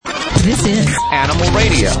This is Animal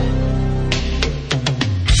Radio.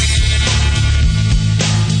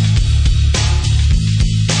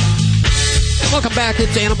 Welcome back.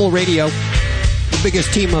 It's Animal Radio. The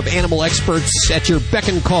biggest team of animal experts at your beck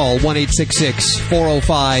and call.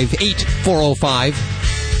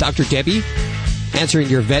 1-866-405-8405. Dr. Debbie answering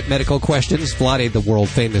your vet medical questions. Vlade, the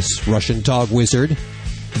world-famous Russian dog wizard.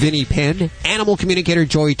 Vinny Penn, animal communicator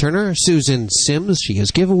Joy Turner, Susan Sims. She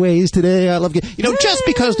has giveaways today. I love just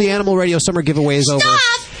because the Animal Radio summer giveaway is over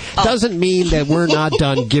doesn't mean that we're not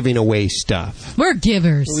done giving away stuff. We're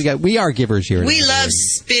givers. We are givers here. We love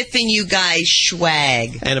spiffing you guys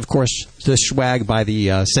swag. And of course, the swag by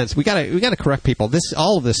the sense. We gotta correct people.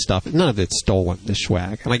 All of this stuff, none of it's stolen. The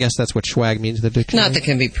swag, and I guess that's what swag means in the dictionary. Not that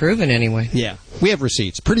can be proven anyway. Yeah, we have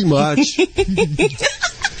receipts, pretty much.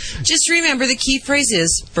 Just remember, the key phrase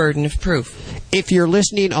is burden of proof. If you're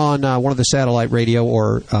listening on one of the satellite radio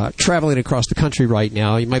or traveling across the country right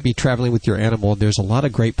now, you might be traveling with your animal. There's a lot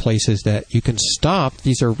of great places that you can stop.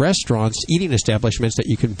 These are restaurants, eating establishments that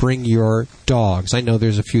you can bring your dogs. I know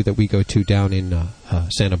there's a few that we go to down in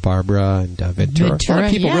Santa Barbara and Ventura. A lot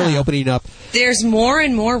of people really opening up. There's more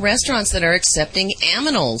and more restaurants that are accepting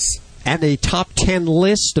aminals. And a top 10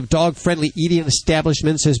 list of dog-friendly eating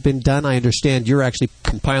establishments has been done. I understand you're actually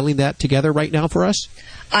compiling that together right now for us?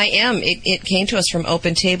 I am. It came to us from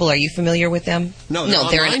Open Table. Are you familiar with them? No,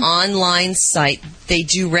 they're an online site. They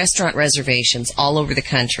do restaurant reservations all over the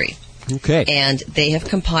country. Okay. And they have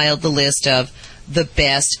compiled the list of the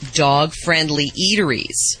best dog-friendly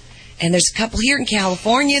eateries. And there's a couple here in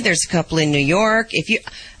California. There's a couple in New York.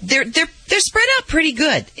 They're spread out pretty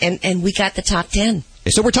good. And we got the top 10.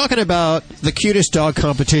 So we're talking about the cutest dog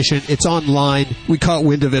competition. It's online. We caught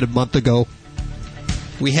wind of it a month ago.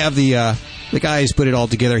 We have the guy who's put it all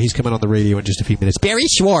together. He's coming on the radio in just a few minutes. Barry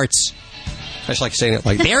Schwartz. I just like saying it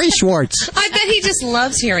like Barry Schwartz. I bet he just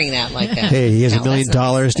loves hearing that like that. Hey, he has $1 million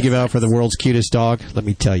to give out for the world's cutest dog. Let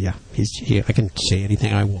me tell you, I can say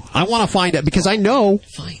anything I want. I want to find out because I know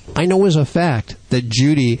as a fact that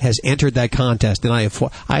Judy has entered that contest, and I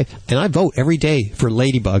vote every day for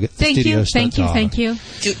Ladybug at the studio. Thank you.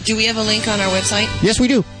 Do we have a link on our website? Yes, we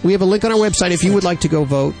do. We have a link on our website. If you would like to go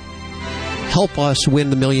vote, help us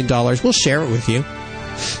win the $1 million. We'll share it with you.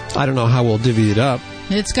 I don't know how we'll divvy it up.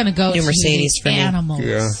 It's going to go to Mercedes the animals.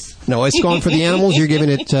 Yeah. No, it's going for the animals. You're giving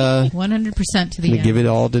it 100% to the animals. Give it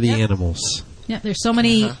all to the animals. Yeah, there's so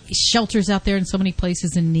many shelters out there and so many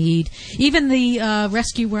places in need. Even the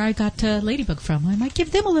rescue where I got Ladybug from, I might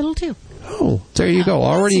give them a little too. Oh, there you go.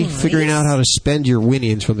 Already figuring out how to spend your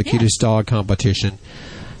winnings from the cutest dog competition.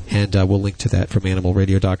 And we'll link to that from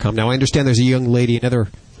animalradio.com. Now, I understand there's a another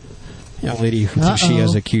young lady who thinks she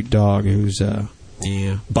has a cute dog who's...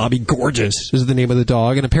 Bobby Gorgeous is the name of the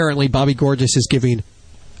dog, and apparently Bobby Gorgeous is giving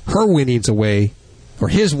her winnings away, or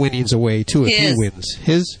his winnings away too if he wins.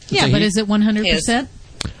 His? Yeah, but is it 100%?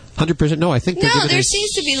 100%? No, I think they're giving there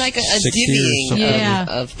seems to be like a divvying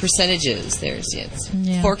of percentages.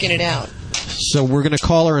 Forking it out. So we're going to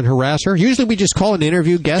call her and harass her. Usually we just call and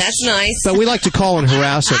interview guests. That's nice. But we like to call and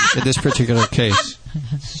harass them in this particular case.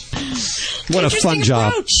 What a fun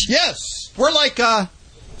job. Yes. We're like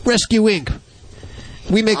Rescue Inc.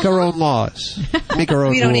 We make our own laws. Make our own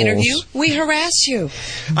We don't rules. interview. We harass you.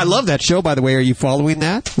 I love that show, by the way. Are you following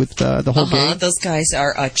that with the whole game? Those guys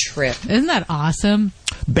are a trip. Isn't that awesome?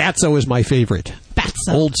 Batso is my favorite.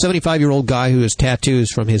 Batso. Old 75-year-old guy who has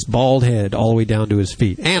tattoos from his bald head all the way down to his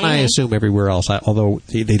feet. And I assume everywhere else, although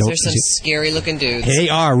they don't. There's some scary-looking dudes. They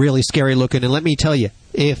are really scary-looking. And let me tell you,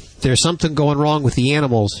 if there's something going wrong with the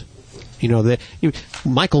animals,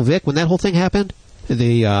 Michael Vick, when that whole thing happened,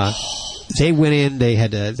 they went in. They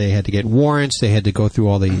had to get warrants. They had to go through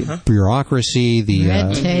all the bureaucracy, the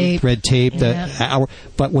red tape.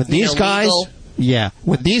 But when these guys,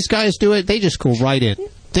 when these guys do it, they just go right in.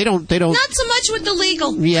 They don't. Not so much with the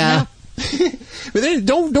legal. Yeah, but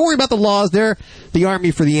don't worry about the laws. They're the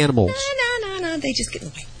army for the animals. No. They just get in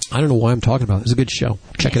the way. I don't know why I'm talking about it. It's a good show.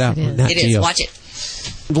 Check it out. It is. Watch it.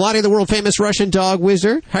 Vlade, the world famous Russian dog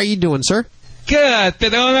wizard. How are you doing, sir? Good.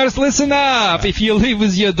 Pet owners, listen up. If you live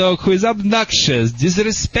with your dog who is obnoxious,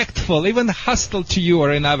 disrespectful, even hostile to you or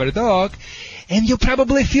another dog, and you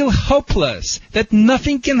probably feel hopeless, that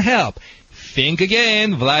nothing can help, think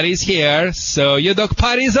again. Vlad is here, so your dog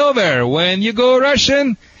party is over. When you go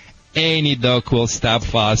Russian, any dog will stop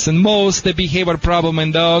fast. And most the behavior problem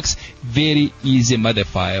in dogs, very easy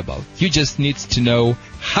modifiable. You just need to know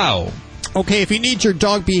how. Okay, if you need your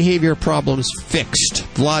dog behavior problems fixed,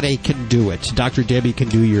 Vlade can do it. Dr. Debbie can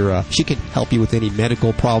do she can help you with any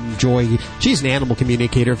medical problem. Joy, she's an animal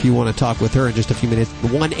communicator if you want to talk with her in just a few minutes.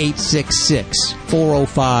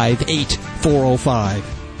 1-866-405-8405.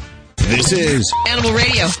 This is Animal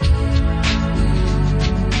Radio.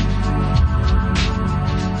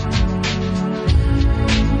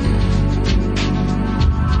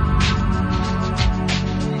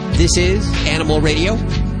 This is Animal Radio.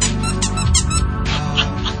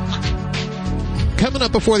 Coming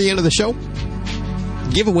up before the end of the show,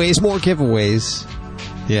 giveaways, more giveaways.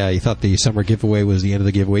 Yeah, you thought the summer giveaway was the end of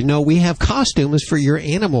the giveaway. No, we have costumes for your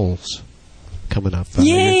animals coming up.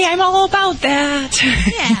 Yay, I'm all about that.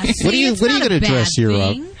 Yeah, What are you going to dress your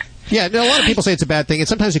up? Yeah, no, a lot of people say it's a bad thing, and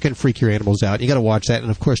sometimes it can freak your animals out. You got to watch that, and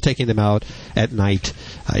of course, taking them out at night,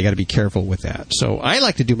 you got to be careful with that. So I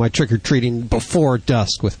like to do my trick or treating before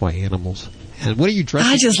dusk with my animals. And what are you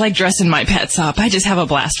dressing? I just like dressing my pets up. I just have a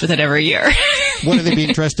blast with it every year. What are they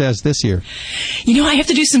being dressed as this year? You know, I have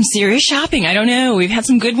to do some serious shopping. I don't know. We've had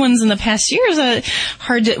some good ones in the past years.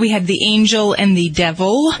 We had the angel and the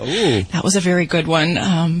devil. Ooh. That was a very good one.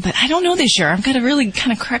 But I don't know this year. I've got to really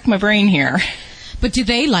kind of crack my brain here. But do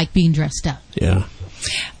they like being dressed up? Yeah.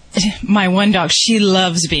 My one dog, she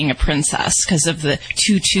loves being a princess because of the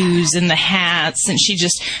tutus and the hats, and she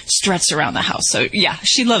just struts around the house. So, yeah,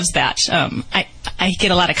 she loves that. I get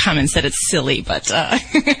a lot of comments that it's silly, but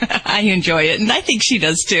I enjoy it, and I think she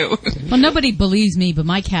does, too. Well, nobody believes me, but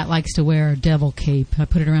my cat likes to wear a devil cape. I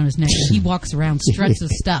put it around his neck, and he walks around, struts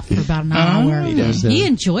his stuff for about an hour. He does that. He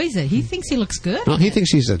enjoys it. He thinks he looks good. Well, he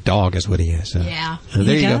thinks he's a dog is what he is. Yeah. There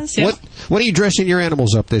He you does, go. yeah. What are you dressing your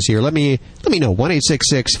animals up this year? Let me know.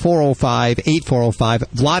 1-866-405-8405.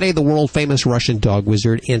 Vlade, the world-famous Russian dog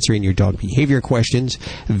wizard, answering your dog behavior questions.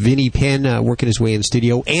 Vinny Penn working his way in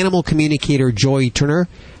studio. Animal communicator Joy Turner.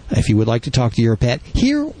 If you would like to talk to your pet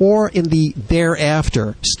here or in the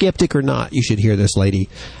thereafter, skeptic or not, you should hear this lady.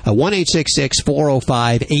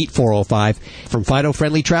 1-866-405-8405. From Fido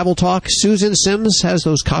Friendly Travel Talk, Susan Sims has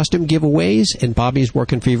those costume giveaways, and Bobby's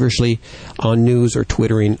working feverishly on news or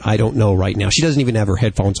twittering. I don't know right now. She doesn't even have her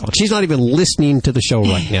headphones on. She's not even listening to the show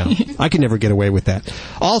right now. I could never get away with that.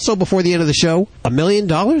 Also, before the end of the show, $1 million?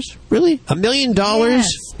 Really? $1 million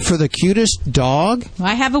for the cutest dog?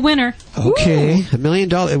 I have a winner. Okay, $1 million.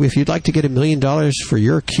 If you'd like to get $1 million for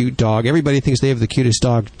your cute dog, everybody thinks they have the cutest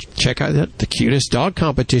dog. Check out the cutest dog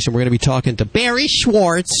competition. We're going to be talking to Barry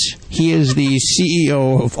Schwartz. He is the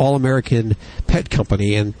CEO of All American Pet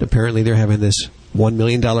Company, and apparently they're having this $1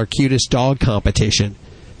 million cutest dog competition.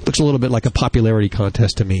 Looks a little bit like a popularity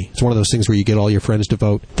contest to me. It's one of those things where you get all your friends to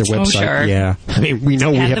vote. Their website. Sure. Yeah. I mean, we know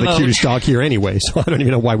we have the cutest dog here anyway, so I don't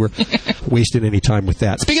even know why we're wasting any time with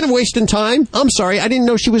that. Speaking of wasting time, I'm sorry, I didn't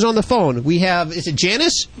know she was on the phone. We have, is it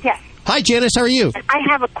Janice? Yes. Hi, Janice. How are you? I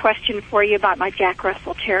have a question for you about my Jack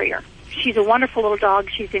Russell Terrier. She's a wonderful little dog.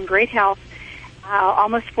 She's in great health,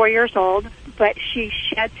 almost 4 years old, but she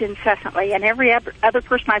sheds incessantly. And every other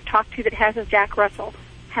person I've talked to that has a Jack Russell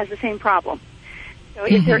has the same problem. So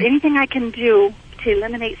is there anything I can do to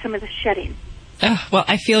eliminate some of the shedding? Well,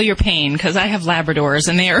 I feel your pain because I have Labradors,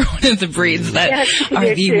 and they are one of the breeds that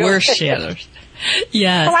are the worst shedders.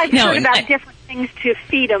 Yes. Well, I've heard about different things to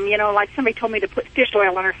feed them. You know, like somebody told me to put fish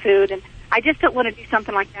oil on her food, and I just don't want to do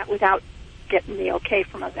something like that without getting the okay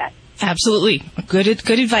from a vet. Absolutely. Good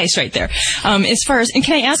advice right there. As far as, and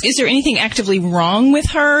can I ask, is there anything actively wrong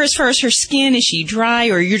with her as far as her skin? Is she dry,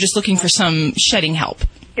 or you're just looking for some shedding help?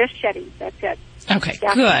 Just shedding, that's it. Okay,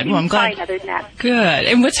 Yeah, good. Well, I'm glad. Fine other than that. Good.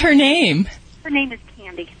 And what's her name? Her name is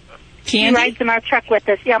Candy. She Candy? rides in our truck with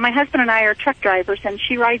us. Yeah, my husband and I are truck drivers, and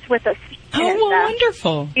she rides with us. Oh, And, well,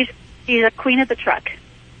 wonderful. She's a queen of the truck.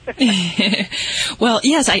 Well,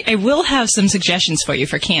 yes, I will have some suggestions for you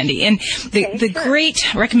for Candy. And the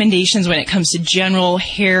great recommendations when it comes to general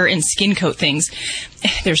hair and skin coat things,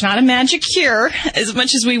 there's not a magic cure. As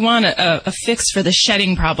much as we want a fix for the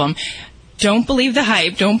shedding problem, don't believe the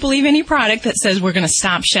hype. Don't believe any product that says we're going to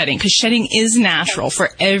stop shedding, because shedding is natural for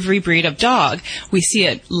every breed of dog. We see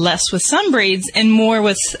it less with some breeds and more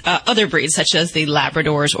with other breeds, such as the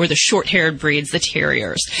Labradors or the short-haired breeds, the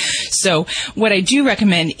Terriers. So what I do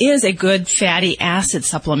recommend is a good fatty acid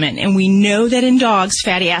supplement. And we know that in dogs,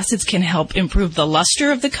 fatty acids can help improve the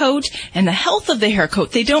luster of the coat and the health of the hair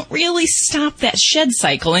coat. They don't really stop that shed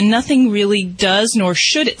cycle, and nothing really does, nor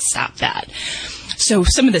should it stop that. So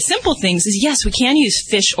some of the simple things is, yes, we can use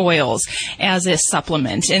fish oils as a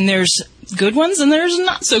supplement, and there's good ones and there's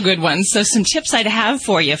not so good ones. So some tips I'd have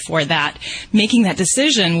for you for that, making that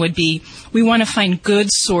decision would be, we want to find good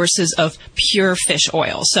sources of pure fish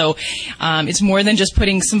oil. So it's more than just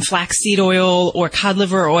putting some flaxseed oil or cod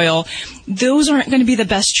liver oil. Those aren't going to be the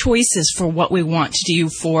best choices for what we want to do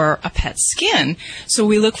for a pet's skin. So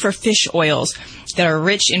we look for fish oils that are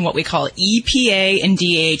rich in what we call EPA and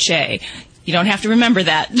DHA. You don't have to remember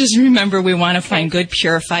that. Just remember we want to find good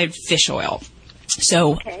purified fish oil.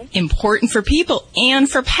 So important for people and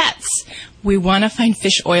for pets. We want to find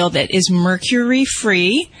fish oil that is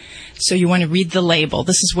mercury-free. So you want to read the label.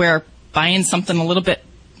 This is where buying something a little bit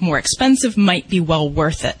more expensive might be well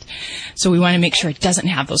worth it. So we want to make sure it doesn't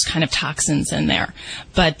have those kind of toxins in there.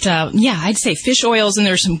 But I'd say fish oils, and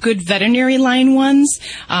there's some good veterinary line ones.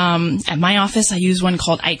 At my office, I use one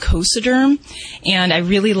called Icosiderm, and I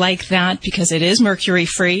really like that because it is mercury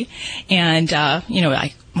free, and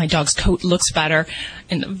my dog's coat looks better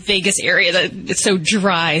in the Vegas area. That it's so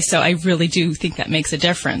dry, so I really do think that makes a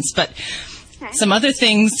difference. But some other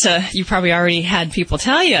things you probably already had people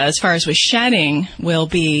tell you as far as with shedding will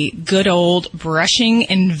be good old brushing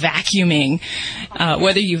and vacuuming,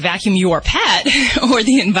 whether you vacuum your pet or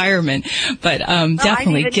the environment. But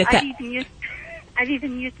definitely get that. I've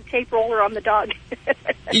even used a tape roller on the dog.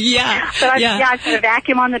 Yeah. But I've got a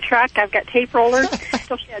vacuum on the truck. I've got tape rollers.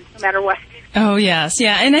 Still sheds no matter what. Oh, yes.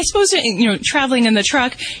 Yeah. And I suppose, traveling in the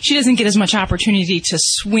truck, she doesn't get as much opportunity to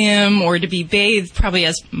swim or to be bathed probably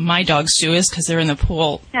as my dogs do, because they're in the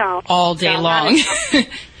pool all day long.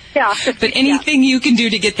 Yeah. But anything you can do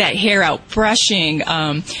to get that hair out, brushing,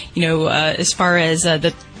 as far as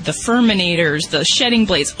the furminators, the shedding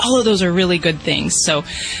blades, all of those are really good things. So,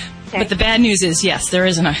 but the bad news is, yes, there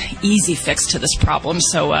isn't an easy fix to this problem.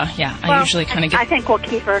 So, I usually kind of get... I think we'll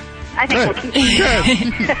keep her. We'll keep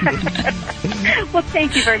her. Well,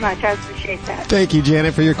 thank you very much. I appreciate that. Thank you,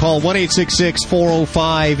 Janet, for your call.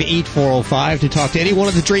 1-866-405-8405 to talk to anyone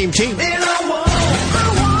of the Dream Team.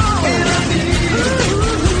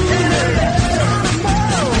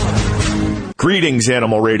 Greetings,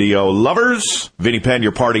 Animal Radio lovers. Vinny Penn,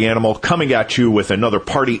 your party animal, coming at you with another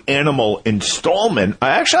party animal installment.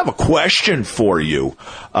 I actually have a question for you.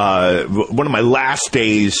 One of my last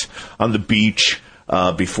days on the beach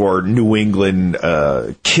before New England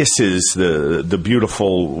kisses the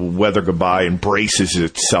beautiful weather goodbye and braces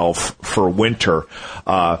itself for winter,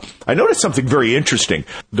 I noticed something very interesting.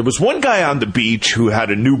 There was one guy on the beach who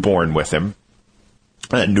had a newborn with him,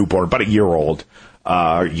 about a year old.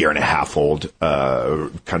 Year and a half old,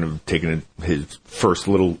 kind of taking his first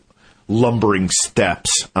little lumbering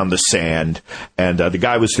steps on the sand. And the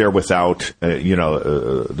guy was there without,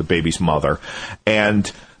 the baby's mother.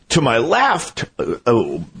 And to my left,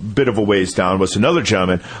 a bit of a ways down, was another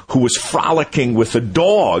gentleman who was frolicking with a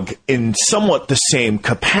dog in somewhat the same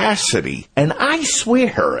capacity. And I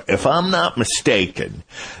swear, if I'm not mistaken,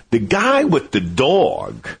 the guy with the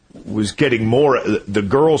dog was getting more, the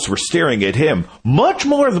girls were staring at him much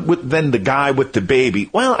more than the guy with the baby.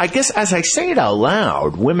 Well, I guess as I say it out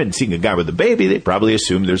loud, women seeing a guy with a baby, they probably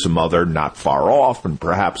assume there's a mother not far off, and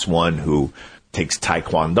perhaps one who takes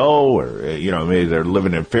Taekwondo, or, maybe they're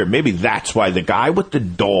living in fear. Maybe that's why the guy with the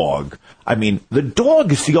dog, the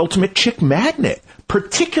dog is the ultimate chick magnet,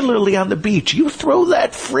 particularly on the beach. You throw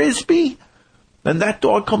that Frisbee, and that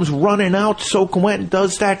dog comes running out soaking wet and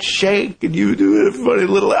does that shake, and you do a funny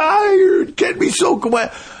little, you're getting me soaking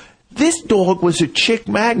wet. This dog was a chick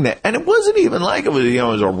magnet, and it wasn't even like it was, it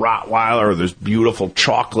was a Rottweiler or this beautiful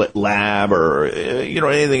chocolate lab or,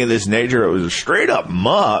 anything of this nature. It was a straight up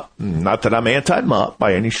mutt. Not that I'm anti-mutt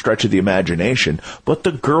by any stretch of the imagination, but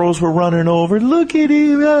the girls were running over, look at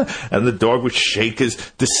him, and the dog would shake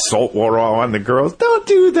the salt water on the girls. Don't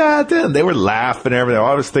do that. And they were laughing and everything.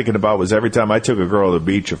 All I was thinking about was every time I took a girl to the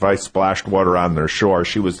beach, if I splashed water on their shore,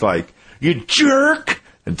 she was like, you jerk,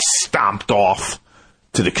 and stomped off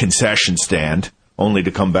to the concession stand, only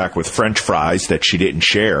to come back with French fries that she didn't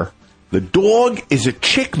share. The dog is a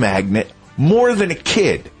chick magnet more than a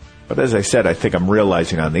kid. But as I said, I think I'm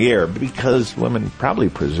realizing on the air, because women probably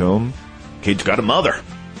presume kid's got a mother.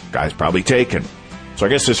 Guy's probably taken. So I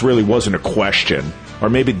guess this really wasn't a question, or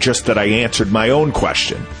maybe just that I answered my own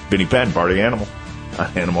question. Vinny Penn, Party Animal,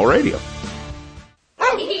 on Animal Radio.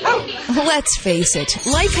 Let's face it,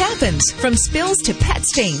 life happens, from spills to pet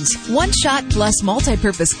stains. One Shot Plus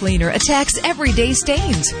Multi-Purpose Cleaner attacks everyday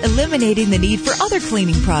stains, eliminating the need for other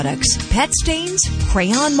cleaning products. Pet stains,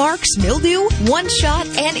 crayon marks, mildew, One Shot,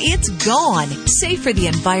 and it's gone. Safe for the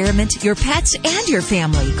environment, your pets, and your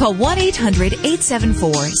family. Call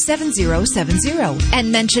 1-800-874-7070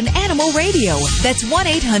 and mention Animal Radio. That's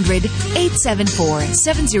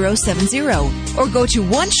 1-800-874-7070. Or go to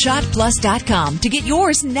oneshotplus.com to get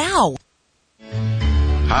yours now.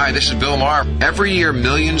 Hi, this is Bill Maher. Every year,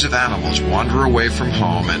 millions of animals wander away from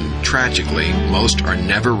home, and tragically, most are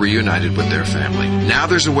never reunited with their family. Now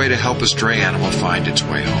there's a way to help a stray animal find its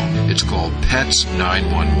way home. It's called Pets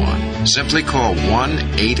 911. Simply call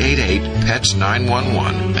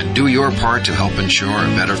 1-888-PETS-911 and do your part to help ensure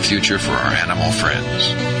a better future for our animal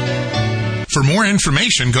friends. For more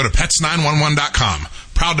information, go to pets911.com.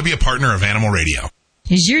 Proud to be a partner of Animal Radio.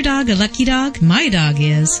 Is your dog a lucky dog? My dog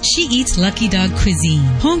is. She eats Lucky Dog cuisine,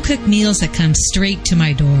 home-cooked meals that come straight to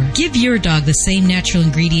my door. Give your dog the same natural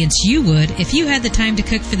ingredients you would if you had the time to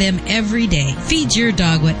cook for them every day. Feed your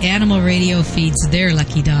dog what Animal Radio feeds their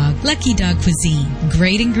lucky dog. Lucky Dog cuisine.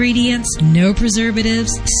 Great ingredients, no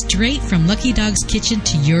preservatives, straight from Lucky Dog's kitchen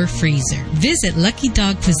to your freezer. Visit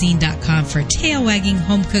LuckyDogCuisine.com for tail-wagging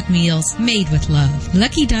home-cooked meals made with love.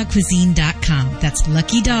 LuckyDogCuisine.com. That's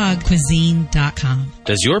LuckyDogCuisine.com.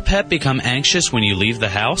 Does your pet become anxious when you leave the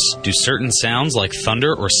house? Do certain sounds like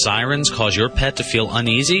thunder or sirens cause your pet to feel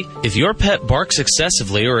uneasy? If your pet barks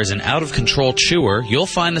excessively or is an out-of-control chewer, you'll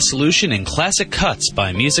find the solution in Classic Cuts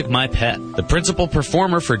by Music My Pet. The principal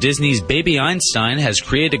performer for Disney's Baby Einstein has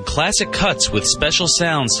created Classic Cuts with special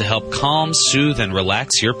sounds to help calm, soothe, and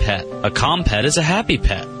relax your pet. A calm pet is a happy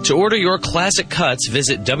pet. To order your Classic Cuts,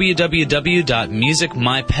 visit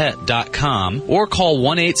www.musicmypet.com or call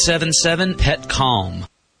 1-877-PET-CALM.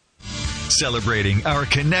 Celebrating our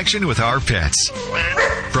connection with our pets.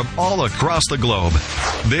 From all across the globe,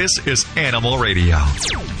 this is Animal Radio.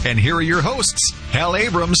 And here are your hosts, Hal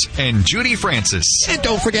Abrams and Judy Francis. And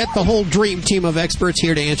don't forget the whole dream team of experts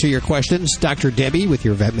here to answer your questions. Dr. Debbie with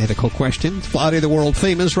your vet medical questions. Vladi, the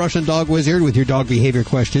world-famous Russian dog wizard with your dog behavior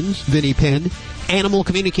questions. Vinnie Penn. Animal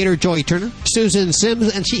communicator Joy Turner. Susan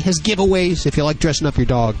Sims, and she has giveaways if you like dressing up your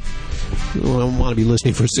dog. You don't want to be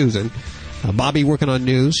listening for Susan. Bobby working on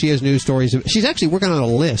news. She has news stories. She's actually working on a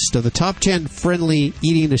list of the top 10 friendly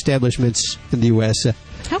eating establishments in the U.S.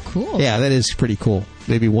 How cool. Yeah, that is pretty cool.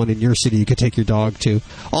 Maybe one in your city you could take your dog to.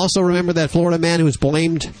 Also, remember that Florida man who was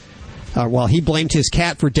blamed, he blamed his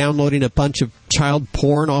cat for downloading a bunch of child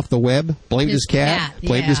porn off the web. Blamed his cat.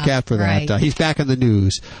 Blamed his cat for that. Right. He's back in the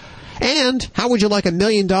news. And how would you like $1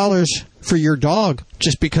 million for your dog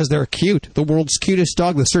just because they're cute? The world's cutest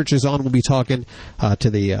dog. The search is on. We'll be talking to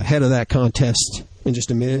the head of that contest in just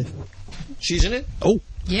a minute. She's in it? Oh.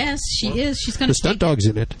 Yes, she is. She's going to The stunt dog's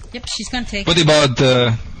in it. Yep, she's going to take What about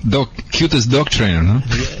the cutest dog trainer, no?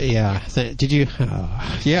 Yeah. Did you?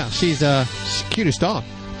 Yeah, she's cutest dog.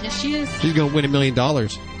 Yes, she is. She's going to win $1 million.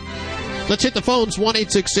 Let's hit the phones.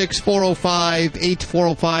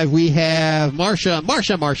 1-866-405-8405. We have Marcia.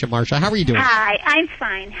 Marcia, how are you doing? Hi, I'm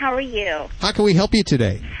fine. How are you? How can we help you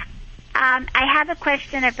today? I have a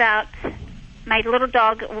question about my little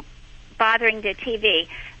dog bothering the TV.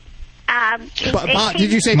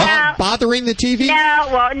 Did you say bothering the TV? No,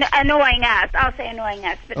 well, annoying us. I'll say annoying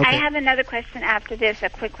us. But Okay. I have another question after this, a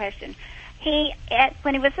quick question.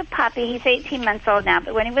 When he was a puppy, he's 18 months old now,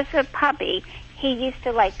 but when he was a puppy, he used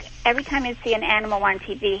to, every time he'd see an animal on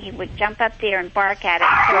TV, he would jump up there and bark at it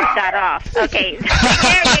until it got off. Okay.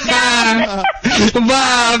 There you go.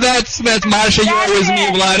 Wow, that's Marcia, you're with me,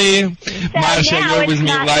 Vladi. Marcia, you're with me,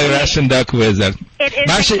 Vladi, Russian dog wizard.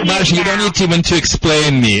 Marcia, you don't need even to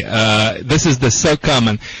explain me. This is so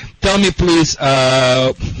common. Tell me, please,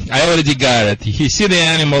 I already got it. He see the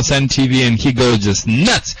animals on TV and he goes just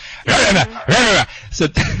nuts. So,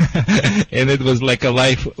 and it was like a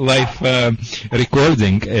live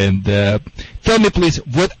recording. And tell me, please,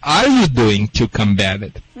 what are you doing to combat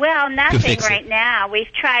it? Well, nothing right now.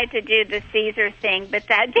 We've tried to do the Caesar thing, but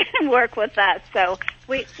that didn't work with us. So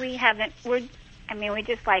we haven't. We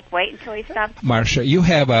just wait until he stops. Marcia, you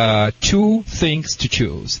have 2 things to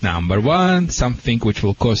choose. Number 1, something which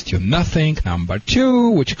will cost you nothing. Number 2,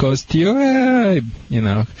 which cost you,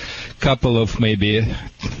 couple of maybe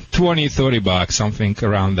 $20-$30, something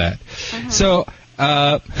around that. So,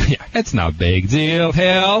 it's not a big deal.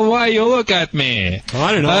 Hell, why you look at me?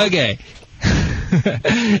 I don't know. Okay.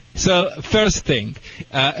 So, first thing,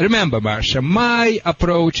 remember, Marcia, my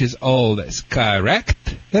approach is always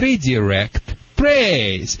correct, redirect,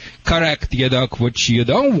 praise. Correct your dog what you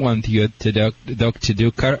don't want your dog to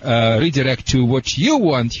do. Redirect to what you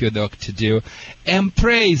want your dog to do, and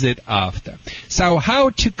praise it after. So how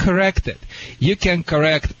to correct it? You can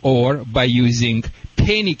correct or by using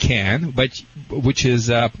penny can, which is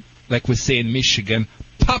like we say in Michigan,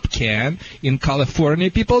 pop can. In California,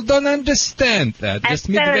 people don't understand that. Just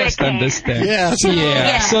Midwest understand.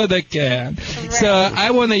 Soda can. Right. So I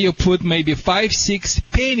want you put maybe 5-6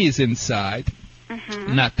 pennies inside.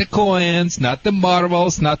 Mm-hmm. Not the coins, not the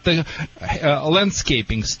marbles, not the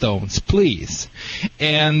landscaping stones, please.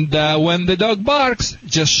 And when the dog barks,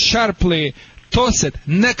 just sharply toss it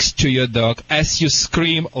next to your dog as you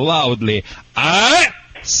scream loudly.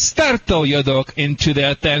 Startle your dog into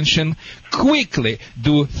the attention. Quickly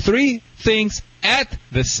do 3 things at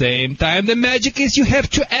the same time. The magic is you have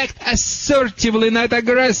to act assertively, not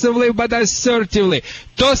aggressively, but assertively.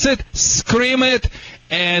 Toss it, scream it,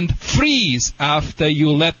 and freeze after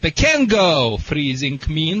you let the can go. Freezing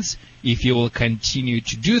means if you will continue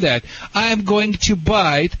to do that, I'm going to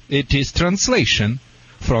bite. It is translation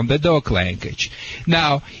from the dog language.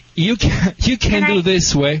 Now, you can do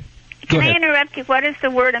this way. Go Can ahead. I interrupt you? What is the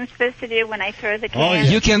word I'm supposed to do when I throw the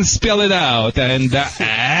can? You can spell it out, and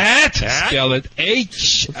spell it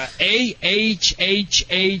A-H-H-H-H-H-T.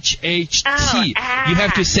 You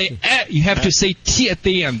have to say you have to say T at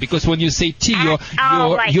the end, because when you say T, your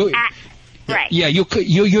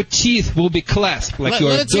teeth will be clasped like your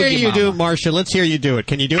Let's hear you mama. do it, Marcia. Let's hear you do it.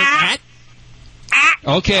 Can you do it?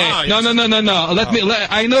 Okay. No.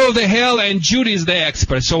 I know the hell, and Judy's the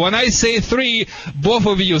expert. So when I say 3, both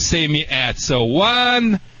of you say me at. So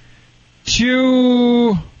 1,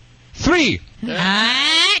 2, 3.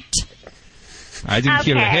 At. I didn't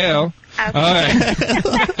hear the hell. Okay. All right.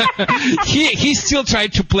 he still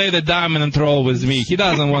tried to play the dominant role with me. He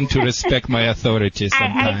doesn't want to respect my authority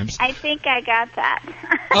sometimes. I think I got that.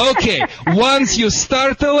 Okay, once you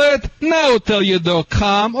startle it, now tell your dog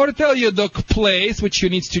come or tell your dog place, which you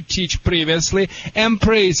need to teach previously, and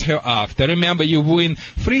praise her after. Remember, you win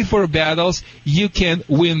 3 4 battles, you can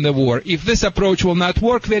win the war. If this approach will not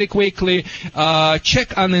work very quickly,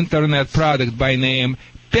 check an internet product by name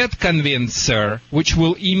Pet Convincer, which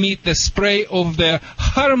will emit the spray of the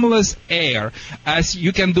harmless air, as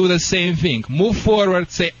you can do the same thing. Move forward,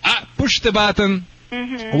 say, push the button.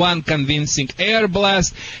 One convincing air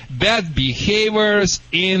blast. Bad behaviors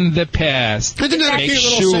in the past. Isn't that a cute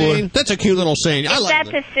little saying? That's a cute little saying. I Is like that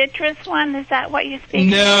the citrus one? Is that what you speak?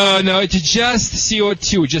 No, it's just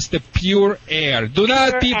CO2, just the pure air. Do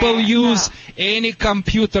not people use any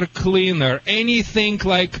computer cleaner, anything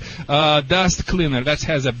like dust cleaner that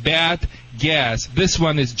has a bad gas. This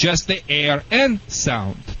one is just the air and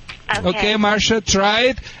sound. Okay, Marcia, try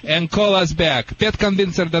it and call us back.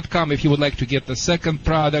 PetConvincer.com if you would like to get the second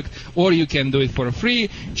product, or you can do it for free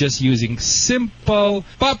just using simple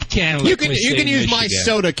pop can. You can use my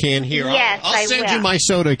soda can here. Yes, I'll send you my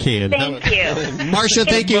soda can. Thank you. Marcia,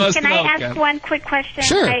 thank you. Can I ask one quick question?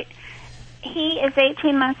 Sure. He is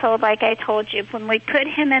 18 months old, like I told you. When we put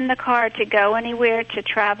him in the car to go anywhere, to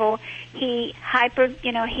travel, it's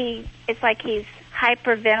like he's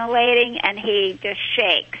hyperventilating and he just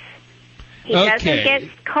shakes. He doesn't get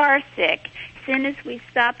car sick. As soon as we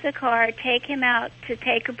stop the car, take him out to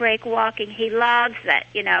take a break walking, he loves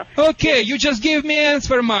it, Okay, you just give me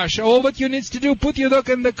answer, Marcia. All what you need to do, put your dog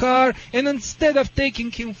in the car, and instead of taking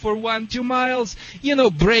him for 1-2 miles,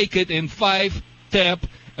 break it in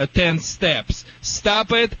 10 steps.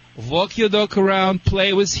 Stop it, walk your dog around,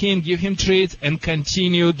 play with him, give him treats, and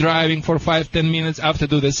continue driving for 5-10 minutes after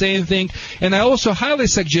do the same thing. And I also highly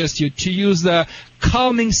suggest you to use the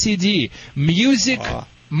calming CD, Music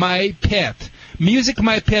My Pet.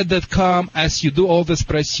 MusicMyPet.com, as you do all this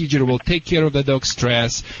procedure, will take care of the dog's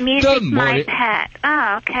stress. Don't worry. My Pet.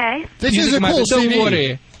 Oh, okay. This is a cool CD. Don't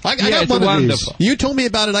worry. I got one of these. You told me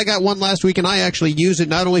about it. I got one last week, and I actually use it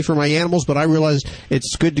not only for my animals, but I realized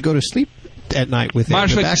it's good to go to sleep at night with it.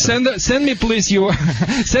 Marshall, send me please your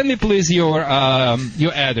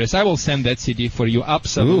address. I will send that CD for you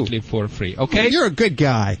absolutely for free. Okay? You're a good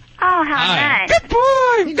guy. Oh, how nice. Good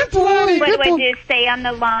boy. Good boy. What do I do? Stay on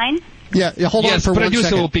the line? Yeah, hold on for 1 second. Yes,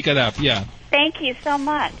 producer will pick it up. Yeah. Thank you so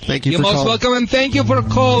much. Thank you. You're most welcome, and thank you for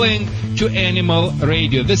calling to Animal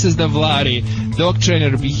Radio. This is the Vladi, dog trainer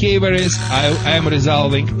behaviorist. I am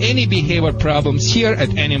resolving any behavior problems here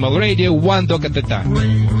at Animal Radio, one dog at a time.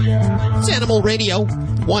 It's Animal Radio,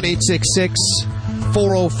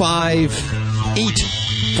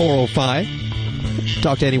 1-866-405-8405.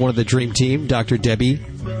 Talk to anyone of the Dream Team, Dr. Debbie,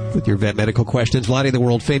 with your vet medical questions. Vladi, the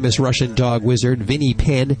world-famous Russian dog wizard. Vinny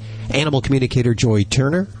Penn, animal communicator Joy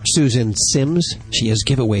Turner. Susan Sims. She has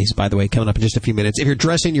giveaways, by the way, coming up in just a few minutes. If you're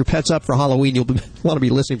dressing your pets up for Halloween, you'll want to be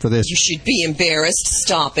listening for this. You should be embarrassed.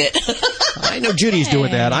 Stop it. I know Judy's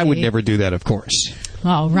doing that. I would never do that, of course.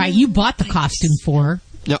 Oh, right. You bought the costume for her.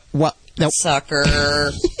 No, what? No.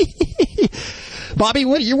 Sucker. Bobby,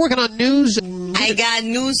 what? You're working on news? I got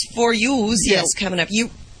news for you. Yes, coming up.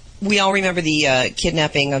 We all remember the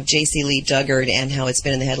kidnapping of J.C. Lee Duggard and how it's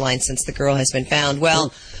been in the headlines since the girl has been found. Well,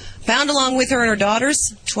 found along with her and her daughters,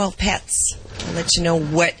 12 pets. I'll let you know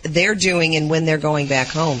what they're doing and when they're going back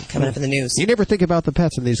home, coming up in the news. You never think about the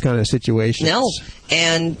pets in these kind of situations. No.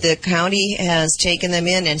 And the county has taken them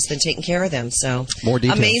in and has been taking care of them. So, more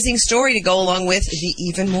details. Amazing story to go along with the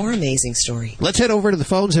even more amazing story. Let's head over to the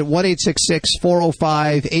phones at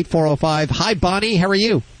 1-866-405-8405. Hi, Bonnie. How are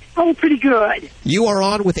you? Oh, pretty good. You are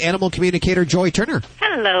on with animal communicator Joy Turner.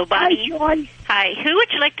 Hello, Bonnie. Hi, Joy. Hi. Who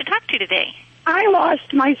would you like to talk to today? I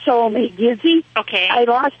lost my soulmate, Gizzy. Okay. I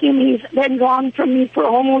lost him. He's been gone from me for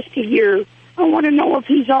almost a year. I want to know if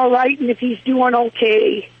he's all right and if he's doing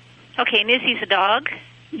okay. Okay, and Izzy's a dog?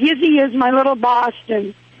 Gizzy is my little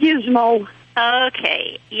Boston. Gizmo.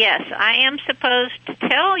 Okay, yes, I am supposed to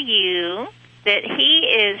tell you that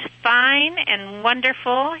he is fine and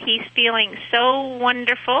wonderful. He's feeling so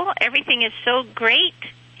wonderful. Everything is so great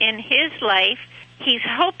in his life. He's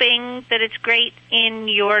hoping that it's great in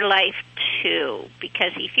your life, too,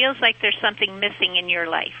 because he feels like there's something missing in your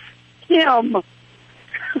life. Him.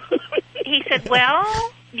 He said, well,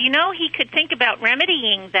 he could think about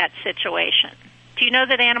remedying that situation. Do you know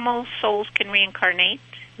that animal souls can reincarnate?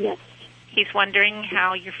 Yes. He's wondering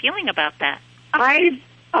how you're feeling about that. I've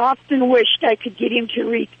often wished I could get him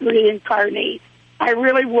to reincarnate. I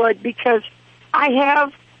really would, because I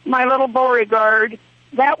have my little Beauregard.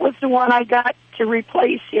 That was the one I got to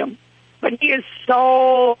replace him. But he is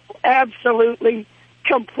so absolutely,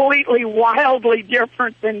 completely, wildly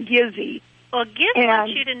different than Gizzy. Well, Giz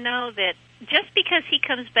wants you to know that just because he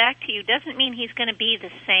comes back to you doesn't mean he's going to be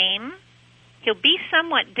the same. He'll be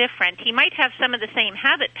somewhat different. He might have some of the same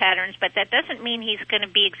habit patterns, but that doesn't mean he's going to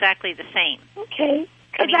be exactly the same. Okay.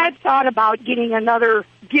 Because I've thought about getting another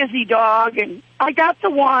Gizzy dog, and I got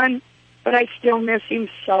the one, but I still miss him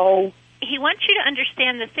so. He wants you to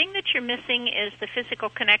understand the thing that you're missing is the physical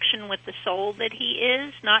connection with the soul that he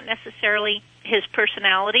is, not necessarily his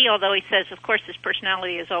personality, although he says, of course, his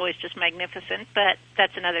personality is always just magnificent, but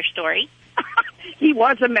that's another story. He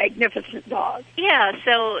was a magnificent dog. Yeah,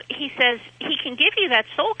 so he says he can give you that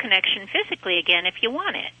soul connection physically again if you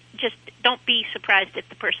want it. Just don't be surprised if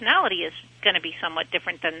the personality is going to be somewhat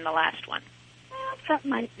different than the last one. Well, that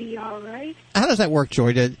might be all right. How does that work,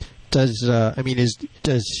 Joy? Does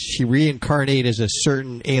she reincarnate as a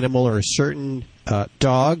certain animal or a certain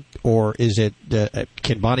dog, or is it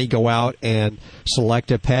can Bonnie go out and select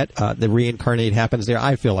a pet? The reincarnate happens there.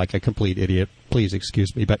 I feel like a complete idiot. Please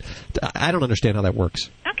excuse me, but I don't understand how that works.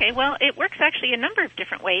 Okay, well, it works actually a number of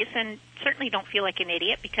different ways, and certainly don't feel like an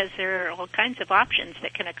idiot because there are all kinds of options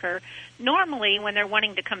that can occur. Normally, when they're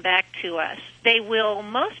wanting to come back to us, they will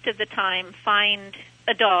most of the time find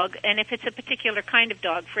a dog, and if it's a particular kind of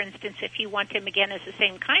dog, for instance, if you want him again as the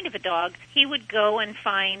same kind of a dog, he would go and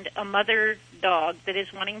find a mother dog that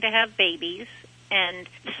is wanting to have babies, and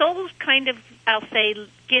souls kind of, I'll say,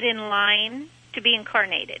 get in line to be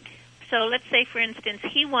incarnated. So let's say, for instance,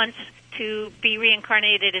 he wants to be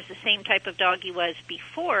reincarnated as the same type of dog he was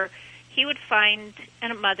before. He would find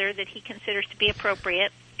a mother that he considers to be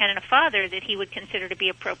appropriate and a father that he would consider to be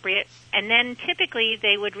appropriate, and then typically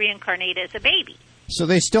they would reincarnate as a baby. So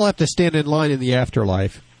they still have to stand in line in the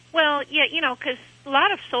afterlife. Well, yeah, because a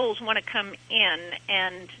lot of souls want to come in,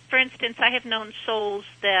 and for instance, I have known souls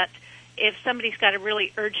that if somebody's got a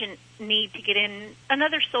really urgent need to get in,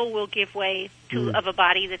 another soul will give way to of a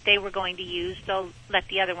body that they were going to use. They'll let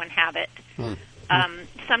the other one have it.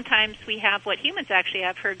 Sometimes we have what humans actually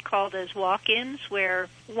have heard called as walk-ins, where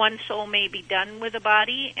one soul may be done with a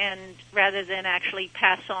body, and rather than actually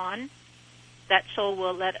pass on, that soul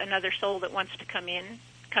will let another soul that wants to come in.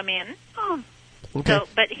 Oh. Okay. So,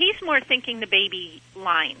 but he's more thinking the baby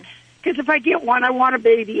line. Because if I get one, I want a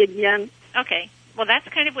baby again. Okay. Well, that's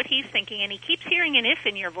kind of what he's thinking, and he keeps hearing an if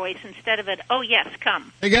in your voice instead of an, oh, yes,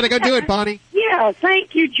 come. You got to go do it, Bonnie. Yeah,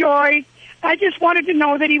 thank you, Joy. I just wanted to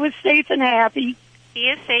know that he was safe and happy. He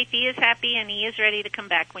is safe, he is happy, and he is ready to come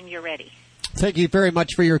back when you're ready. Thank you very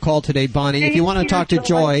much for your call today, Bonnie. If you want to talk to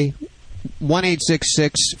Joy,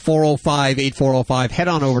 1-866-405-8405. Head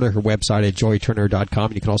on over to her website at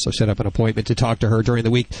joyturner.com. You can also set up an appointment to talk to her during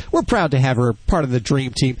the week. We're proud to have her part of the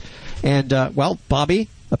dream team. And, Bobby,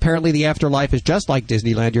 apparently the afterlife is just like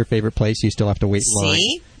Disneyland, your favorite place. You still have to wait in line.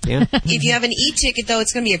 See? Yeah. If you have an e-ticket, though,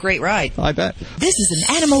 it's going to be a great ride. I bet. This is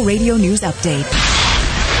an Animal Radio News Update.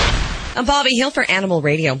 I'm Bobby Hill for Animal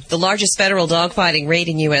Radio. The largest federal dogfighting raid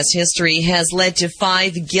in U.S. history has led to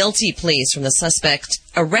 5 guilty pleas from the suspects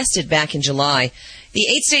arrested back in July. The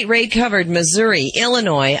 8-state raid covered Missouri,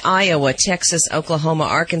 Illinois, Iowa, Texas, Oklahoma,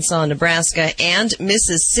 Arkansas, Nebraska, and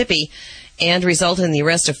Mississippi, and resulted in the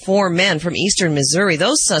arrest of 4 men from eastern Missouri.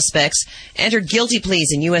 Those suspects entered guilty pleas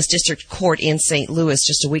in U.S. District Court in St. Louis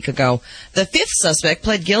just a week ago. The 5th suspect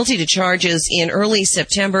pled guilty to charges in early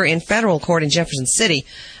September in federal court in Jefferson City.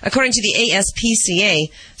 According to the ASPCA,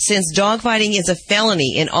 since dogfighting is a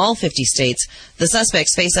felony in all 50 states, the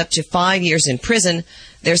suspects face up to 5 years in prison.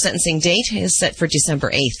 Their sentencing date is set for December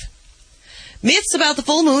 8th. Myths about the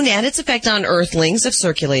full moon and its effect on earthlings have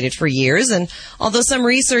circulated for years, and although some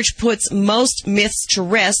research puts most myths to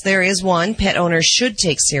rest, there is one pet owners should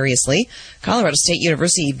take seriously. Colorado State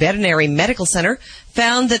University Veterinary Medical Center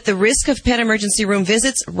found that the risk of pet emergency room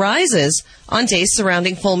visits rises on days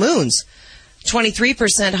surrounding full moons.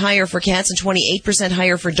 23% higher for cats and 28%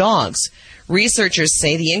 higher for dogs. Researchers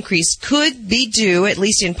say the increase could be due, at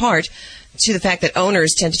least in part, to the fact that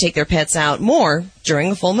owners tend to take their pets out more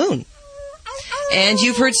during the full moon. And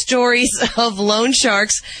you've heard stories of loan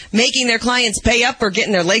sharks making their clients pay up or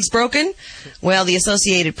getting their legs broken. Well, the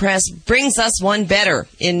Associated Press brings us one better.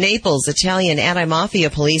 In Naples, Italian anti-mafia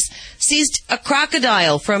police seized a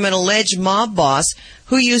crocodile from an alleged mob boss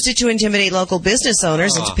who used it to intimidate local business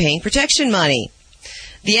owners into paying protection money.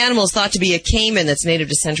 The animal is thought to be a caiman that's native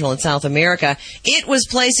to Central and South America. It was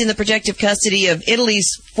placed in the protective custody of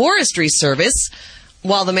Italy's Forestry Service,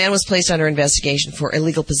 while the man was placed under investigation for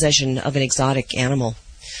illegal possession of an exotic animal.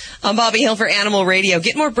 I'm Bobby Hill for Animal Radio.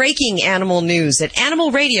 Get more breaking animal news at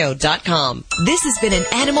animalradio.com. This has been an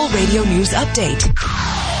Animal Radio News Update.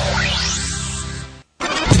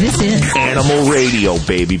 This is Animal Radio,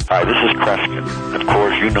 baby. Hi, this is Preston. Of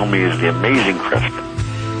course, you know me as the amazing Preston.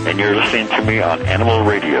 And you're listening to me on Animal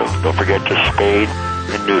Radio. Don't forget to spade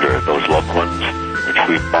and neuter those loved ones which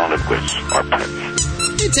we've bonded with, our pets.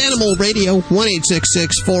 It's Animal Radio,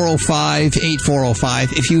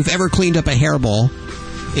 1-866-405-8405. If you've ever cleaned up a hairball,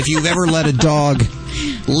 if you've ever let a dog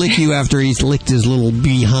lick you after he's licked his little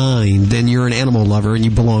behind, then you're an animal lover and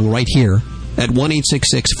you belong right here at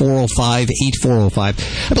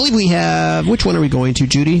 1-866-405-8405. I believe we have, which one are we going to,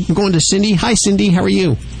 Judy? We're going to Cindy. Hi, Cindy. How are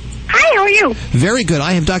you? Hi, how are you? Very good.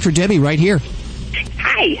 I have Dr. Debbie right here.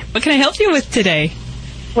 Hi. What can I help you with today?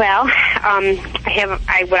 Well, I have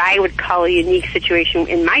what I would call a unique situation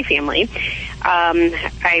in my family.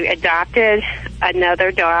 I adopted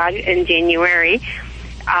another dog in January.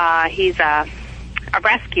 He's a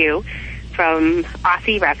rescue from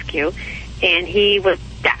Aussie Rescue, and he was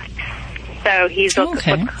deaf. So he's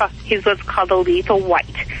what's called a lethal white.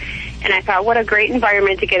 And I thought, what a great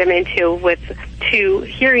environment to get him into with two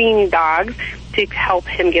hearing dogs to help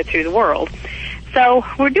him get through the world. So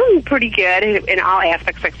we're doing pretty good in all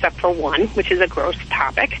aspects except for one, which is a gross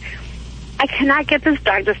topic. I cannot get this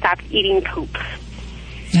dog to stop eating poop.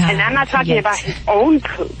 And I'm not talking about his own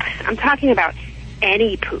poop. I'm talking about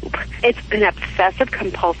any poop. It's an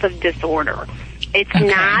obsessive-compulsive disorder. It's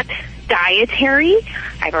not dietary.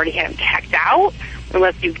 I've already had him checked out.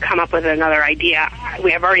 Unless you come up with another idea.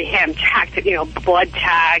 We have already had him checked, blood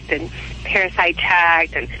checked and parasite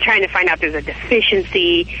checked and trying to find out if there's a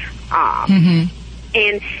deficiency.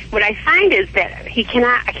 And what I find is that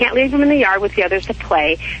I can't leave him in the yard with the others to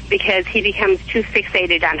play because he becomes too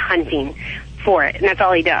fixated on hunting for it, and that's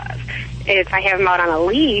all he does. If I have him out on a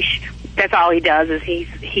leash, that's all he does is he's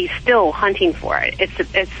still hunting for it. It's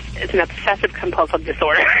an obsessive compulsive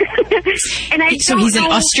disorder. And so he's an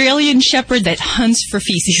Australian Shepherd that hunts for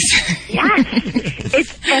feces. Yes,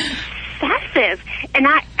 it's obsessive. And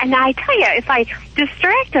I tell you, if I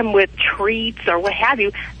distract him with treats or what have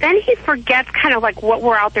you, then he forgets kind of like what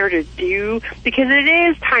we're out there to do because it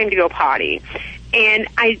is time to go potty. And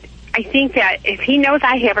I think that if he knows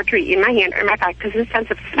I have a treat in my hand or in my pocket, because his sense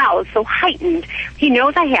of smell is so heightened, he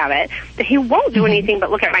knows I have it, that he won't do anything but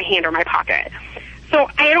look at my hand or my pocket. So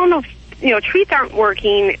I don't know if, treats aren't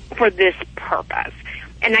working for this purpose.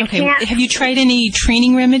 And I can't... Have you tried any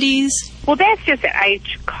training remedies? Well, that's just it. I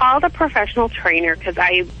called a professional trainer because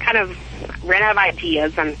I kind of ran out of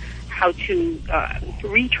ideas on how to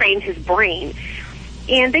retrain his brain.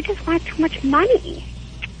 And they just wanted too much money.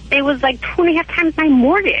 It was like 2.5 times my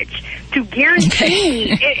mortgage to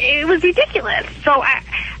guarantee me. It was ridiculous. So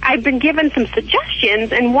I've been given some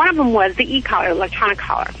suggestions, and one of them was the e-collar, electronic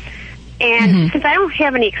collar. And since I don't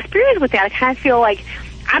have any experience with that, I kind of feel like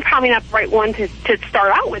I'm probably not the right one to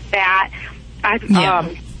start out with that. I've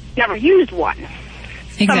never used one.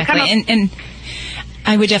 Exactly. So and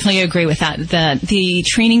I would definitely agree with that. The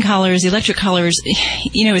training collars, the electric collars,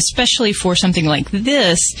 especially for something like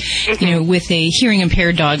this, with a hearing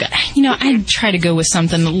impaired dog, I'd try to go with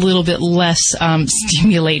something a little bit less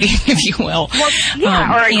stimulating, if you will.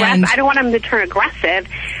 Well, or aggressive. I don't want him to turn aggressive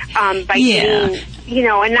by getting,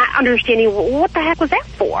 and not understanding what the heck was that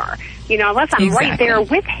for. Unless I'm right there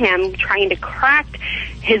with him trying to correct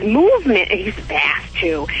his movement, and he's fast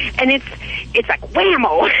too. And it's like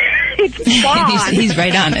whammo. It's gone. he's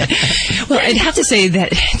right on it. Well, I'd have to say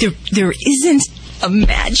that there isn't a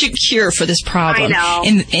magic cure for this problem. I know.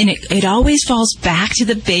 And it always falls back to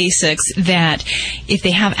the basics that if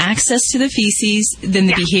they have access to the feces, then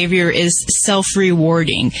the behavior is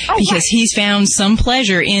self-rewarding because he's found some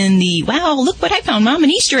pleasure in the, wow, look what I found, Mom,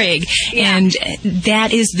 an Easter egg. Yeah. And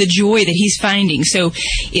that is the joy that he's finding. So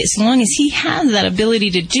as long as he has that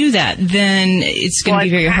ability to do that, then it's going to be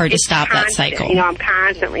very hard to stop that cycle. You know, I'm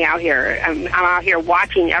constantly out here. I'm out here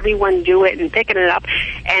watching everyone do it and picking it up,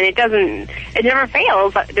 and it never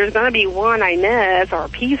fails. There's going to be one I miss or a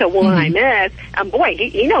piece of one I miss, and boy,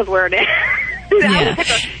 he knows where it is.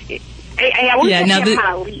 I always have him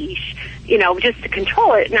on a leash, you know, just to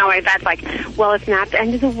control it. Now, that's like, well, it's not the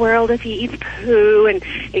end of the world if he eats poo, and,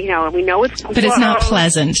 you know, we know it's gross. But it's not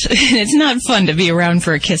pleasant. It's not fun to be around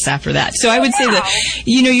for a kiss after that. So I would say that,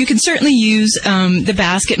 you know, you can certainly use the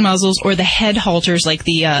basket muzzles or the head halters, like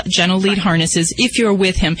the gentle lead harnesses, if you're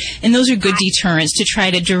with him. And those are good deterrents to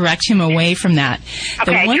try to direct him away from that.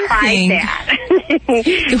 Okay, try that.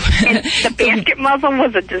 The basket muzzle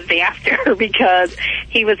was a disaster because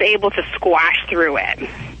he was able to squash through it.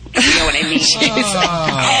 You know what I mean?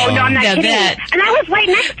 Oh, no, I'm not kidding. And I was right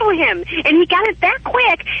next to him, and he got it that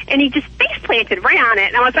quick, and he just face planted right on it,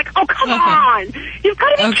 and I was like, oh, come on. You've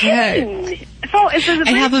got to be kidding. So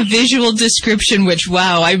I have a visual description, which,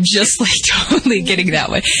 wow, I'm just like totally getting that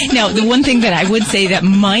one. Now, the one thing that I would say that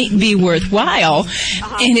might be worthwhile,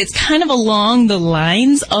 and it's kind of along the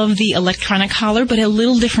lines of the electronic collar, but a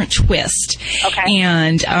little different twist. Okay.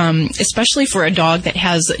 And especially for a dog that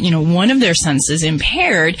has, you know, one of their senses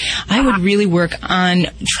impaired, I would really work on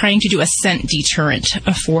trying to do a scent deterrent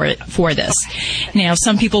for this. Now,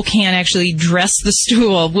 some people can actually dress the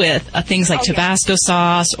stool with things like Tabasco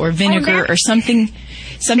sauce or vinegar or something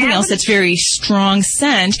else that's very strong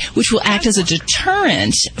scent, which will act as a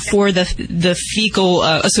deterrent for the fecal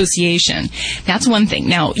association. That's one thing.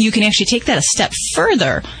 Now, you can actually take that a step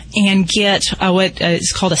further and get what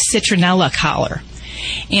is called a citronella collar.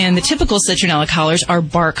 And the typical citronella collars are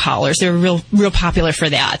bark collars. They're real popular for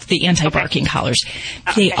that, the anti-barking collars.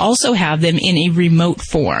 They also have them in a remote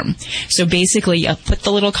form. So basically, you put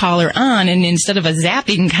the little collar on, and instead of a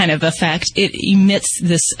zapping kind of effect, it emits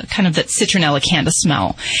this kind of that citronella candy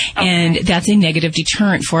smell. And that's a negative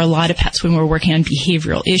deterrent for a lot of pets when we're working on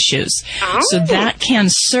behavioral issues. So that can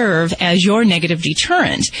serve as your negative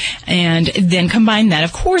deterrent. And then combine that,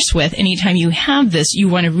 of course, with anytime you have this, you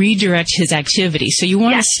want to redirect his activity. So you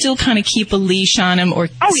want to still kind of keep a leash on him or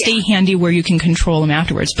stay handy where you can control him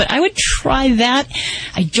afterwards. But I would try that.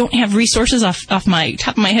 I don't have resources off my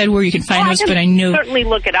top of my head where you can find those, but I know... certainly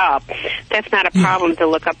look it up. That's not a problem to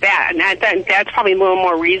look up that. And that's probably a little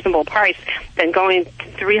more reasonable price than going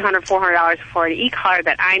 $300, $400 for an e-collar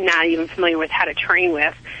that I'm not even familiar with how to train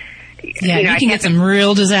with. Yeah, you can get some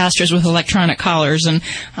real disasters with electronic collars, and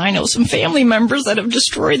I know some family members that have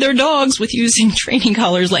destroyed their dogs with using training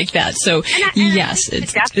collars like that. So, yes,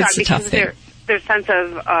 it's a tough thing. Their sense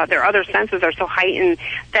of their other senses are so heightened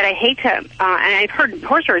that I hate to. And I've heard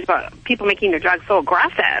horror stories about people making their dogs so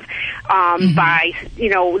aggressive by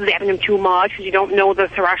zapping them too much because you don't know the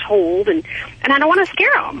threshold, and I don't want to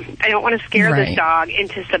scare them. I don't want to scare this dog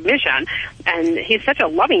into submission. And he's such a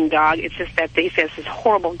loving dog. It's just that he has this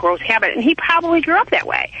horrible, gross habit, and he probably grew up that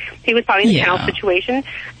way. He was probably in a kennel situation,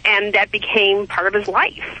 and that became part of his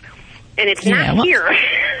life. And it's not here.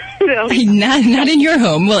 Not in your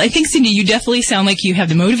home. Well, I think, Cindy, you definitely sound like you have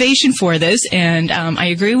the motivation for this, and I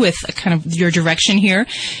agree with kind of your direction here.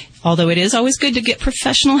 Although it is always good to get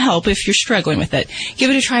professional help if you're struggling with it.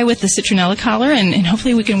 Give it a try with the citronella collar, and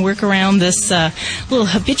hopefully we can work around this little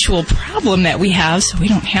habitual problem that we have so we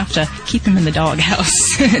don't have to keep him in the doghouse.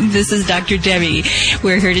 This is Dr. Debbie.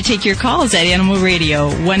 We're here to take your calls at Animal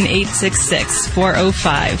Radio,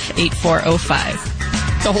 1-866-405-8405.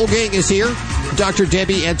 The whole gang is here. Dr.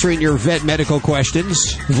 Debbie answering your vet medical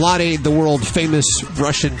questions. Vlade, the world-famous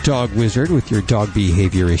Russian dog wizard with your dog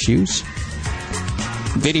behavior issues.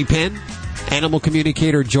 Vinnie Penn, animal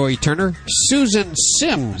communicator Joy Turner, Susan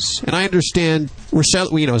Sims. And I understand,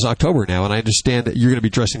 it's October now, and I understand that you're going to be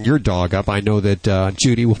dressing your dog up. I know that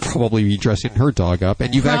Judy will probably be dressing her dog up.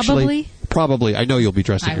 And you've Probably. I know you'll be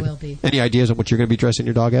dressing her. I will be. Any ideas on what you're going to be dressing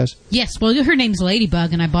your dog as? Yes. Well, her name's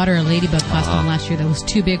Ladybug, and I bought her a Ladybug costume last year that was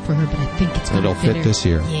too big for her, but I think it's going to fit her. This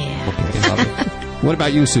year. Yeah. Okay. What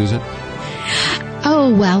about you, Susan?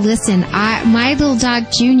 Oh, well, listen, my little dog,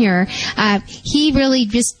 Junior, he really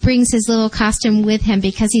just brings his little costume with him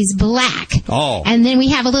because he's black. Oh. And then we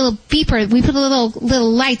have a little beeper. We put a little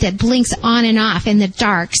light that blinks on and off in the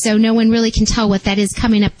dark so no one really can tell what that is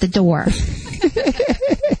coming up the door.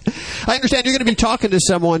 I understand you're going to be talking to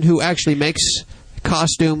someone who actually makes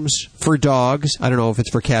costumes for dogs. I don't know if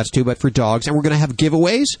it's for cats too, but for dogs. And we're going to have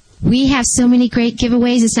giveaways. We have so many great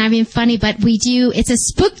giveaways. It's not even funny, but it's a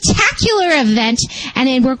spectacular event, and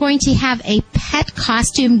then we're going to have a pet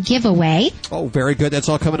costume giveaway. Oh, very good. That's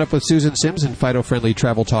all coming up with Susan Sims and Fido Friendly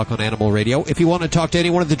Travel Talk on Animal Radio. If you want to talk to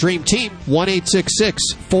anyone of the Dream Team,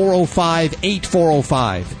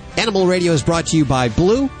 1-866-405-8405. Animal Radio is brought to you by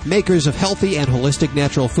Blue, makers of healthy and holistic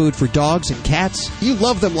natural food for dogs and cats. You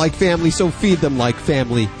love them like family, so feed them like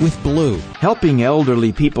family with Blue. Helping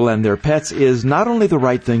elderly people and their pets is not only the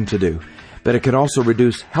right thing to do, but it can also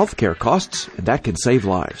reduce healthcare costs, and that can save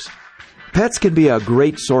lives. Pets can be a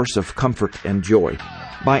great source of comfort and joy.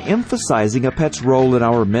 By emphasizing a pet's role in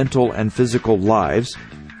our mental and physical lives,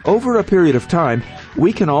 over a period of time,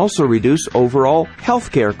 we can also reduce overall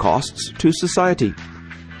healthcare costs to society.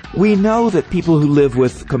 We know that people who live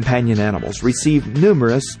with companion animals receive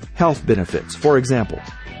numerous health benefits. For example,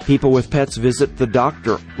 people with pets visit the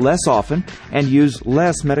doctor less often and use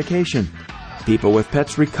less medication. People with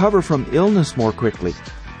pets recover from illness more quickly.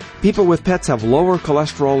 People with pets have lower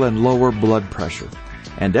cholesterol and lower blood pressure.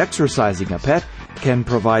 And exercising a pet can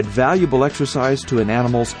provide valuable exercise to an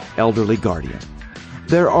animal's elderly guardian.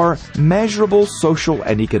 There are measurable social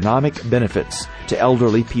and economic benefits to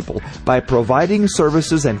elderly people by providing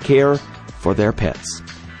services and care for their pets.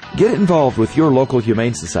 Get involved with your local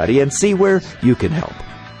Humane Society and see where you can help.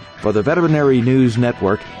 For the Veterinary News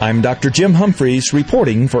Network, I'm Dr. Jim Humphreys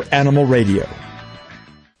reporting for Animal Radio.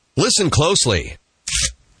 Listen closely.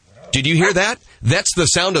 Did you hear that? That's the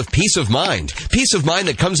sound of peace of mind. Peace of mind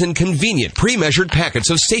that comes in convenient, pre-measured packets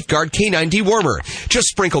of Safeguard Canine Dewormer. Just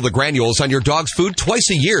sprinkle the granules on your dog's food twice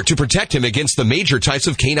a year to protect him against the major types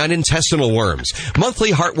of canine intestinal worms.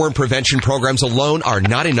 Monthly heartworm prevention programs alone are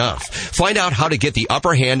not enough. Find out how to get the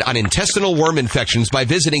upper hand on intestinal worm infections by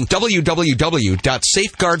visiting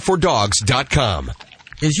www.safeguardfordogs.com.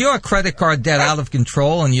 Is your credit card debt out of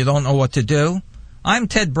control and you don't know what to do? I'm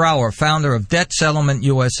Ted Brower, founder of Debt Settlement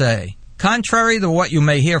USA. Contrary to what you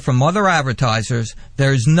may hear from other advertisers,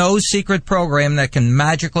 there is no secret program that can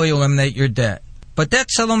magically eliminate your debt. But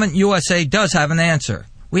Debt Settlement USA does have an answer.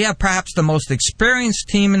 We have perhaps the most experienced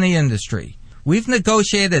team in the industry. We've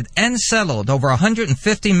negotiated and settled over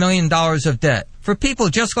 $150 million of debt for people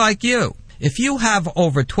just like you. If you have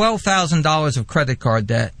over $12,000 of credit card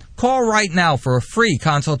debt, call right now for a free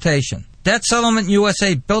consultation. Debt Settlement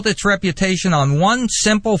USA built its reputation on one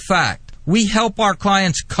simple fact. We help our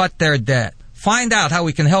clients cut their debt. Find out how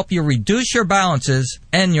we can help you reduce your balances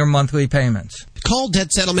and your monthly payments. Call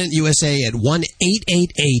Debt Settlement USA at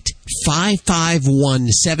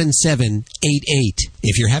 1-888-551-7788.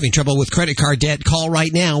 If you're having trouble with credit card debt, call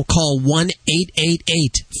right now. Call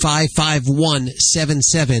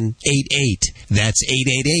 1-888-551-7788. That's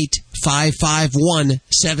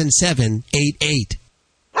 888-551-7788.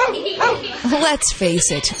 Let's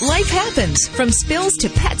face it, life happens. From spills to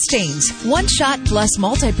pet stains, One Shot Plus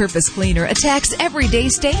multi-purpose cleaner attacks everyday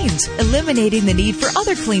stains, eliminating the need for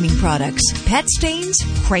other cleaning products. Pet stains,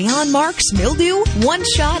 crayon marks, mildew, One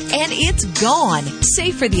Shot, and it's gone.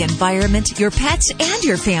 Safe for the environment, your pets, and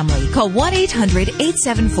your family. Call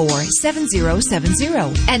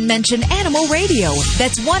 1-800-874-7070 and mention Animal Radio.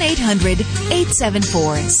 That's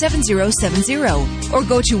 1-800-874-7070. Or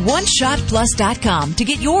go to OneShotPlus.com to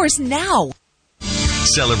get yours now.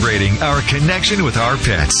 Celebrating our connection with our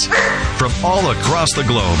pets. From all across the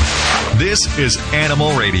globe, this is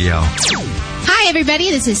Animal Radio. Hi, everybody.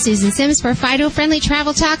 This is Susan Sims for Fido Friendly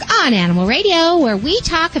Travel Talk on Animal Radio, where we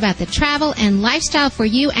talk about the travel and lifestyle for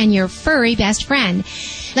you and your furry best friend.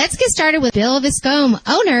 Let's get started with Bill Viscombe,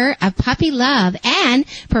 owner of Puppy Love and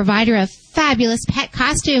provider of fabulous pet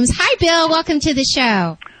costumes. Hi, Bill. Welcome to the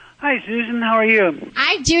show. Hi, Susan. How are you?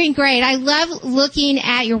 I'm doing great. I love looking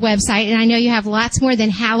at your website, and I know you have lots more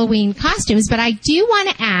than Halloween costumes, but I do want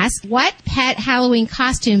to ask, what pet Halloween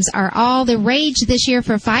costumes are all the rage this year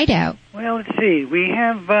for Fido? Well, let's see. We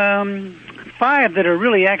have 5 that are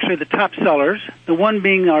really actually the top sellers, the one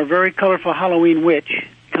being our very colorful Halloween witch.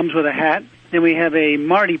 Comes with a hat. Then we have a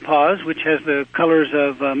Mardi Paws, which has the colors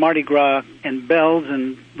of Mardi Gras and bells,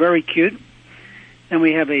 and very cute. Then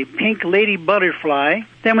we have a pink lady butterfly.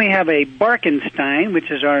 Then we have a Barkenstein, which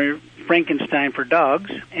is our Frankenstein for dogs.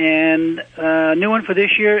 And a new one for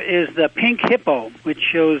this year is the pink hippo, which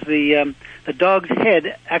shows the dog's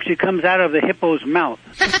head actually comes out of the hippo's mouth.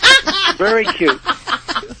 Very cute.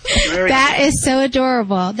 That is so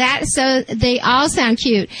adorable. They all sound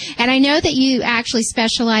cute. And I know that you actually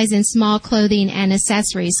specialize in small clothing and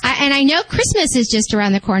accessories. And I know Christmas is just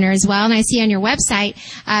around the corner as well. And I see on your website,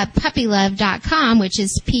 puppylove.com, which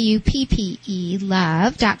is PUPPE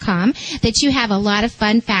love.com, that you have a lot of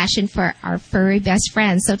fun fashion for our furry best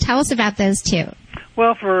friends. So tell us about those too.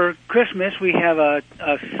 Well, for Christmas, we have a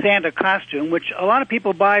Santa costume, which a lot of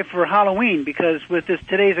people buy for Halloween because with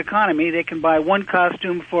today's economy, they can buy one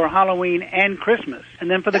costume for Halloween and Christmas. And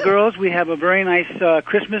then for the girls, we have a very nice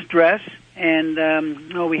Christmas dress, and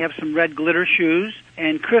we have some red glitter shoes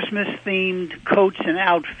and Christmas-themed coats and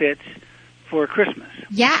outfits for Christmas.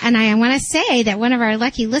 Yeah, and I want to say that one of our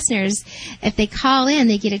lucky listeners, if they call in,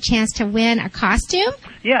 they get a chance to win a costume.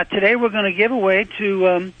 Yeah, today we're going to give away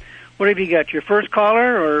to... what have you got? Your first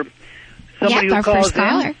caller or somebody who calls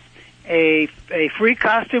in? A free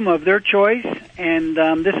costume of their choice, and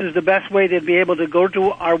this is the best way to be able to go to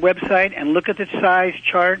our website and look at the size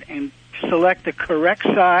chart and select the correct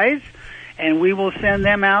size, and we will send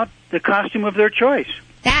them out the costume of their choice.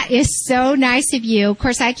 That is so nice of you. Of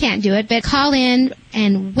course, I can't do it, but call in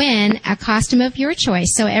and win a costume of your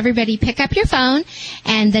choice. So everybody pick up your phone,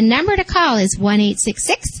 and the number to call is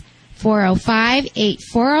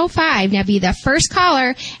 1-866-405-8405. Now be the first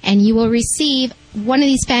caller, and you will receive one of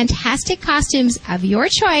these fantastic costumes of your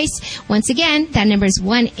choice. Once again, that number is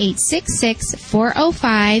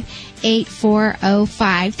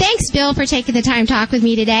 1-866-405-8405. Thanks, Bill, for taking the time to talk with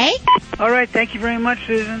me today. All right. Thank you very much,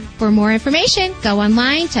 Susan. For more information, go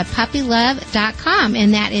online to puppylove.com,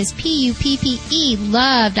 and that is PUPPE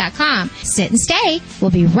love.com. Sit and stay.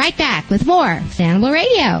 We'll be right back with more Animal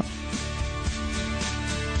Radio.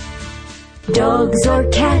 Dogs or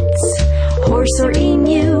cats, horse or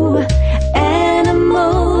emu,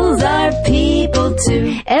 animals are people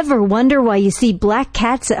too. Ever wonder why you see black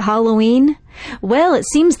cats at Halloween? Well, it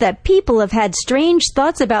seems that people have had strange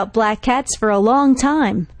thoughts about black cats for a long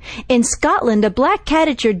time. In Scotland, a black cat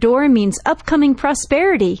at your door means upcoming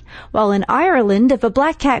prosperity, while in Ireland, if a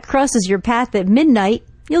black cat crosses your path at midnight,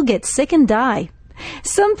 you'll get sick and die.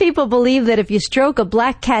 Some people believe that if you stroke a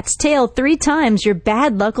black cat's tail 3 times, your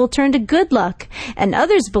bad luck will turn to good luck. And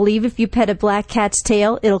others believe if you pet a black cat's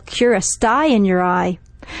tail, it'll cure a sty in your eye.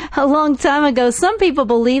 A long time ago, some people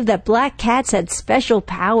believed that black cats had special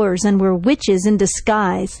powers and were witches in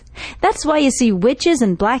disguise. That's why you see witches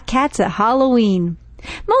and black cats at Halloween.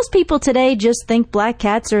 Most people today just think black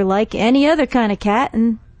cats are like any other kind of cat,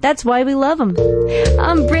 and that's why we love them.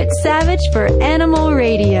 I'm Britt Savage for Animal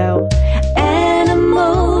Radio.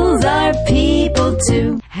 Animals are people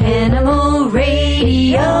too. Animal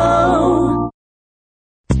Radio.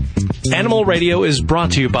 Animal Radio is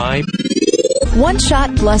brought to you by... One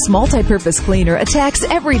Shot Plus Multi-Purpose Cleaner attacks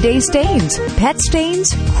everyday stains, pet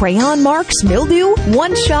stains, crayon marks, mildew.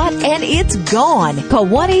 One shot and it's gone. Call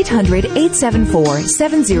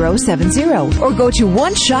 1-800-874-7070 or go to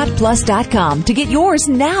oneshotplus.com to get yours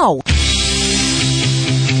now.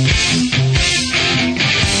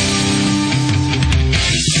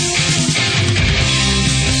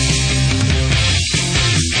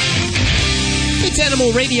 It's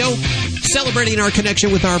Animal Radio. Celebrating our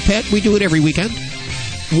connection with our pet. We do it every weekend.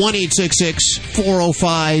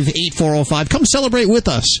 1-866-405-8405. Come celebrate with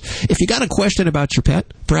us. If you got a question about your pet,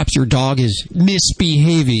 perhaps your dog is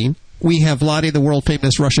misbehaving, we have Lottie, the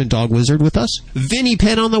world-famous Russian dog wizard, with us. Vinny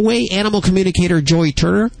Penn on the way, animal communicator Joy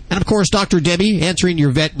Turner, and, of course, Dr. Debbie answering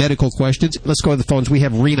your vet medical questions. Let's go to the phones. We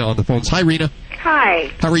have Rena on the phones. Hi, Rena.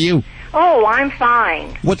 Hi. How are you? Oh, I'm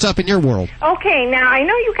fine. What's up in your world? Okay, now, I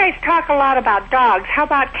know you guys talk a lot about dogs. How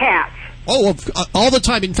about cats? Oh, all the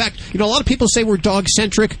time. In fact, a lot of people say we're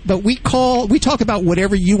dog-centric, but we talk about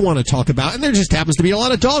whatever you want to talk about, and there just happens to be a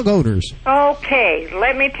lot of dog owners. Okay,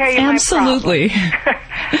 let me tell you Absolutely. my problem.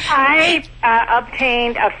 I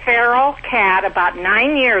obtained a feral cat about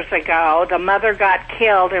 9 years ago. The mother got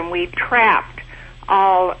killed, and we trapped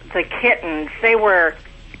all the kittens. They were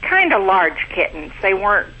kind of large kittens. They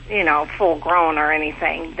weren't, full-grown or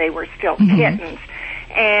anything. They were still kittens.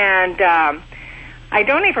 And... I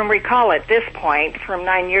don't even recall at this point from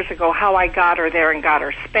 9 years ago how I got her there and got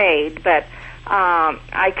her spayed, but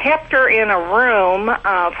I kept her in a room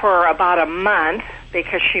for about a month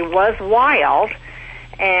because she was wild,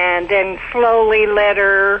 and then slowly let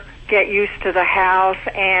her get used to the house,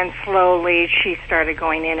 and slowly she started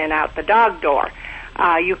going in and out the dog door.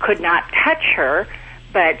 You could not touch her,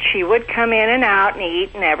 but she would come in and out and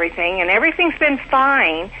eat and everything's been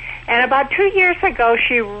fine. And about 2 years ago,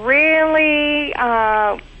 she really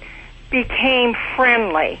became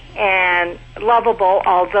friendly and lovable,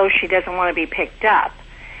 although she doesn't want to be picked up.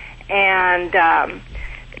 And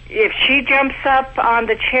if she jumps up on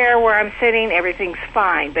the chair where I'm sitting, everything's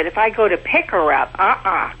fine. But if I go to pick her up,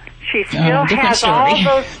 she still has all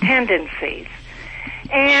those tendencies.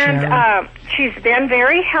 And she's been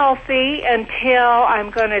very healthy until,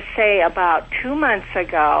 I'm going to say, about 2 months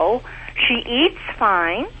ago. She eats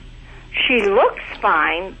fine. She looks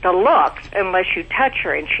fine, unless you touch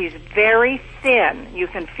her, and she's very thin. You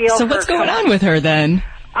can feel So her. what's going on with her then?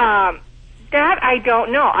 That I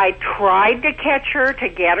don't know. I tried to catch her to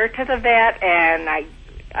get her to the vet, and I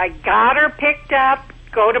got her picked up,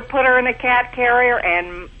 go to put her in a cat carrier,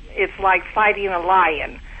 and it's like fighting a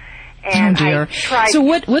lion. And dear. I tried. So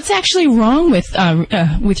what's actually wrong with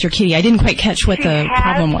your kitty? I didn't quite catch what the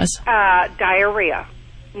problem was. Diarrhea.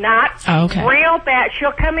 Not real bad.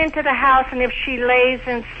 She'll come into the house, and if she lays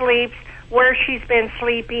and sleeps where she's been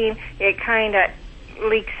sleeping, it kind of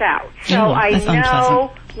leaks out. So I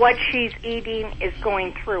know what she's eating is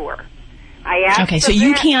going through her. I asked so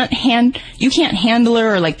you can't handle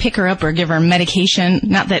her or like pick her up or give her medication.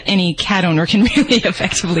 Not that any cat owner can really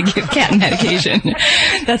effectively give cat medication.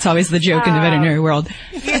 That's always the joke in the veterinary world.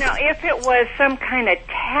 You know, if it was some kind of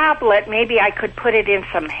tablet, maybe I could put it in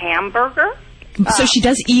some hamburger. So she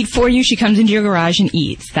does eat for you? She comes into your garage and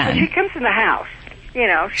eats then? She comes in the house. You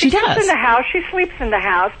know, she comes does. in the house. She sleeps in the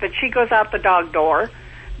house, but she goes out the dog door.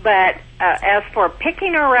 But as for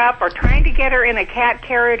picking her up or trying to get her in a cat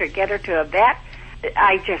carrier to get her to a vet,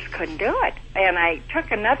 I just couldn't do it. And I took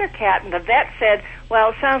another cat, and the vet said, well,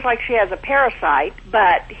 it sounds like she has a parasite,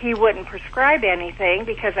 but he wouldn't prescribe anything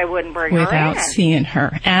because I wouldn't bring her in. Without seeing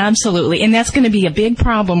her. Absolutely. And that's going to be a big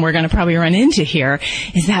problem we're going to probably run into here,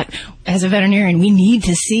 is that as a veterinarian, we need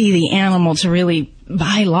to see the animal to really,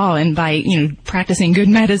 by law and by, practicing good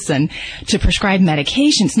medicine, to prescribe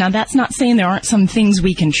medications. Now, that's not saying there aren't some things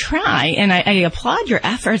we can try, and I applaud your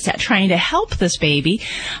efforts at trying to help this baby,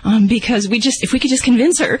 because if we could just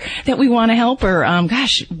convince her that we want to help her,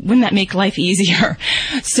 wouldn't that make life easier?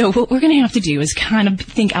 So what we're going to have to do is kind of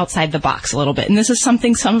think outside the box a little bit, and this is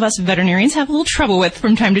something some of us veterinarians have a little trouble with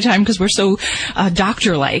from time to time because we're so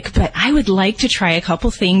doctor-like, but I would like to try a couple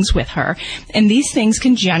things with her, and these things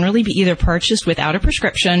can generally be either purchased without a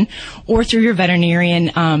prescription or through your veterinarian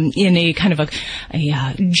in a kind of a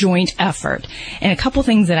joint effort. And a couple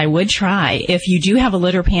things that I would try, if you do have a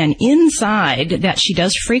litter pan inside that she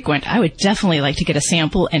does frequent, I would definitely like to get a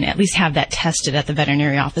sample and at least have that tested at the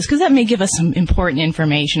veterinary office, because that may give us some important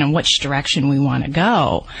information on which direction we want to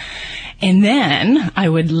go. And then I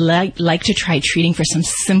would like to try treating for some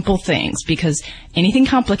simple things, because anything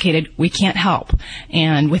complicated, we can't help.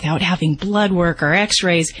 And without having blood work or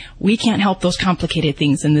x-rays, we can't help those complicated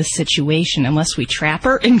things in this situation unless we trap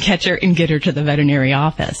her and catch her and get her to the veterinary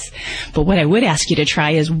office. But what I would ask you to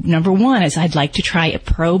try is, number one, is I'd like to try a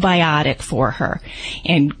probiotic for her.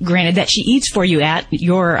 And granted that she eats for you at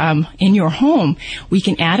your, in your home, we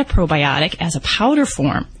can add a probiotic as a powder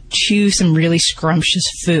form to some really scrumptious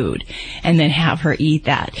food and then have her eat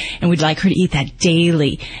that. And we'd like her to eat that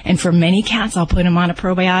daily. And for many cats, I'll put them on a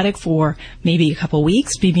probiotic for maybe a couple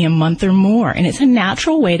weeks, maybe a month or more. And it's a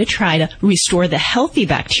natural way to try to restore the healthy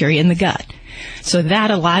bacteria in the gut. So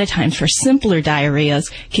that a lot of times for simpler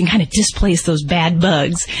diarrheas can kind of displace those bad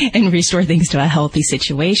bugs and restore things to a healthy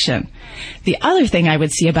situation. The other thing I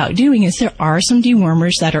would see about doing is there are some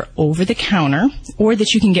dewormers that are over the counter or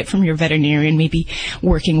that you can get from your veterinarian, maybe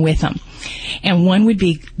working with them. And one would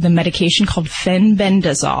be the medication called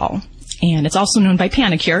fenbendazole. And it's also known by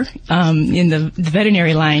Panicure in the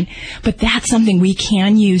veterinary line. But that's something we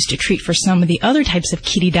can use to treat for some of the other types of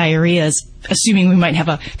kitty diarrheas, assuming we might have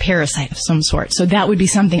a parasite of some sort. So that would be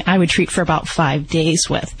something I would treat for about 5 days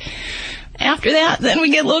with. After that, then we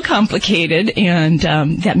get a little complicated, and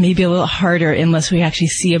that may be a little harder unless we actually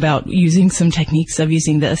see about using some techniques of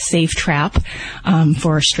using the safe trap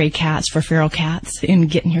for stray cats, for feral cats, and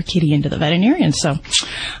getting your kitty into the veterinarian. So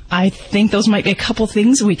I think those might be a couple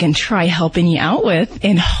things we can try helping you out with,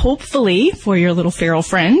 and hopefully for your little feral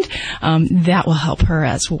friend, that will help her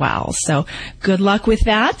as well. So good luck with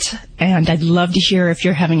that, and I'd love to hear if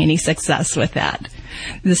you're having any success with that.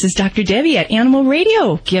 This is Dr. Debbie at Animal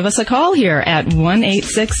Radio. Give us a call here at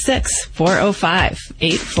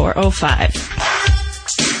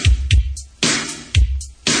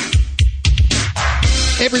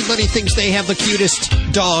 1-866-405-8405. Everybody thinks they have the cutest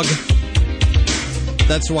dog.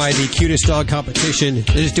 That's why the cutest dog competition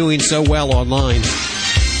is doing so well online.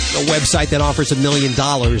 A website that offers $1 million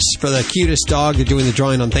for the cutest dog. They're doing the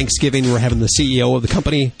drawing on Thanksgiving. We're having the CEO of the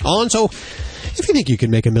company on. So if you think you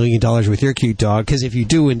can make $1 million with your cute dog, because if you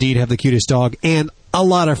do indeed have the cutest dog and a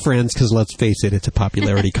lot of friends, because let's face it, it's a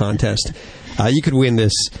popularity contest, you could win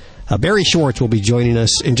this Barry Schwartz will be joining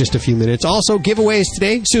us in just a few minutes. Also, giveaways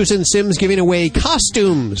today. Susan Sims giving away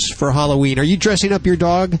costumes for Halloween. Are you dressing up your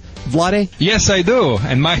dog, Vlade? Yes, I do.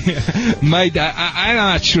 And I'm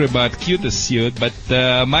not sure about cutest suit, but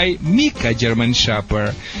my Mika German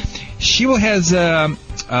Shepherd, she will has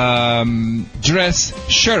dress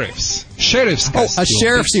sheriff's costume. A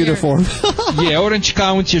sheriff's uniform. Yeah, Orange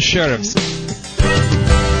County sheriff's.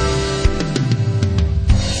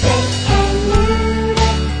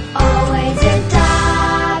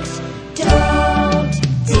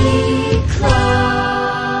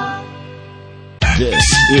 This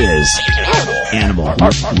is Animal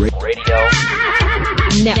Radio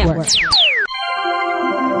Network.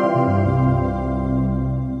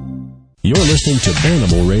 You're listening to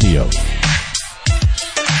Animal Radio.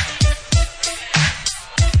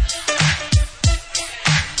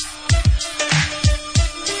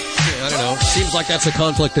 I don't know. Seems like that's a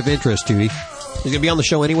conflict of interest, Judy. He's going to be on the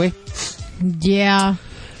show anyway? Yeah.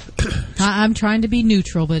 I'm trying to be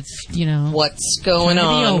neutral, but, What's going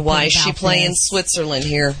on? Why is she playing Switzerland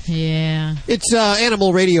here? Yeah. It's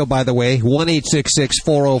Animal Radio, by the way.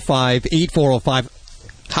 1-866-405-8405.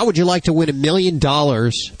 How would you like to win $1 million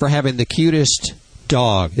for having the cutest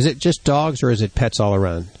dog? Is it just dogs or is it pets all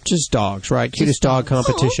around? Just dogs, right? Cutest dog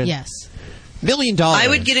competition? Oh, yes. $1 million. I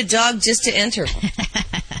would get a dog just to enter.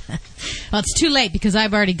 Well, it's too late because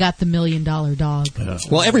I've already got the $1 million dog.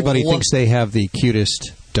 Well, everybody thinks they have the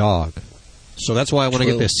cutest dog. So that's why I want to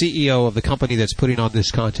get the CEO of the company that's putting on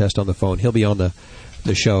this contest on the phone. He'll be on the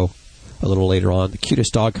show a little later on. The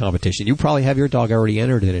cutest dog competition. You probably have your dog already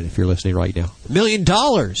entered in it if you're listening right now. $1 million.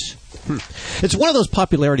 It's one of those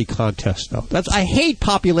popularity contests, though. I hate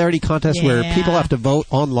popularity contests where people have to vote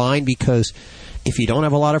online because if you don't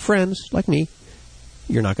have a lot of friends, like me,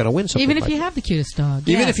 you're not going to win something. Even if you have the cutest dog.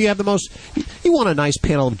 Even if you have the most... You want a nice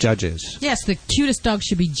panel of judges. Yes, the cutest dog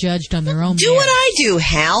should be judged on their own Do what I do,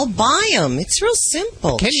 Hal. Buy them. It's real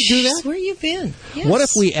simple. Can you do that? Where you been? Yes. What if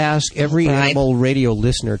we ask every Animal Radio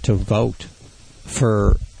listener to vote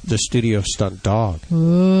for the studio stunt dog?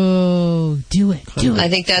 Oh, do it. Do it. I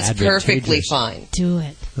think that's perfectly fine. Do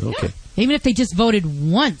it. Okay. Even if they just voted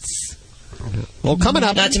once. Well, coming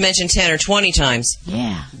up... Not to mention 10 or 20 times.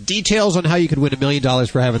 Yeah. Details on how you could win $1 million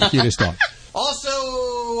for having the cutest dog. Also,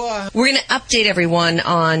 we're going to update everyone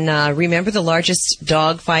on, remember the largest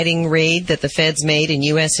dog fighting raid that the feds made in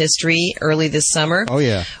U.S. history early this summer? Oh,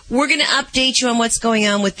 yeah. We're going to update you on what's going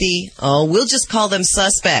on with we'll just call them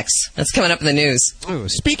suspects. That's coming up in the news. Oh,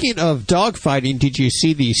 speaking of dog fighting, did you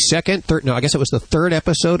see the I guess it was the third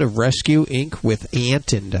episode of Rescue Inc. with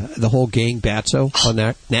Ant and the whole gang Batso on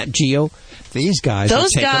Nat Geo? These guys are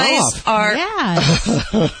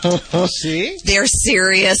See? They're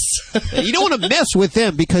serious. You don't want to mess with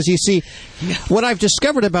them because, you see, what I've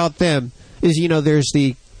discovered about them is, there's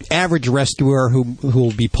the average rescuer who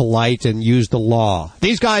will be polite and use the law.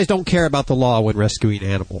 These guys don't care about the law when rescuing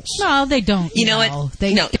animals. No, they don't. You know what?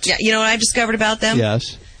 You know what I've discovered about them?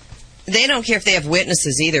 Yes. They don't care if they have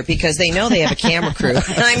witnesses either because they know they have a camera crew.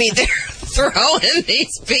 I mean, they're throwing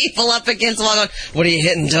these people up against the wall going, what are you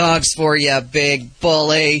hitting dogs for, you big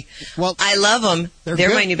bully? Well, I love them.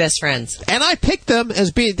 They're my new best friends. And I picked them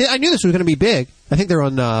as being... I knew this was going to be big. I think they're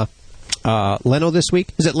on Leno this week.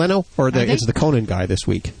 Is it Leno? Or it's the Conan guy this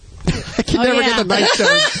week? I can never get the night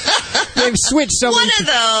shows. They've switched so many. One of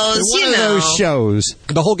those, One of those shows.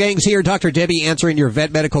 The whole gang's here. Dr. Debbie answering your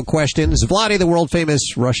vet medical questions. Vlade, the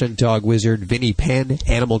world-famous Russian dog wizard. Vinny Penn,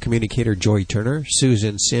 animal communicator Joy Turner.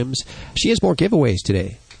 Susan Sims. She has more giveaways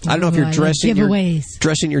today. I don't know if you're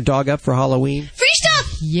dressing your dog up for Halloween. Free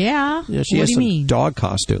stuff! Yeah. She has some dog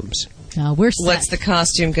costumes. We're set. What's the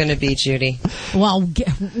costume going to be, Judy? Well,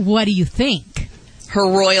 what do you think? Her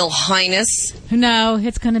Royal Highness? No,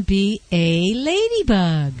 it's going to be a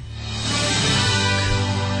ladybug.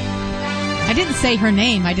 I didn't say her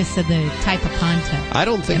name. I just said the type of content. I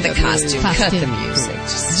don't think the costume. Cut the music.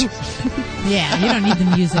 Yeah, you don't need the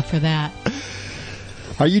music for that.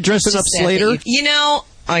 Are you dressing up Slater?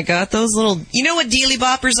 I got those little... You know what dealy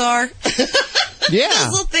boppers are? Yeah.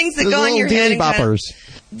 Those little things that go on your head. Dealy boppers.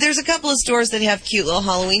 There's a couple of stores that have cute little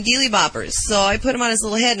Halloween dealy boppers. So I put him on his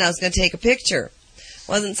little head and I was going to take a picture.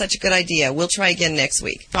 Wasn't such a good idea. We'll try again next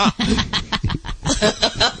week. How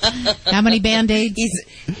many Band-Aids?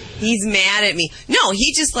 He's mad at me. No,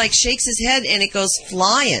 he just shakes his head and it goes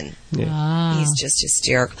flying. Yeah. He's just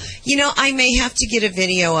hysterical. I may have to get a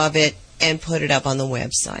video of it and put it up on the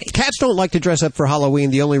website. Cats don't like to dress up for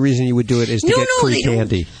Halloween. The only reason you would do it is to get free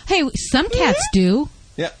candy. Hey, some cats do.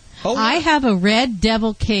 Yeah. I have a red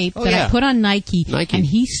devil cape that I put on Nike, and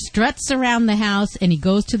he struts around the house, and he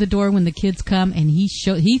goes to the door when the kids come, and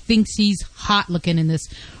he thinks he's hot looking in this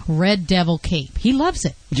red devil cape. He loves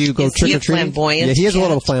it. Do you go trick-or-treating? Yeah, he is a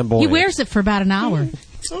little flamboyant. He wears it for about an hour.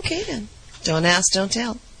 It's okay then. Don't ask, don't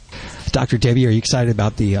tell. Dr. Debbie, are you excited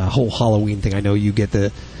about the whole Halloween thing? I know you get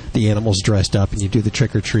the animals dressed up and you do the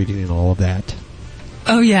trick-or-treating and all of that.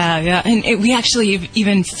 Oh, yeah. And we actually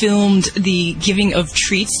even filmed the giving of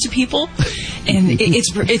treats to people. And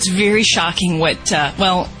it's very shocking what,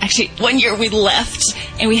 actually, one year we left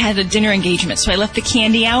and we had a dinner engagement. So I left the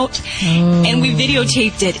candy out and we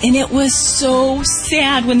videotaped it. And it was so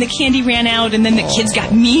sad when the candy ran out and then the kids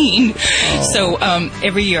got mean. So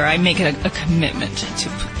every year I make it a commitment to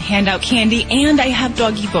hand out candy, and I have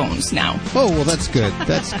doggy bones now. Oh, well, that's good.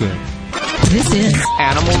 That's good. This is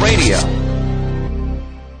Animal Radio.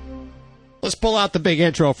 Let's pull out the big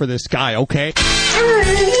intro for this guy, okay?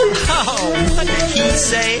 Oh, what did he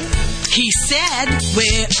say? He said,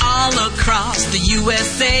 we're all across the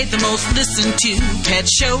USA, the most listened to pet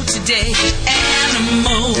show today.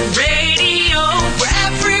 Animal Radio, we're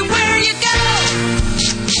everywhere you go.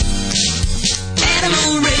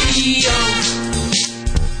 Animal Radio.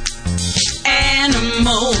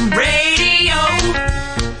 Animal Radio.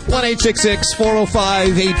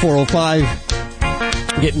 1-866-405-8405.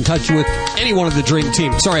 Get in touch with any one of the Dream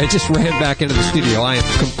Team. Sorry, I just ran back into the studio. I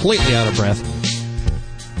am completely out of breath.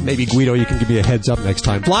 Maybe, Guido, you can give me a heads up next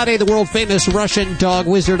time. Vlade, the world-famous Russian dog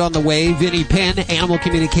wizard on the way. Vinny Penn, animal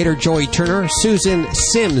communicator Joy Turner. Susan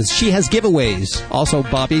Sims, she has giveaways. Also,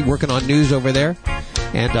 Bobby, working on news over there.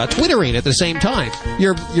 And Twittering at the same time.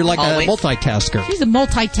 You're like a multitasker. She's a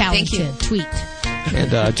multi-talented tweet.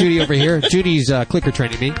 And Judy over here. Judy's clicker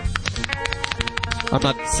training me. I'm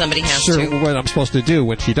not sure what I'm supposed to do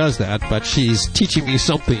when she does that, but she's teaching me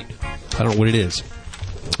something. I don't know what it is.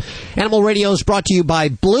 Animal Radio is brought to you by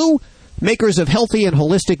Blue, makers of healthy and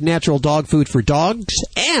holistic natural dog food for dogs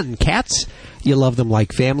and cats. You love them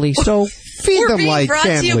like family, so feed them like brought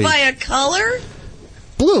family. To you by a color?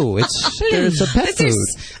 Blue. It's a pet food.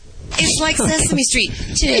 It's like Sesame Street.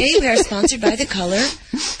 Today we are sponsored by the color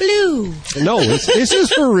blue. No, this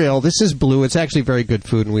is for real. This is Blue. It's actually very good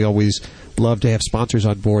food, and we always love to have sponsors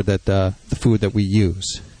on board that the food that we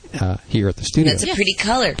use here at the studio. That's a pretty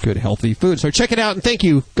color. Good, healthy food. So check it out, and thank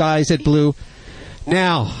you, guys at Blue.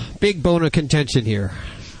 Now, big bone of contention here.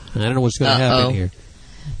 I don't know what's going to happen here.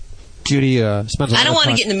 Judy spends a lot of time... I don't want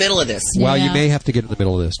to get in the middle of this. Well, you may have to get in the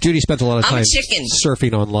middle of this. Judy spends a lot of time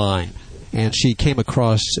surfing online, and she came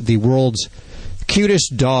across the world's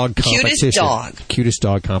cutest dog competition. Cutest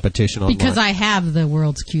dog competition online. Because I have the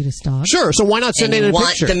world's cutest dog. Sure, so why not send in a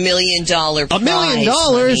picture? The $1 million prize. $1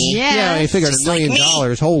 million? Yeah, I figured $1 million.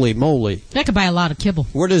 Holy moly. That could buy a lot of kibble.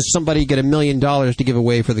 Where does somebody get $1 million to give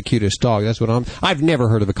away for the cutest dog? That's what I've never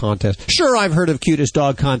heard of a contest. Sure, I've heard of cutest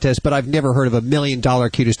dog contest, but I've never heard of $1 million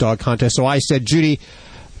cutest dog contest. So I said, Judy,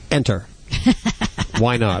 enter.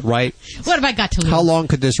 Why not, right? What have I got to lose? How long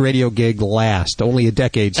could this radio gig last? Only a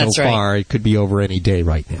decade so far. It could be over any day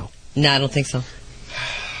right now. No, I don't think so.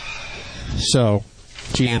 So,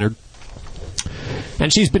 she entered.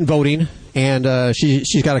 And she's been voting, and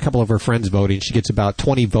she's got a couple of her friends voting. She gets about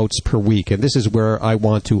 20 votes per week, and this is where I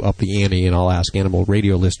want to up the ante, and I'll ask Animal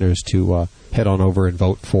Radio listeners to head on over and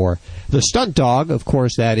vote for the stunt dog. Of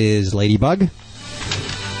course, that is Ladybug.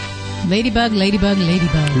 Ladybug.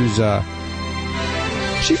 Who's,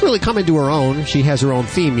 she's really come into her own. She has her own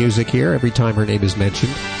theme music here every time her name is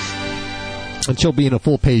mentioned. And she'll be in a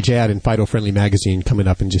full-page ad in Fido Friendly Magazine coming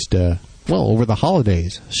up in just, over the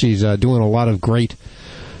holidays. She's doing a lot of great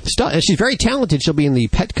stuff. She's very talented. She'll be in the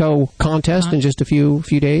Petco contest in just a few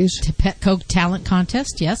days. Petco talent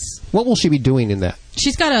contest, yes. What will she be doing in that?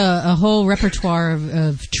 She's got a whole repertoire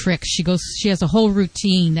of tricks. She has a whole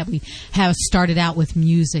routine that we have started out with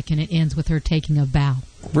music, and it ends with her taking a bow.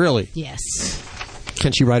 Really? Yes.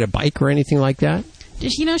 Can she ride a bike or anything like that?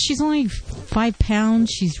 You know, she's only 5 pounds.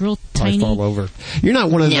 She's real tiny. I fall over. You're not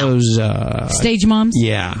one of those... stage moms?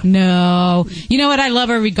 Yeah. No. You know what? I love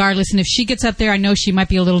her regardless. And if she gets up there, I know she might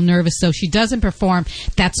be a little nervous. So if she doesn't perform,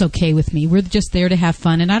 that's okay with me. We're just there to have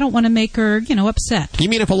fun. And I don't want to make her, upset. You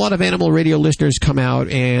mean if a lot of Animal Radio listeners come out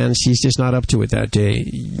and she's just not up to it that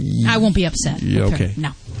day? I won't be upset. Okay. Her. No.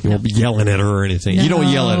 You won't be yelling at her or anything. No, you don't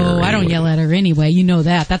yell at her. I don't yell at her anyway. You know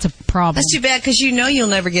that. That's a problem. That's too bad because you'll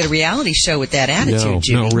never get a reality show with that attitude,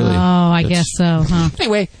 Judy. No, really. Oh, I guess so, huh?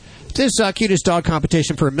 Anyway, this cutest dog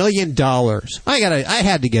competition for $1 million. I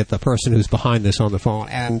had to get the person who's behind this on the phone,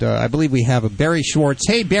 and I believe we have a Barry Schwartz.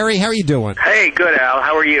 Hey, Barry, how are you doing? Hey, good, Al.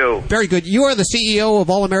 How are you? Very good. You are the CEO of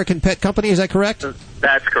All American Pet Company, is that correct?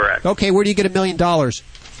 That's correct. Okay, where do you get $1 million?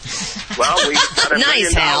 Well, we got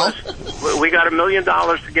Nice, Hal. We got $1 million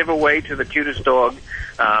to give away to the cutest dog.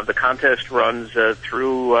 The contest runs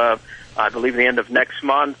through, I believe, the end of next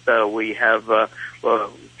month. We have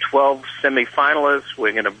 12 semifinalists.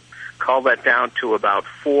 We're going to call that down to about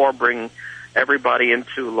 4, bring everybody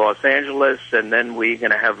into Los Angeles, and then we're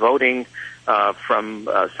going to have voting from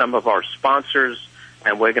some of our sponsors,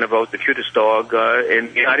 and we're going to vote the cutest dog in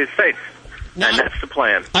the United States. And that's the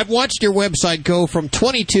plan. I've watched your website go from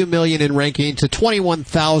 22 million in ranking to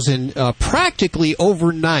 21,000 practically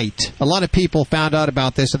overnight. A lot of people found out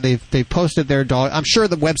about this, and they posted their dog. I'm sure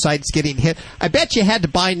the website's getting hit. I bet you had to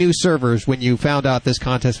buy new servers when you found out this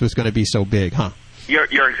contest was going to be so big, huh?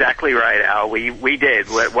 You're exactly right, Al. We did.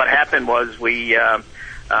 What happened was we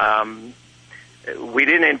didn't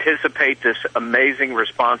anticipate this amazing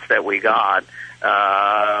response that we got.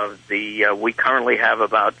 We currently have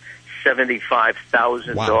about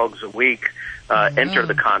 75,000 dogs a week enter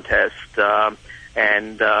the contest,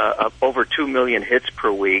 and over 2 million hits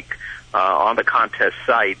per week on the contest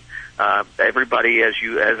site. Everybody, as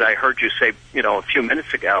I heard you say, a few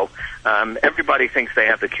minutes ago, everybody thinks they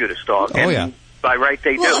have the cutest dog. Oh, yeah. By right,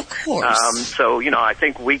 they do. Of course. So, I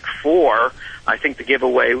think week 4, I think the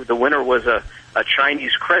giveaway, the winner was a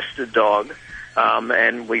Chinese crested dog,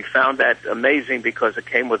 and we found that amazing because it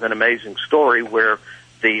came with an amazing story where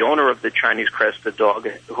the owner of the Chinese crested dog,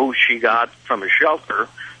 who she got from a shelter,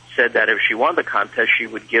 said that if she won the contest, she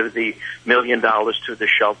would give the $1 million to the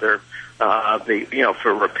shelter,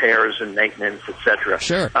 for repairs and maintenance, etc.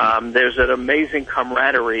 Sure. There's an amazing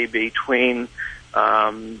camaraderie between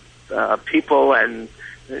people, and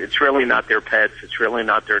it's really not their pets, it's really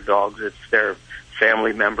not their dogs, it's their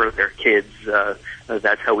family member, their kids.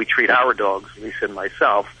 That's how we treat our dogs, Lisa and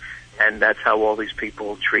myself, and that's how all these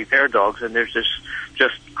people treat their dogs. And there's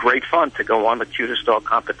just great fun to go on the cutest dog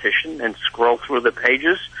competition and scroll through the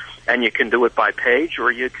pages, and you can do it by page,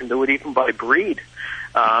 or you can do it even by breed.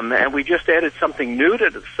 And we just added something new to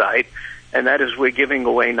the site, and that is we're giving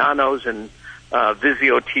away nanos and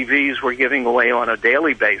Vizio TVs. We're giving away on a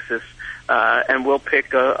daily basis, and we'll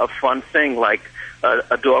pick a fun thing like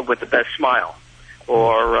a dog with the best smile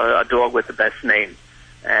or a dog with the best name.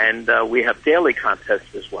 And we have daily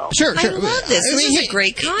contests as well. Sure. I love this. This is a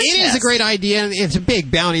great contest. It is a great idea, and it's a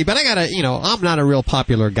big bounty, but I gotta, I'm not a real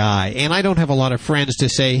popular guy, and I don't have a lot of friends to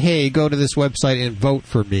say, hey, go to this website and vote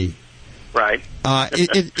for me. Right.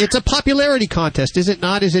 It's a popularity contest, is it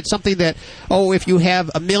not? Is it something that, if you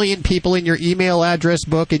have 1 million people in your email address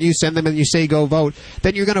book and you send them and you say go vote,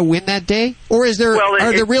 then you're going to win that day? Or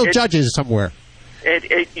are there real judges somewhere?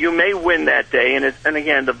 You may win that day, and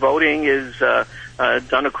again, the voting is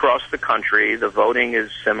done across the country. The voting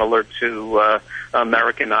is similar to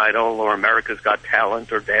American Idol or America's Got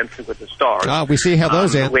Talent or Dancing with the Stars. We see how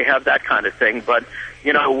those end. We have that kind of thing, but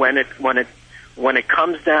when it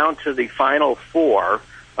comes down to the final 4,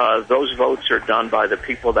 those votes are done by the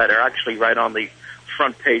people that are actually right on the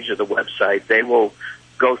front page of the website. They will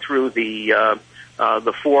go through the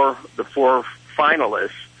four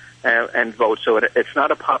finalists and vote. So it's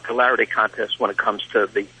not a popularity contest when it comes to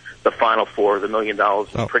the final 4, the $1 million.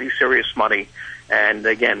 It's pretty serious money. And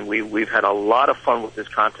again, we've had a lot of fun with this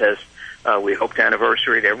contest. We hope to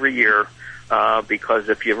anniversary it every year because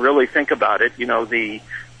if you really think about it, the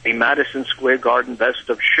Madison Square Garden Best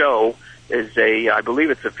of Show is I believe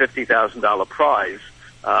it's a $50,000 prize.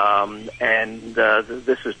 And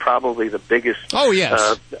this is probably the biggest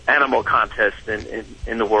animal contest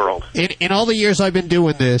in the world. In all the years I've been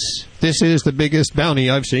doing this is the biggest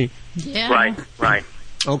bounty I've seen. Yeah. Right.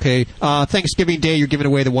 Okay. Thanksgiving Day, you're giving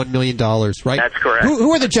away the $1 million, right? That's correct.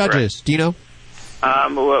 Who are the judges? Correct. Do you know?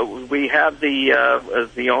 We have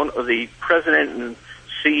the president and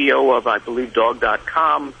CEO of, I believe,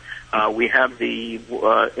 Dog.com. We have the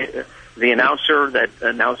announcer that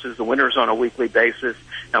announces the winners on a weekly basis,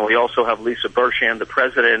 and we also have Lisa Bersham, the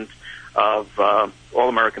president of All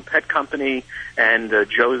American Pet Company, and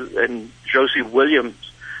Josie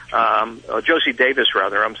Williams, Josie Davis,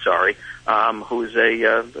 rather. I'm sorry, who's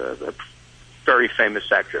a very famous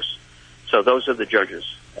actress. So those are the judges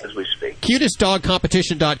as we speak.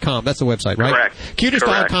 CutestDogCompetition.com. That's the website, right? Correct.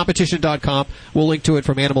 CutestDogCompetition.com. We'll link to it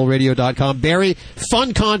from AnimalRadio.com. Barry,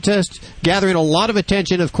 fun contest, gathering a lot of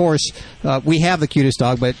attention. Of course, we have the cutest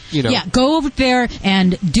dog, but, Yeah, go over there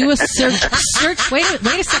and do a search. Wait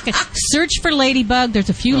a second. Search for Ladybug. There's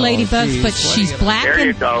a few ladybugs, but she's black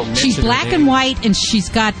and white, and she's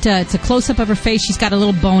got, it's a close-up of her face. She's got a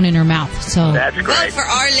little bone in her mouth. So that's great. Vote for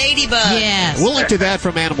our Ladybug. Yes. We'll link to that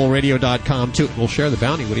from AnimalRadio.com, too. We'll share the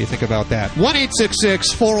bounty. What do you think about that?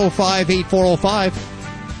 1-866-405-8405.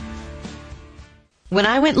 When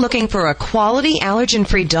I went looking for a quality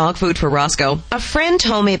allergen-free dog food for Roscoe, a friend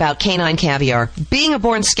told me about Canine Caviar. Being a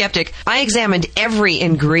born skeptic, I examined every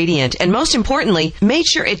ingredient and most importantly, made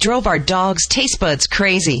sure it drove our dog's taste buds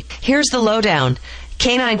crazy. Here's the lowdown.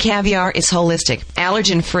 Canine Caviar is holistic,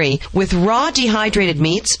 allergen-free, with raw dehydrated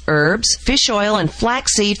meats, herbs, fish oil, and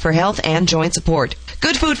flaxseed for health and joint support.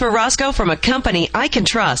 Good food for Roscoe from a company I can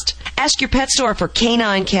trust. Ask your pet store for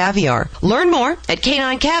Canine Caviar. Learn more at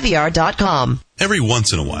caninecaviar.com. Every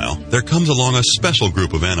once in a while, there comes along a special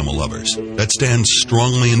group of animal lovers that stands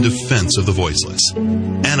strongly in defense of the voiceless.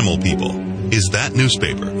 Animal People is that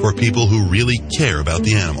newspaper for people who really care about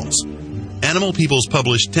the animals. Animal People is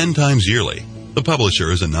published 10 times yearly. The publisher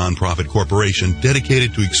is a non-profit corporation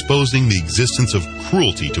dedicated to exposing the existence of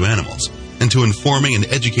cruelty to animals and to informing and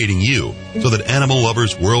educating you so that animal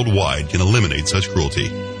lovers worldwide can eliminate such cruelty.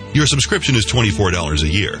 Your subscription is $24 a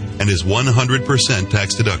year and is 100%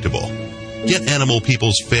 tax deductible. Get Animal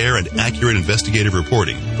People's fair and accurate investigative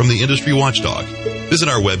reporting from the industry watchdog. Visit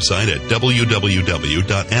our website at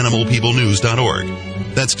www.animalpeoplenews.org.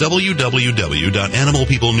 That's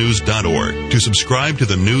www.animalpeoplenews.org to subscribe to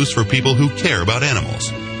the news for people who care about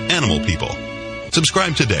animals. Animal People.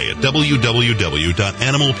 Subscribe today at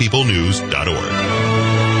www.animalpeoplenews.org.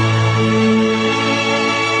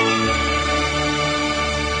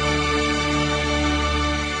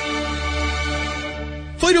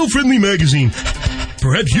 Fido Friendly Magazine.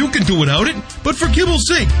 Perhaps you can do without it, but for kibble's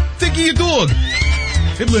sake, think of your dog.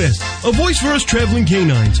 At last, a voice for us traveling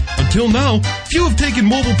canines. Until now, few have taken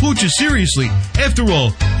mobile pooches seriously. After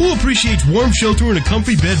all, who appreciates warm shelter and a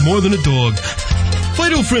comfy bed more than a dog?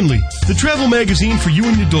 Fido Friendly, the travel magazine for you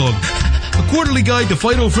and your dog. A quarterly guide to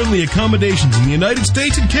Fido-friendly accommodations in the United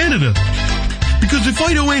States and Canada. Because if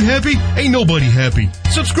Fido ain't happy, ain't nobody happy.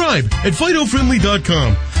 Subscribe at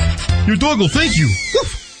FidoFriendly.com. Your dog will thank you.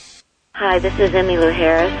 Woof. Hi, this is Emmylou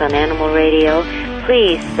Harris on Animal Radio.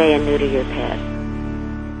 Please spay and neuter your pet.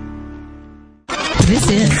 This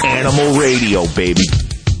is Animal Radio, baby.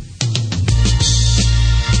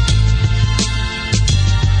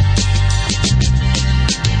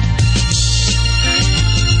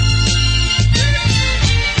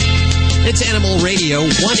 It's Animal Radio,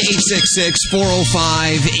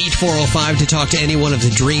 1-866-405-8405 to talk to any one of the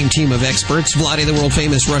dream team of experts. Vladi, the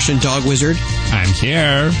world-famous Russian dog wizard. I'm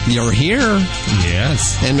here. You're here.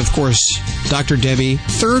 Yes. And, of course, Dr. Debbie,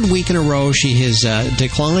 third week in a row, she has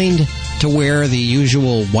declined to wear the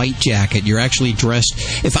usual white jacket. You're actually dressed.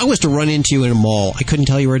 If I was to run into you in a mall, I couldn't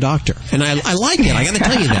tell you were a doctor. And I like it. I got to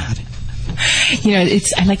tell you that. You know,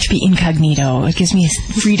 I like to be incognito. It gives me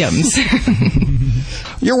freedoms.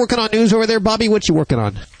 You're working on news over there, Bobby. What you working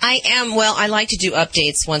on? I am. Well, I like to do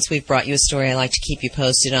updates. Once we've brought you a story, I like to keep you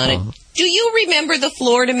posted on it. Do you remember the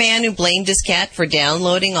Florida man who blamed his cat for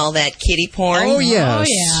downloading all that kitty porn? Oh, yes.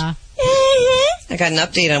 Oh, yeah. I got an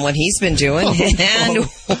update on what he's been doing and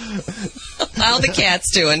how the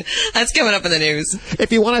cat's doing. That's coming up in the news.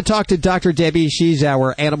 If you want to talk to Dr. Debbie, she's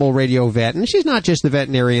our animal radio vet. And she's not just the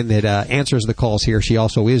veterinarian that answers the calls here. She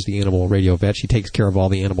also is the animal radio vet. She takes care of all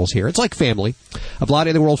the animals here. It's like family.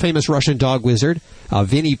 Vladi, the world-famous Russian dog wizard,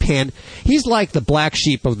 Vinny Penn. He's like the black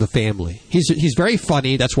sheep of the family. He's very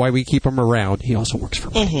funny. That's why we keep him around. He also works for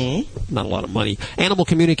money. Not a lot of money. Animal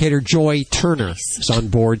communicator Joy Turner is on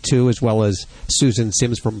board, too, as well as Susan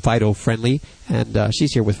Sims from Fido Friendly. And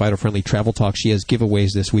she's here with Fido Friendly Travel Talk. She has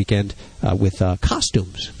giveaways this weekend with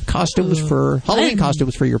costumes. Costumes for Halloween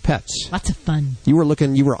costumes for your pets. Lots of fun. You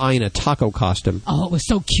were eyeing a taco costume. Oh, it was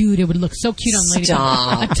so cute. It would look so cute on Lady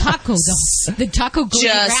Stop. A taco. The taco goes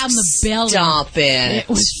around the belly. Stop it. It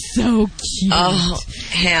was so cute. Oh,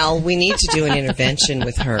 Hal, we need to do an intervention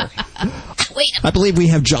with her. I believe we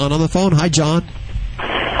have John on the phone. Hi, John.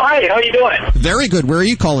 Hi, how you doing? Very good. Where are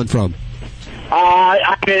you calling from?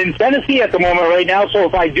 I'm in Tennessee at the moment right now, so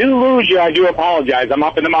if I do lose you, I do apologize. I'm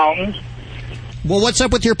up in the mountains. Well, what's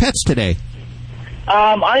up with your pets today?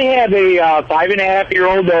 I have a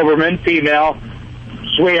 5.5-year-old Doberman, female,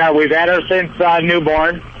 sweetheart. We've had her since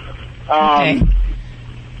newborn.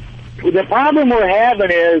 The problem we're having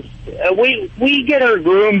is we get her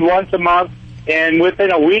groomed once a month, and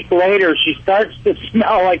within a week later, she starts to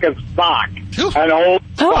smell like a sock. An old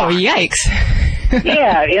sock. Yikes.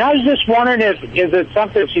 Yeah, and I was just wondering is it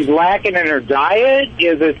something she's lacking in her diet?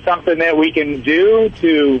 Is it something that we can do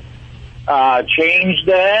to change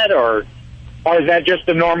that, or is that just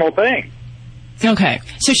a normal thing? Okay,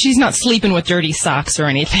 so she's not sleeping with dirty socks or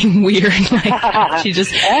anything weird. Like she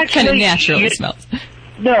just kind of naturally smells.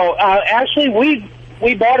 No, actually, we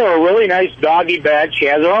bought her a really nice doggy bed. She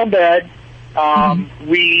has her own bed.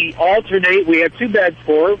 We alternate. We have 2 beds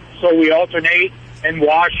for her, so we alternate and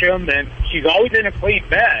wash them, and she's always in a clean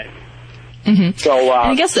bed. Mm-hmm. So,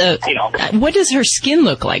 I guess, what does her skin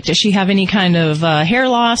look like? Does she have any kind of hair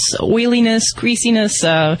loss, oiliness, greasiness?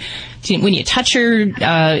 When you touch her,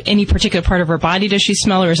 any particular part of her body, does she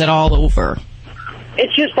smell, or is it all over?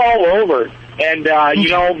 It's just all over. And,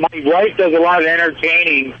 my wife does a lot of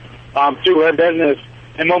entertaining through her business.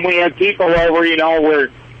 And when we have people over, where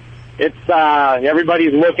it's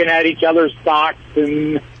everybody's looking at each other's socks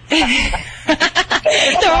and...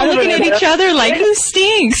 They're all looking at each other like, who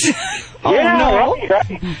stinks? Oh, yeah, no.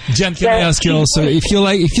 Right. Jen, can I ask you also, if your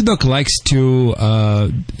dog likes to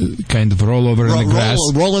kind of roll over in the grass?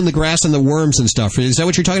 Roll in the grass and the worms and stuff. Is that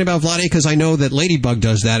what you're talking about, Vlade? Because I know that Ladybug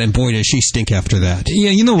does that, and boy, does she stink after that.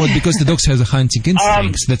 Yeah, you know what? Because the dogs have a hunting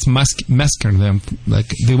instincts that's masking them.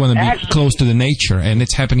 Like, they want to be close to the nature, and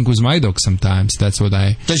it's happening with my dog sometimes. That's what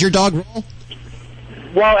I... Does your dog roll?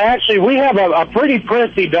 Well, actually, we have a pretty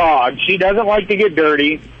prissy dog. She doesn't like to get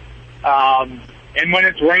dirty. And when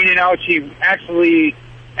it's raining out, she absolutely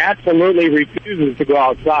refuses to go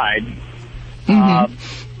outside. Mm-hmm.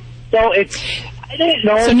 So I didn't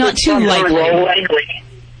know. So not too likely.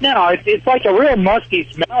 No, it's like a real musky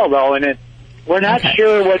smell though, and we're not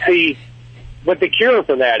sure what the cure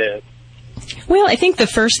for that is. Well, I think the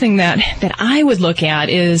first thing that I would look at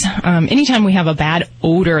is anytime we have a bad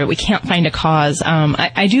odor that we can't find a cause,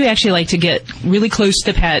 I do actually like to get really close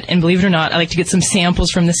to the pet, and believe it or not, I like to get some samples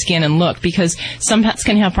from the skin and look, because some pets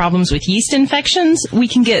can have problems with yeast infections. We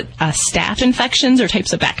can get staph infections or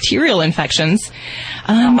types of bacterial infections.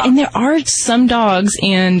 And there are some dogs,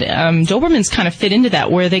 and Dobermans kind of fit into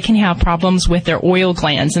that, where they can have problems with their oil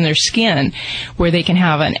glands in their skin, where they can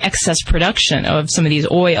have an excess production of some of these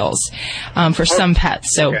oils. For some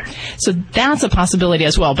pets. So that's a possibility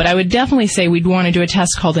as well. But I would definitely say we'd want to do a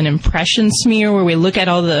test called an impression smear, where we look at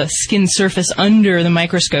all the skin surface under the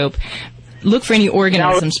microscope, look for any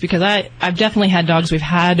organisms, because I've definitely had dogs we've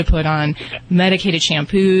had to put on medicated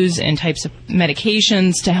shampoos and types of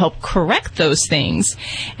medications to help correct those things.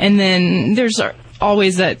 And then there's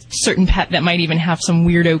always that certain pet that might even have some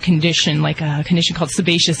weirdo condition, like a condition called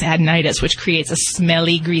sebaceous adenitis, which creates a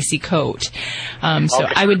smelly, greasy coat. So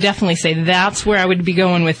I would definitely say that's where I would be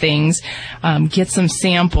going with things. Get some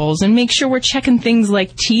samples and make sure we're checking things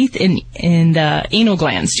like teeth and anal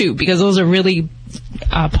glands too, because those are really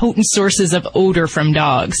potent sources of odor from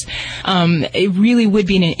dogs. It really would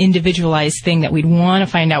be an individualized thing that we'd want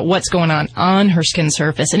to find out what's going on her skin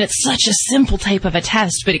surface. And it's such a simple type of a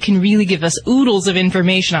test, but it can really give us oodles of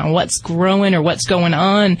information on what's growing or what's going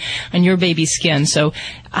on your baby's skin. So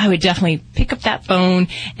I would definitely pick up that phone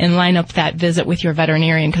and line up that visit with your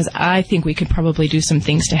veterinarian, because I think we could probably do some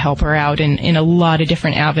things to help her out in a lot of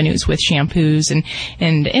different avenues with shampoos. And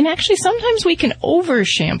actually sometimes we can over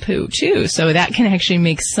shampoo too. So that can actually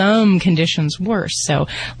make some conditions worse. So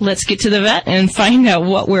let's get to the vet and find out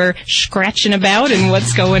what we're scratching about and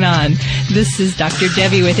what's going on. This is Dr.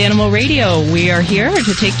 Debbie with Animal Radio. We are here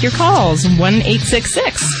to take your calls.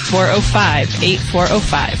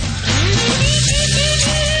 1-866-405-8405.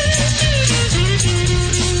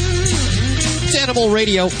 Animal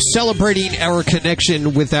Radio, celebrating our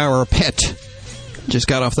connection with our pet. Just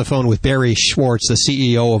got off the phone with Barry Schwartz, the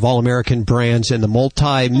CEO of All American Brands, and the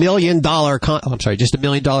multi-million-dollar... just $1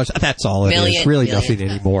 million. That's all it is. Really nothing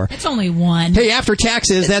anymore. It's only one. Hey, after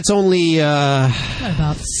taxes, that's only...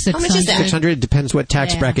 about 600. How much is that? 600. Depends what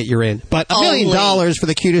tax bracket you're in. But $1 million for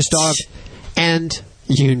the cutest dog. And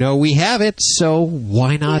we have it, so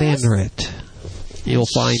why not enter it? You'll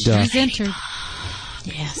find... She's entered.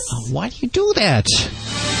 Yes. Why do you do that?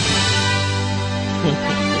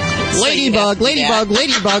 Ladybug. And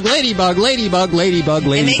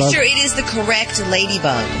make sure it is the correct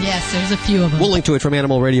ladybug. Yes, there's a few of them. We'll link to it from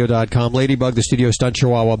animalradio.com. Ladybug, the studio stunt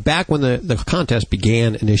chihuahua. Back when the contest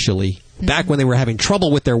began initially, back when they were having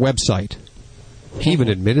trouble with their website. He even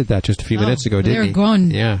admitted that just a few minutes ago, didn't he?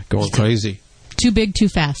 Going crazy. Too big, too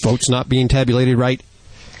fast. Votes not being tabulated right.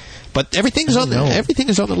 But everything is on the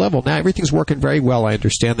level now. Everything's working very well. I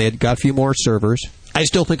understand they had got a few more servers. I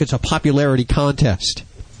still think it's a popularity contest,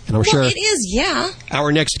 and I'm sure it is. Yeah.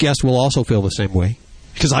 Our next guest will also feel the same way,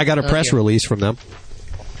 because I got a press release from them.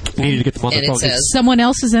 I needed to get them on the phone. Someone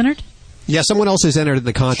else is entered? Yeah, someone else is entered in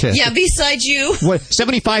the contest. Yeah, besides you.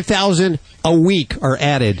 75,000 a week are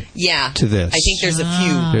added. To this. I think there's a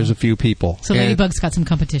few. There's a few people. So Ladybug's got some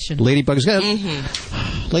competition. Ladybug's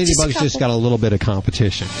just got a little bit of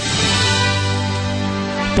competition.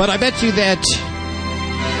 But I bet you that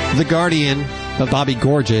the Guardian of Bobby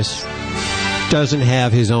Gorgeous doesn't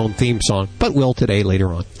have his own theme song, but will today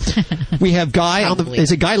later on. We have Guy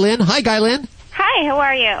is it Guy Lynn? Hi, Guy Lynn. Hi, how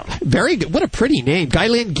are you? Very good. What a pretty name. Guy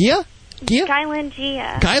Lynn Gia? Gia?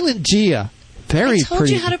 Gailangia. Gailangia. Very I told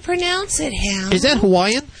pretty. you how to pronounce it, Hal. Is that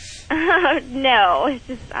Hawaiian? No, it's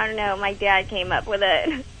just, I don't know. My dad came up with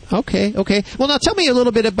it. Okay. Well, now tell me a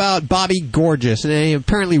little bit about Bobby Gorgeous. And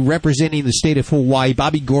apparently representing the state of Hawaii,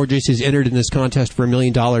 Bobby Gorgeous is entered in this contest for $1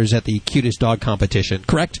 million at the Cutest Dog competition,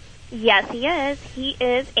 correct? Yes, he is. He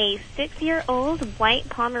is a 6-year-old white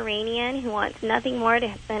Pomeranian who wants nothing more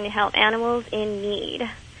than to help animals in need.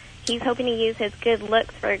 He's hoping to use his good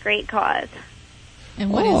looks for a great cause.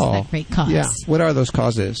 And what is that great cause? Yeah, what are those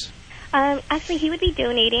causes? Actually, he would be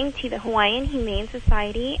donating to the Hawaiian Humane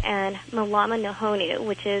Society and Malama Nahonu,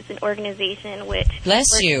 which is an organization which bless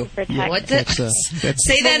works you. to protect. What the?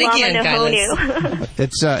 Say that again, Nahonu.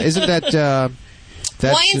 It's isn't that that's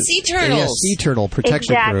Hawaiian sea turtles? Yeah, sea turtle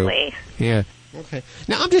protection group. Exactly. Yeah. Okay.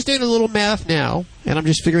 Now I'm just doing a little math now, and I'm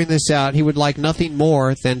just figuring this out. He would like nothing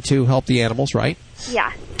more than to help the animals, right?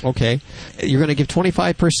 Yeah. Okay. You're going to give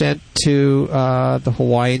 25% to the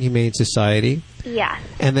Hawaiian Humane Society. Yeah.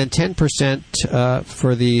 And then 10%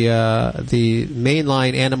 for the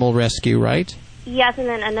mainline animal rescue, right? Yes, and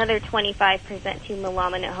then another 25% to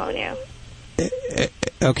Malama Nahonu.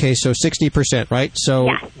 Okay, so 60%, right? So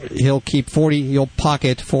he'll keep 40. He'll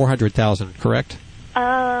pocket 400,000, correct?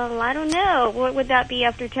 I don't know. What would that be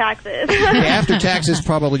after taxes? After taxes,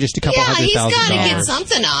 probably just a couple $100,000. He's got to get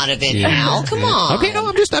something out of it, Hal. Come on. Okay, no,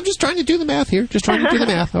 I'm just trying to do the math here. Just trying to do the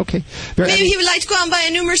math. Okay. Maybe he would like to go out and buy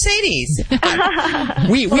a new Mercedes.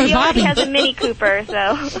 We he already has a Mini Cooper,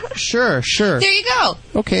 so. Sure. There you go.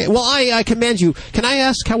 Okay. Well, I commend you. Can I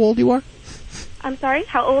ask how old you are? I'm sorry.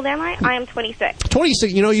 How old am I? I am 26.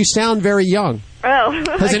 26. You know, you sound very young. Oh, I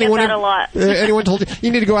get that a lot. Anyone told you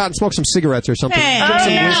need to go out and smoke some cigarettes or something? Hey. Drink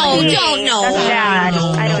some whiskey? Don't. That's bad.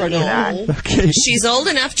 I don't do that. Okay. She's old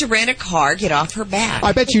enough to rent a car. Get off her back.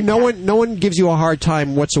 I bet you no one gives you a hard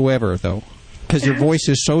time whatsoever, though, because your voice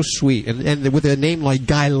is so sweet. And with a name like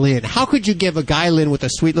Guy Lynn, how could you give a Guy Lynn with a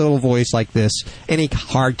sweet little voice like this any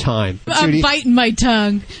hard time? I'm biting my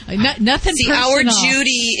tongue. Nothing See, personal. our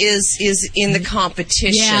Judy is in the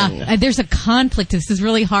competition. Yeah, there's a conflict. This is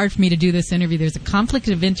really hard for me to do this interview. There's a conflict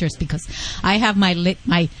of interest because I have my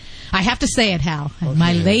I have to say it, Hal. Okay.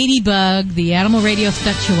 My ladybug, the Animal Radio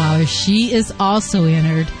stuffed chihuahua, she is also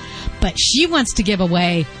entered, but she wants to give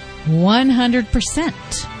away 100%.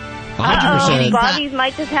 100%. Bobby's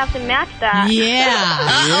might just have to match that.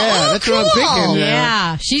 Yeah. That's what I'm thinking.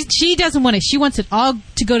 Yeah. She doesn't want it. She wants it all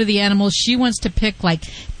to go to the animals. She wants to pick like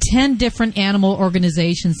 10 different animal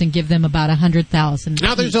organizations and give them about 100,000.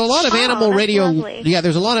 Now there's a lot of animal radio. lovely. Yeah,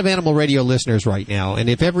 there's a lot of animal radio listeners right now, and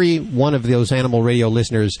if every one of those animal radio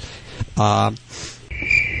listeners.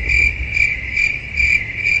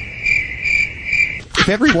 If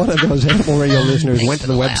every one of those animal radio listeners went to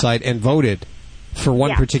the website and voted for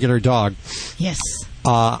one particular dog, yes,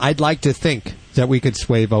 I'd like to think that we could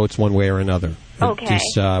sway votes one way or another. Okay.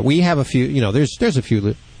 We have a few. You know, there's a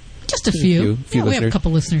few. Just a few. Few We have a listeners.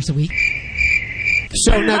 couple listeners a week.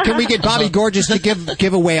 So now, can we get Bobby Gorgeous to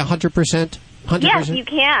give away 100%? 100%? Yes, you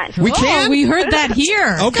can. We can? We heard that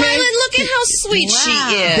here. Okay. Darling, look at how sweet she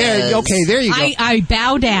is. There you go. I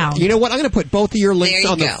bow down. You know what? I'm going to put both of your links There you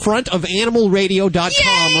on the go. front of animalradio.com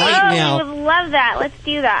right now. I would love that. Let's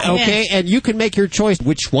do that. Okay, and you can make your choice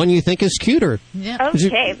which one you think is cuter. Yeah.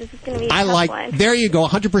 Okay, this is going to be a tough one. There you go.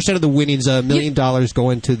 100% of the winnings, $1 million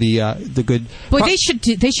going to the good. Boy, they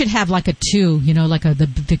should have like a 2, you know, like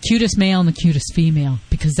the cutest male and the cutest female,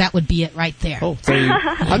 because that would be it right there. Oh, there you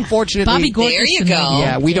Unfortunately, Bobby Gorgeous. There you and go.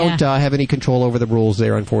 Yeah, we don't have any control over the rules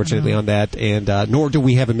there, unfortunately, on that, and nor do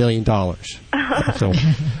we have $1 million. So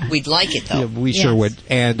We'd like it, though. yeah, we sure would.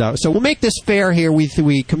 And so we'll make this fair here.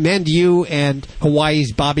 We commend you and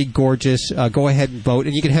Hawaii's Bobby Gorgeous. Go ahead and vote,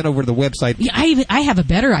 and you can head over to the website. Yeah, I have a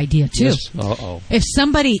better idea too. Yes. Uh-oh. If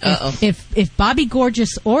somebody, if Bobby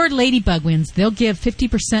Gorgeous or Ladybug wins, they'll give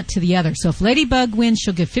 50% to the other. So if Ladybug wins,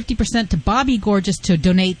 she'll give 50% to Bobby Gorgeous to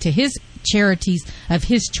donate to his charities of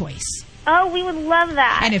his choice. Oh, we would love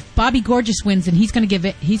that. And if Bobby Gorgeous wins, then he's going to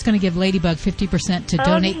give Ladybug 50% to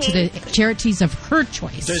donate to the charities of her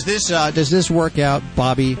choice. Does this work out,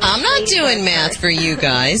 Bobby? I'm not doing math for you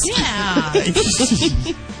guys. Yeah.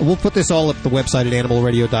 We'll put this all up at the website at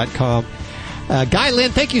animalradio.com. Guy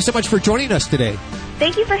Lynn, thank you so much for joining us today.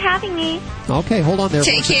 Thank you for having me. Okay, hold on there.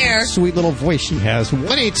 Take care. Sweet little voice she has.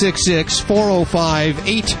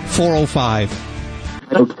 1-866-405-8405.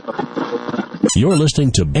 You're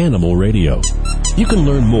listening to Animal Radio. You can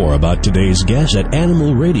learn more about today's guest at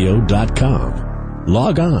animalradio.com.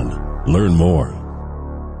 Log on. Learn more.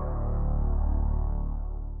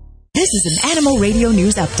 This is an Animal Radio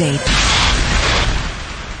News Update.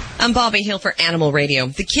 I'm Bobby Hill for Animal Radio.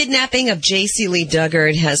 The kidnapping of J.C. Lee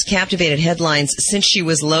Duggard has captivated headlines since she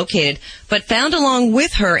was located, but found along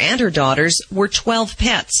with her and her daughters were 12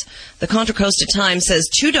 pets. The Contra Costa Times says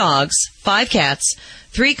 2 dogs, 5 cats,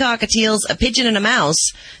 3 cockatiels, a pigeon, and a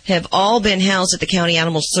mouse have all been housed at the County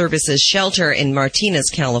Animal Services shelter in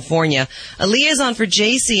Martinez, California. A liaison for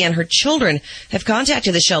J.C. and her children have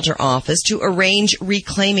contacted the shelter office to arrange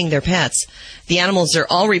reclaiming their pets. The animals are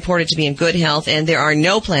all reported to be in good health, and there are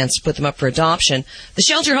no plans to put them up for adoption. The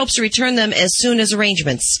shelter hopes to return them as soon as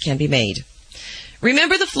arrangements can be made.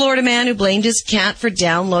 Remember the Florida man who blamed his cat for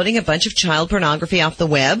downloading a bunch of child pornography off the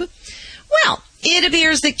web? Well, it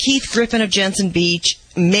appears that Keith Griffin of Jensen Beach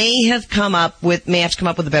may have to come up with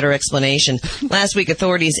a better explanation. Last week,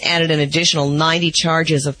 authorities added an additional 90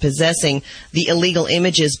 charges of possessing the illegal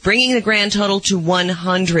images, bringing the grand total to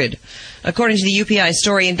 100. According to the UPI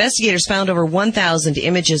story, investigators found over 1,000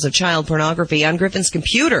 images of child pornography on Griffin's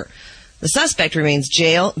computer. The suspect remains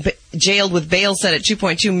jailed with bail set at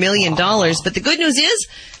 $2.2 million. But the good news is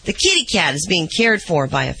the kitty cat is being cared for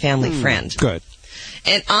by a family friend. Good.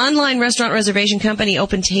 An online restaurant reservation company,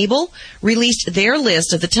 OpenTable, released their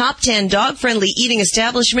list of the top 10 dog-friendly eating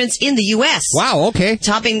establishments in the U.S. Wow, okay.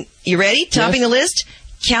 You ready? Yes. Topping the list,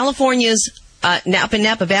 California's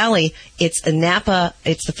Napa Valley. It's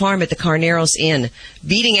the farm at the Carneros Inn,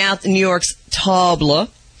 beating out New York's Table.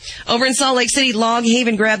 Over in Salt Lake City, Log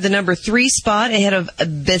Haven grabbed the number 3 spot ahead of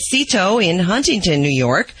Besito in Huntington, New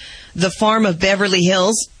York. The farm of Beverly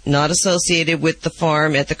Hills, not associated with the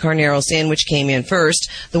farm at the Carneros Inn, which came in first.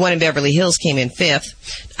 The one in Beverly Hills came in 5th.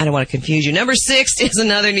 I don't want to confuse you. Number 6 is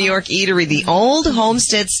another New York eatery, the Old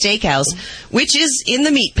Homestead Steakhouse, which is in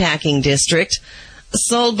the meatpacking district.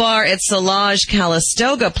 Soul Bar at Solage,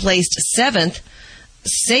 Calistoga placed 7th.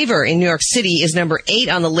 Savor in New York City is number 8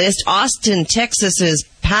 on the list. Austin, Texas's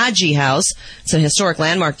Paggi House, it's a historic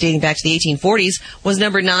landmark dating back to the 1840s, was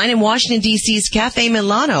number 9. And Washington, D.C.'s Cafe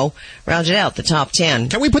Milano rounded out the top 10.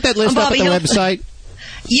 Can we put that list up at the website?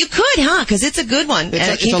 You could, huh? Because it's a good one.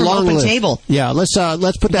 It's a long list. Table. Yeah, let's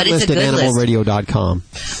put that list at animalradio.com.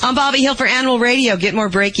 I'm Bobby Hill for Animal Radio. Get more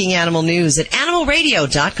breaking animal news at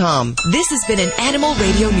animalradio.com. This has been an Animal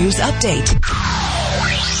Radio News Update.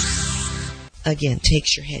 Again,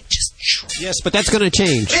 takes your head just... Yes, but that's going to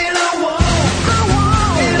change.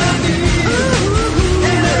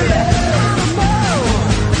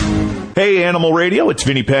 Hey, Animal Radio, it's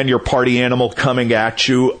Vinnie Penn, your party animal, coming at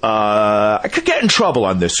you. I could get in trouble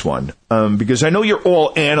on this one, because I know you're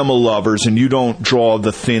all animal lovers and you don't draw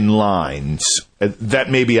the thin lines.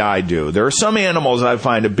 That maybe I do. There are some animals I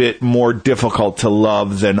find a bit more difficult to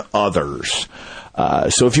love than others.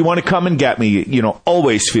 So if you want to come and get me,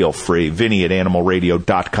 always feel free. Vinny at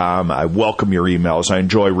animalradio.com. I welcome your emails. I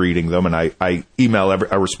enjoy reading them, and I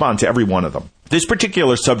respond to every one of them. This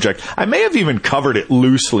particular subject, I may have even covered it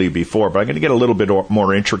loosely before, but I'm going to get a little bit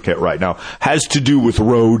more intricate right now, has to do with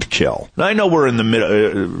roadkill. Now, I know we're in the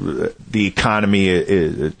middle, the economy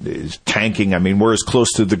is tanking. I mean, we're as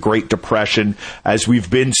close to the Great Depression as we've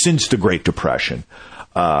been since the Great Depression.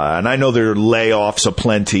 And I know there are layoffs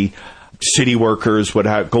aplenty. City workers would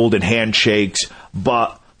have golden handshakes,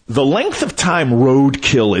 but the length of time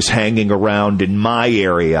roadkill is hanging around in my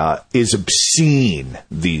area is obscene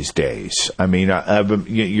these days. I mean,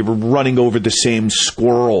 you're running over the same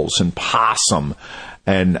squirrels and possum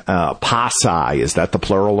and possi. Is that the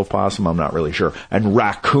plural of possum? I'm not really sure. And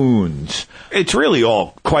raccoons. It's really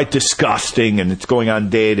all quite disgusting, and it's going on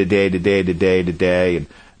day to day to day to day to day. And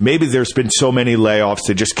maybe there's been so many layoffs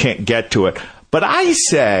they just can't get to it. But I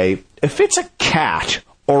say, if it's a cat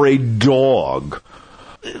or a dog,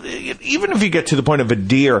 even if you get to the point of a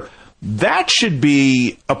deer, that should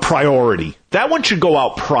be a priority. That one should go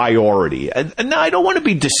out priority. And now I don't want to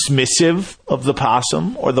be dismissive of the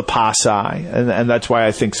possum or the possi, and that's why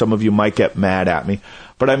I think some of you might get mad at me.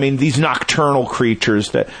 But I mean, these nocturnal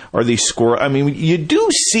creatures that are these squirrels, I mean, you do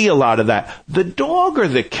see a lot of that. The dog or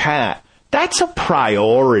the cat, that's a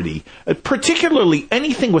priority, particularly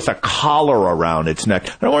anything with a collar around its neck.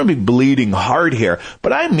 I don't want to be bleeding heart here,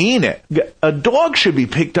 but I mean it. A dog should be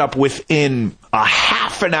picked up within a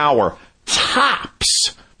half an hour,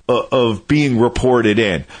 tops, of being reported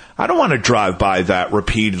in. I don't want to drive by that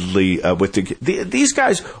repeatedly with these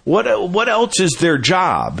guys. What else is their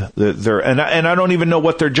job? And I don't even know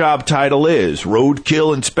what their job title is.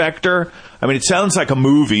 Roadkill inspector. I mean, it sounds like a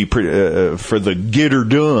movie for the get her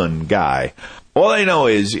done guy. All I know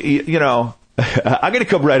is, I'm going to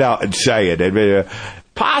come right out and say it.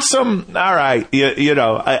 Possum, all right.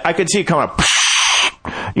 I could see it coming up.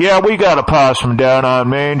 Yeah, we got a possum down on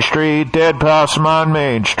Main Street. Dead possum on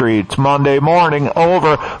Main Street. It's Monday morning.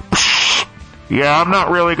 Over. Yeah, I'm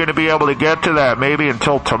not really going to be able to get to that maybe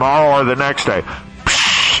until tomorrow or the next day.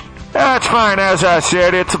 Psh, that's fine. As I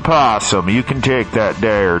said, it's a possum. You can take that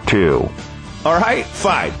day or two. All right?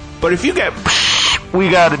 Fine. But if you get... We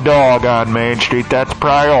got a dog on Main Street. That's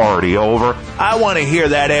priority. Over. I want to hear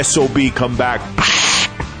that SOB come back.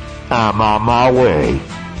 I'm on my way.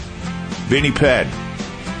 Vinny Penn,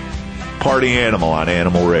 Party Animal on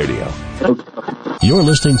Animal Radio. You're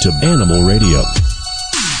listening to Animal Radio.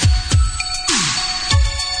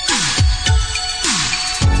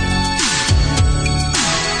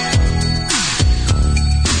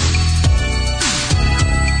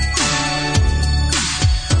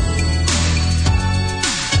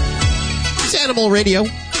 Animal Radio,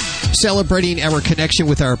 celebrating our connection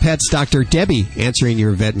with our pets. Dr. Debbie answering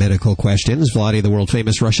your vet medical questions. Vladi, the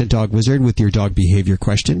world-famous Russian dog wizard, with your dog behavior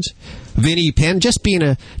questions. Vinny Penn, just being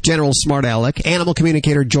a general smart aleck. Animal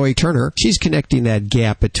communicator Joy Turner, she's connecting that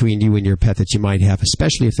gap between you and your pet that you might have,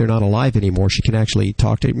 especially if they're not alive anymore. She can actually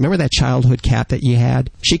talk to... Remember that childhood cat that you had?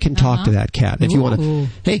 She can talk to that cat. If you want to...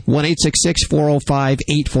 Hey,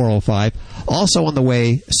 1-866-405-8405. Also on the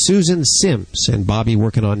way, Susan Sims and Bobby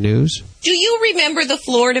working on news. Do you remember the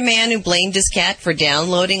Florida man who blamed his cat for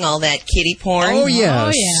downloading all that kitty porn? Oh, yes.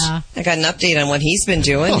 Oh, yeah. I got an update on what he's been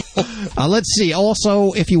doing. Let's see.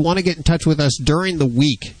 Also, if you want to get in touch with us during the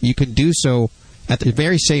week, you can do so at the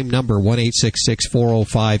very same number,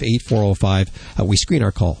 1-866-405-8405. We screen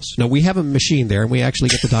our calls. Now, we have a machine there, and we actually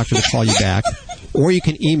get the doctor to call you back. Or you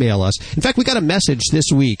can email us. In fact, we got a message this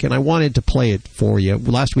week, and I wanted to play it for you.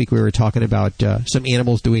 Last week, we were talking about some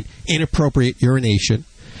animals doing inappropriate urination.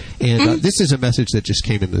 And this is a message that just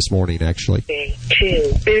came in this morning, actually.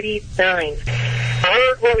 2:39. I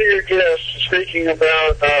heard one of your guests speaking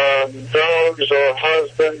about dogs or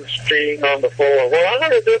husbands peeing on the floor. Well, I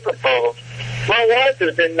heard a different poem. My wife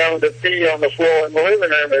has been known to pee on the floor in the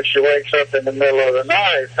living room if she wakes up in the middle of the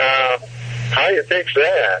night. How do you fix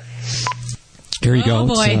that? Here you go.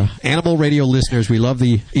 Boy. Animal Radio listeners, we love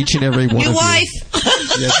each and every one of you. New wife!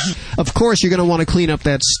 Yes. Of course, you're going to want to clean up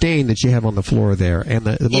that stain that you have on the floor there. And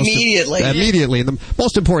the most immediately. And the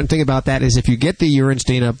most important thing about that is if you get the urine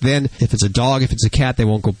stain up, then if it's a dog, if it's a cat, they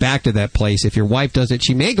won't go back to that place. If your wife does it,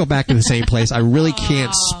 she may go back to the same place. I really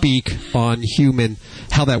can't speak on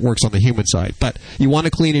how that works on the human side. But you want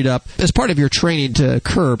to clean it up as part of your training to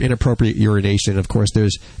curb inappropriate urination. Of course,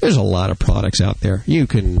 there's a lot of products out there. You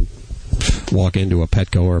can walk into a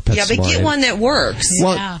Petco or a PetSmart. Yeah, but get one that works.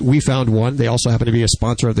 Well, we found one. They also happen to be a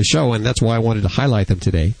sponsor of the show, and that's why I wanted to highlight them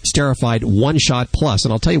today. Sterified One Shot Plus,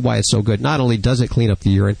 and I'll tell you why it's so good. Not only does it clean up the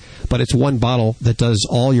urine, but it's one bottle that does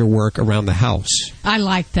all your work around the house. I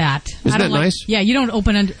like that. Isn't that nice? Yeah, you don't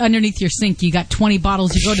open underneath your sink. You got 20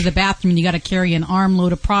 bottles. You go to the bathroom, and you got to carry an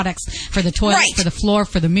armload of products for the toilet, for the floor,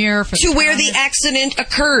 for the mirror, for to where the accident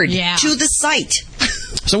occurred. Yeah. To the site.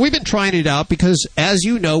 So we've been trying it out because, as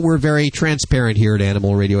you know, we're very transparent here at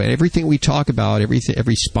Animal Radio. And everything we talk about,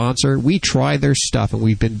 every sponsor, we try their stuff. And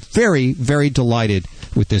we've been very, very delighted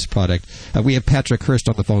with this product. We have Patrick Hurst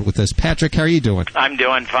on the phone with us. Patrick, how are you doing? I'm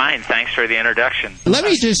doing fine. Thanks for the introduction. Let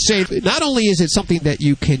me just say, not only is it something that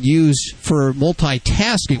you can use for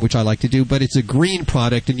multitasking, which I like to do, but it's a green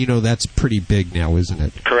product. And, you know, that's pretty big now, isn't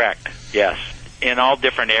it? Correct. Yes. In all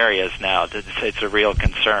different areas now, it's a real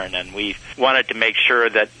concern, and we wanted to make sure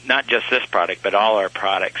that not just this product, but all our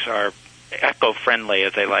products are eco-friendly,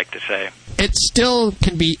 as they like to say. It still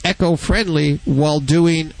can be eco-friendly while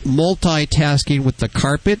doing multitasking with the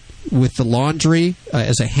carpet, with the laundry,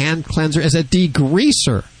 as a hand cleanser, as a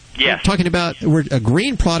degreaser. Yes. We're talking about a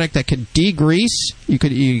green product that can degrease.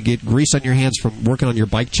 You get grease on your hands from working on your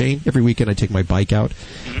bike chain. Every weekend I take my bike out,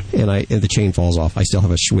 and the chain falls off. I still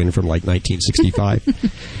have a Schwinn from like 1965.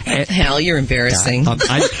 Hal, you're embarrassing.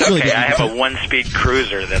 I have a one-speed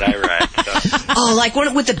cruiser that I ride. So. Oh, like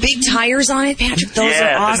one with the big tires on it, Patrick? Those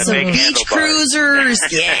are awesome. Beach cruisers.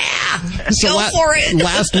 Yeah. Go for it.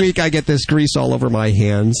 Last week I get this grease all over my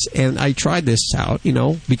hands, and I tried this out,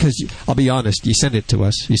 because I'll be honest, you send it to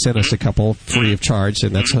us. You sent us a couple free of charge,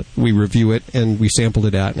 and that's we review it, and we sampled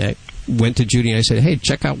it out, and I went to Judy and I said, hey,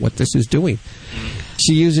 check out what this is doing.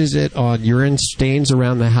 She uses it on urine stains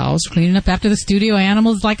around the house. Cleaning up after the studio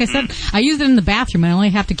animals. Like I said, I use it in the bathroom. I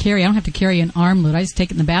don't have to carry an armload. I just take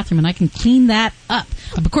it in the bathroom, and I can clean that up.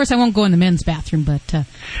 Of course, I won't go in the men's bathroom, but the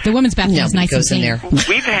women's bathroom is nice and clean.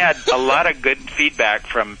 We've had a lot of good feedback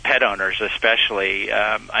from pet owners, especially.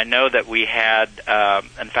 I know that we had,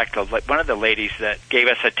 in fact, one of the ladies that gave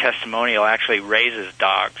us a testimonial actually raises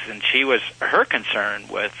dogs, and her concern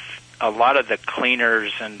with a lot of the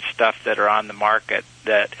cleaners and stuff that are on the market,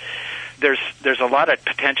 that there's a lot of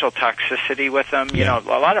potential toxicity with them. A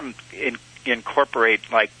lot of them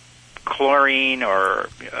incorporate like chlorine or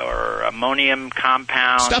ammonium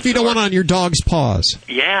compounds. Stuff you don't want on your dog's paws.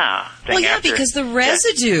 Yeah. Because the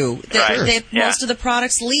residue that Yeah. most of the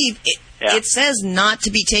products leave, it says not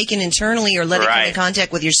to be taken internally or let it come in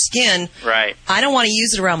contact with your skin. Right. I don't want to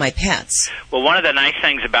use it around my pets. Well, one of the nice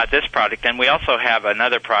things about this product, and we also have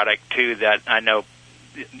another product, too, that I know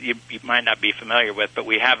you might not be familiar with, but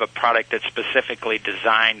we have a product that's specifically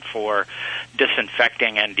designed for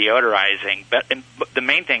disinfecting and deodorizing. But the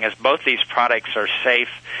main thing is both these products are safe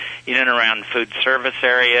in and around food service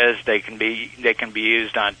areas. They can be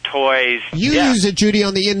used on toys. You use it, Judy,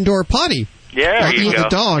 on the indoor potty. Yeah, there you go. The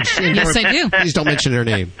dogs. Yes, I do. Please don't mention their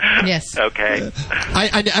name. Yes. Okay.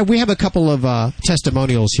 We have a couple of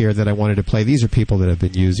testimonials here that I wanted to play. These are people that have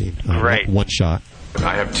been using One Shot.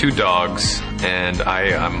 I have 2 dogs, and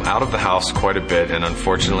I'm out of the house quite a bit, and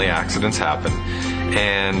unfortunately accidents happen.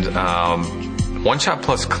 And One Shot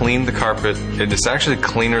Plus cleaned the carpet. It's actually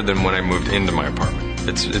cleaner than when I moved into my apartment.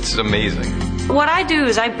 It's amazing. What I do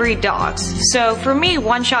is I breed dogs. So for me,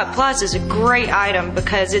 One Shot Plus is a great item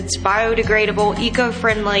because it's biodegradable,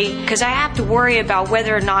 eco-friendly, because I have to worry about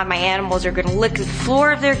whether or not my animals are going to lick the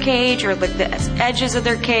floor of their cage or lick the edges of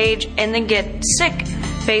their cage and then get sick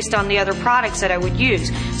based on the other products that I would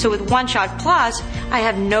use. So with One Shot Plus, I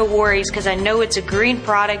have no worries because I know it's a green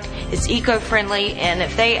product, it's eco-friendly, and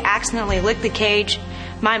if they accidentally lick the cage,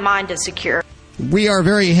 my mind is secure. We are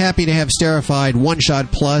very happy to have Sterified One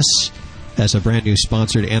Shot Plus as a brand new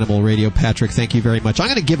sponsored Animal Radio. Patrick, thank you very much. I'm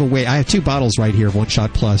going to give away, I have 2 bottles right here of One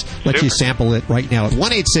Shot Plus. Let you sample it right now at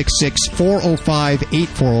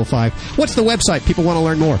 1-866-405-8405. What's the website? People want to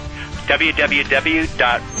learn more.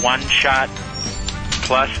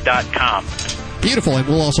 www.oneshotplus.com. Beautiful, and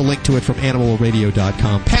we'll also link to it from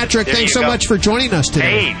animalradio.com. Patrick, thanks so much for joining us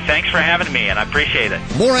today. Hey, thanks for having me, and I appreciate it.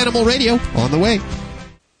 More Animal Radio on the way.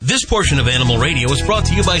 This portion of Animal Radio is brought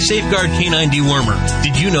to you by Safeguard Canine Dewormer.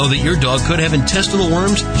 Did you know that your dog could have intestinal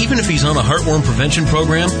worms even if he's on a heartworm prevention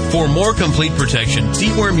program? For more complete protection,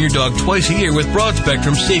 deworm your dog twice a year with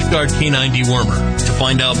broad-spectrum Safeguard Canine Dewormer. To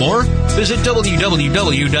find out more, visit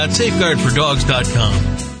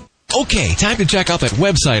www.safeguardfordogs.com. Okay, time to check out that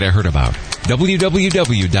website I heard about.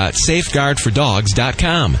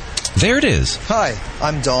 www.safeguardfordogs.com. There it is. Hi,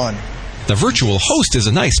 I'm Dawn. The virtual host is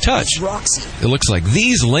a nice touch. Roxy. It looks like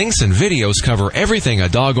these links and videos cover everything a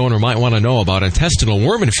dog owner might want to know about intestinal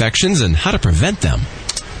worm infections and how to prevent them.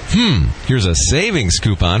 Here's a savings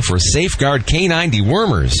coupon for Safeguard Canine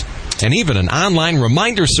Dewormers, and even an online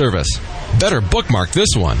reminder service. Better bookmark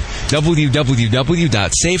this one.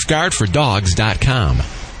 www.safeguardfordogs.com.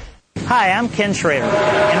 Hi, I'm Ken Schrader.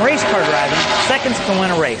 In race car driving, seconds can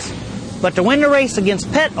win a race. But to win the race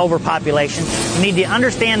against pet overpopulation, you need to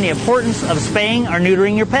understand the importance of spaying or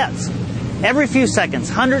neutering your pets. Every few seconds,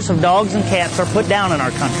 hundreds of dogs and cats are put down in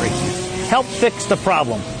our country. Help fix the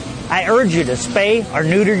problem. I urge you to spay or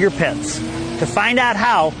neuter your pets. To find out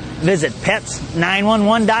how, visit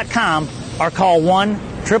pets911.com or call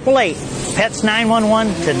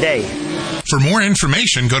 1-888-PETS911 today. For more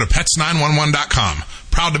information, go to pets911.com.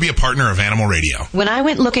 Proud to be a partner of Animal Radio. When I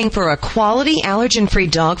went looking for a quality allergen-free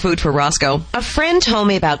dog food for Roscoe, a friend told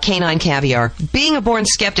me about Canine Caviar. Being a born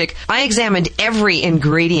skeptic, I examined every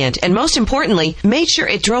ingredient and most importantly, made sure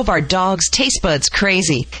it drove our dog's taste buds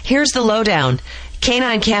crazy. Here's the lowdown.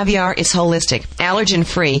 Canine Caviar is holistic,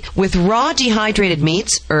 allergen-free, with raw dehydrated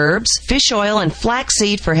meats, herbs, fish oil, and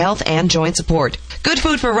flaxseed for health and joint support. Good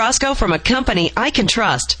food for Roscoe from a company I can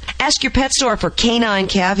trust. Ask your pet store for Canine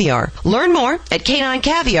Caviar. Learn more at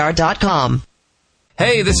caninecaviar.com.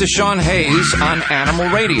 Hey, this is Sean Hayes on Animal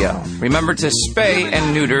Radio. Remember to spay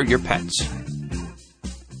and neuter your pets.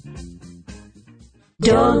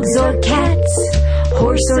 Dogs or cats,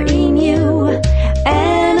 horse or emu,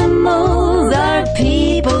 animals are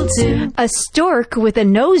people too. A stork with a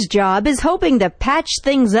nose job is hoping to patch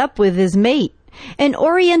things up with his mate. An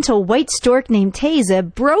oriental white stork named Teza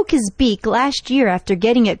broke his beak last year after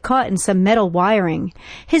getting it caught in some metal wiring.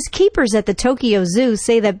 His keepers at the Tokyo Zoo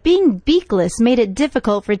say that being beakless made it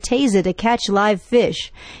difficult for Teza to catch live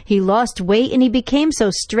fish. He lost weight and he became so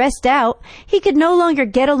stressed out he could no longer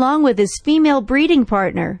get along with his female breeding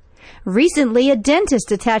partner. Recently, a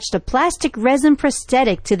dentist attached a plastic resin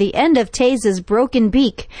prosthetic to the end of Teza's broken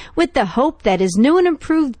beak with the hope that his new and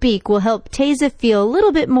improved beak will help Teza feel a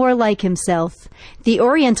little bit more like himself. The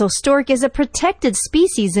oriental stork is a protected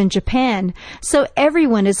species in Japan, so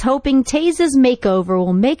everyone is hoping Teza's makeover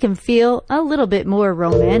will make him feel a little bit more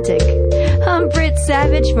romantic. I'm Britt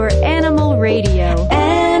Savage for Animal Radio.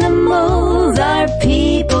 Animals are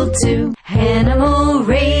people too. Animal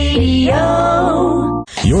Radio.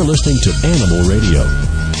 You're listening to Animal Radio.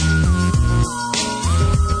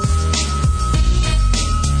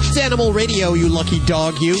 Animal Radio, you lucky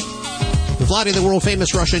dog, you. Vladi, the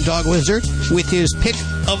world-famous Russian dog wizard, with his pick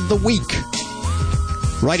of the week.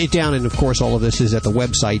 Write it down, and of course all of this is at the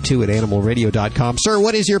website, too, at animalradio.com. Sir,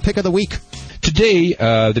 what is your pick of the week? Today,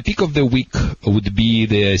 the pick of the week would be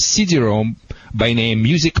the CD-ROM by name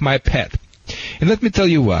Music My Pet. And let me tell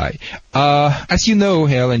you why. As you know,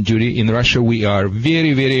 Hal and Judy, in Russia we are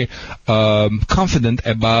very, very confident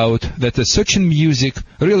about that certain music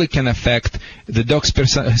really can affect the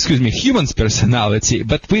human's personality.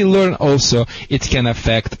 But we learn also it can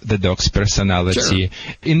affect the dog's personality. Sure.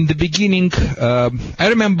 In the beginning, I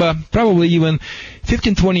remember probably even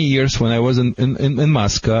 15, 20 years when I was in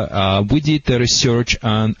Moscow, we did the research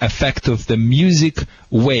on effect of the music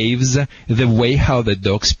waves, the way how the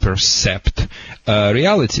dogs perceive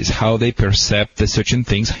realities, how they perceive the certain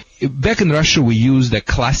things. Back in Russia, we used the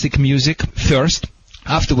classic music first.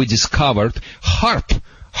 After we discovered harp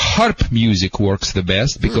music works the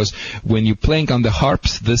best, because when you're playing on the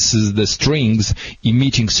harps, this is the strings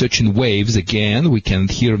emitting certain waves. Again, we can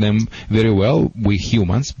hear them very well. We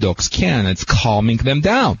humans, dogs can. It's calming them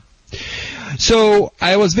down. So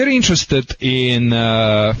I was very interested in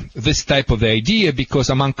this type of the idea, because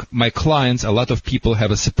among my clients, a lot of people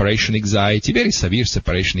have a separation anxiety, very severe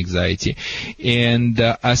separation anxiety. And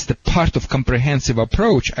as the part of comprehensive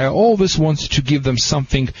approach, I always wanted to give them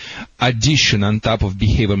something addition on top of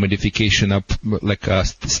behavior modification, like a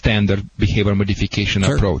standard behavior modification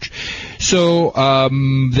approach. So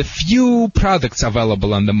the few products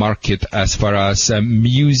available on the market as far as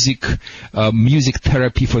music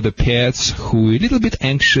therapy for the pets who are a little bit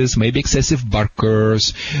anxious, maybe excessive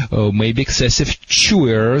barkers, maybe excessive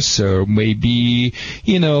chewers, or maybe,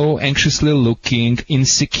 anxiously looking,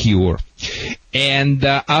 insecure. And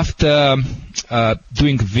after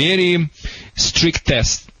doing very strict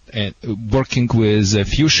tests, working with a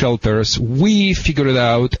few shelters, we figured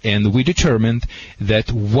out and we determined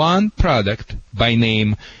that one product by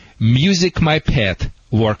name Music My Pet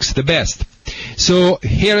works the best. So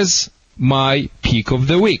here's my pick of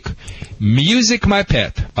the week. Music My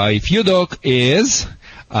Pet. If your dog is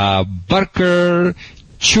a barker,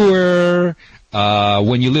 chewer,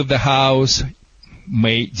 when you leave the house,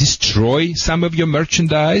 may destroy some of your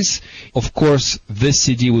merchandise, of course, this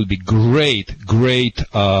CD will be great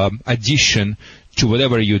addition to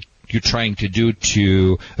whatever you're trying to do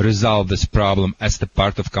to resolve this problem as the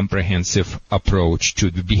part of comprehensive approach to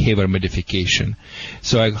the behavior modification.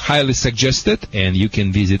 So I highly suggest it, and you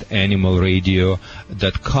can visit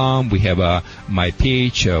animalradio.com. We have my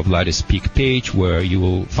page, Vladis Peak page, where you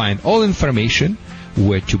will find all information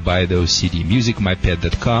where to buy those CD.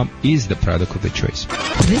 MusicMyPet.com is the product of the choice.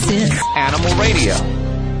 This is Animal Radio.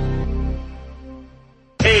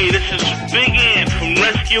 Hey, this is Big Ant from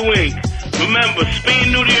Rescue Inc. Remember, spay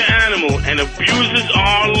and neuter your animal, and abusers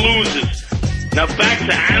are losers. Now back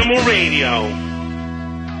to Animal Radio.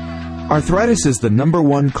 Arthritis is the number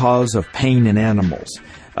one cause of pain in animals.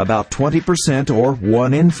 About 20%, or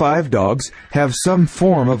 1 in 5 dogs, have some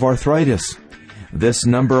form of arthritis. This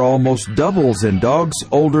number almost doubles in dogs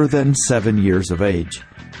older than 7 years of age.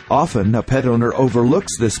 Often, a pet owner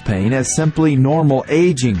overlooks this pain as simply normal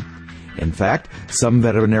aging. In fact, some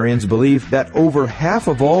veterinarians believe that over half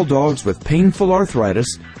of all dogs with painful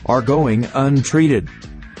arthritis are going untreated.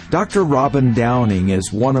 Dr. Robin Downing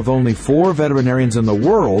is one of only 4 veterinarians in the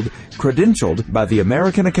world credentialed by the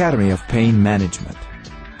American Academy of Pain Management.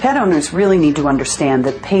 Pet owners really need to understand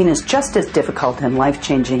that pain is just as difficult and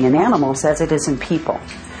life-changing in animals as it is in people.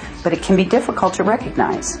 But it can be difficult to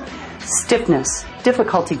recognize. Stiffness,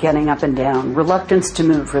 difficulty getting up and down, reluctance to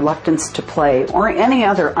move, reluctance to play, or any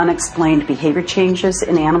other unexplained behavior changes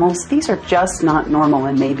in animals, these are just not normal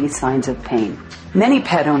and may be signs of pain. Many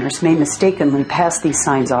pet owners may mistakenly pass these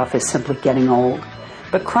signs off as simply getting old.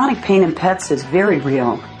 But chronic pain in pets is very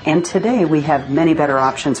real, and today we have many better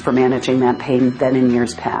options for managing that pain than in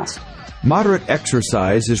years past. Moderate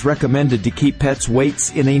exercise is recommended to keep pets'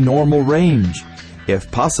 weights in a normal range.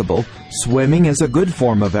 If possible, swimming is a good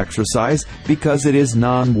form of exercise because it is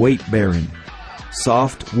non-weight bearing.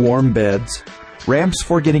 Soft, warm beds, ramps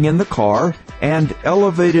for getting in the car, and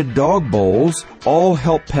elevated dog bowls all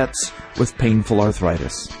help pets with painful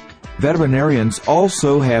arthritis. Veterinarians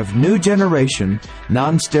also have new generation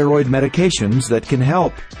non-steroid medications that can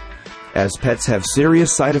help. As pets have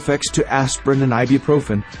serious side effects to aspirin and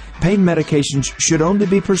ibuprofen, pain medications should only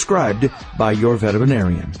be prescribed by your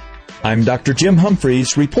veterinarian. I'm Dr. Jim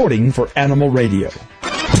Humphreys reporting for Animal Radio.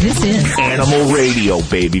 This is Animal Radio,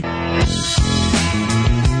 baby.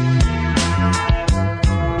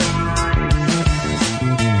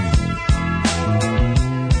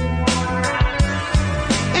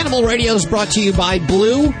 Animal Radio is brought to you by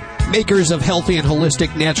Blue. Makers of healthy and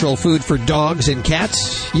holistic natural food for dogs and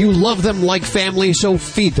cats. You love them like family, so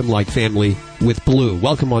feed them like family with Blue.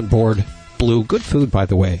 Welcome on board, Blue. Good food, by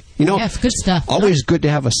the way. You know, yes, good stuff. Always good to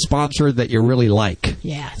have a sponsor that you really like.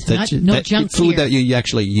 Yeah, no junk food here. that you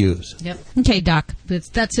actually use. Yep. Okay, Doc,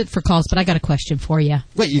 that's it for calls, but I got a question for you.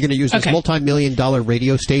 Wait, you're going to use this multi-million-dollar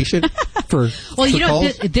radio station for Well, you know,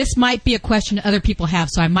 calls? this might be a question other people have,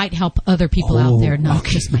 so I might help other people out there, not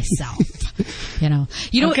just myself. You know,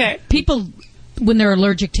 people, when they're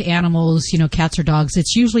allergic to animals, cats or dogs,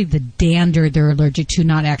 it's usually the dander they're allergic to,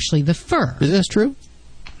 not actually the fur. Is this true?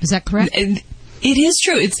 Is that correct? It is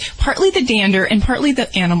true. It's partly the dander and partly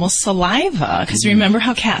the animal's saliva. Because remember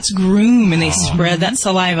how cats groom and they spread that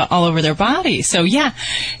saliva all over their body. So, yeah,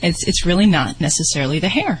 it's really not necessarily the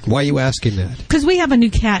hair. Why are you asking that? Because we have a new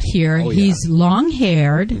cat here. He's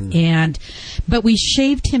long-haired, but we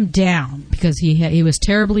shaved him down because he was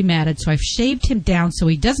terribly matted. So I've shaved him down so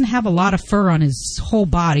he doesn't have a lot of fur on his whole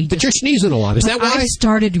body. But you're sneezing a lot. Is that why? I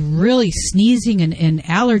started really sneezing and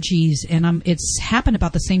allergies, and it's happened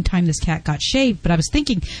about the same time this cat got shaved. But I was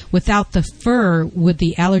thinking, without the fur, would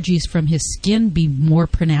the allergies from his skin be more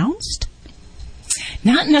pronounced?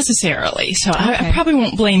 Not necessarily. So I probably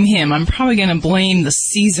won't blame him. I'm probably going to blame the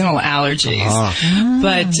seasonal allergies.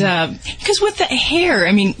 But because with the hair,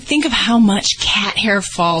 I mean, think of how much cat hair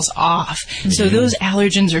falls off. So those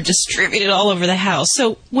allergens are distributed all over the house.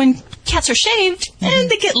 So when cats are shaved,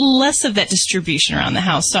 they get less of that distribution around the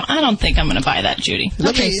house. So I don't think I'm going to buy that, Judy.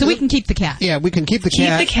 Okay, so we can keep the cat. Yeah, we can keep the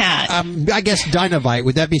cat. Keep the cat. I guess Dynavite,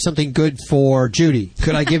 would that be something good for Judy?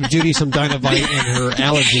 Could I give Judy some Dynavite and her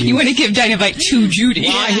allergies? You want to give Dynavite to Judy?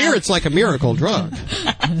 Well, I hear it's like a miracle drug.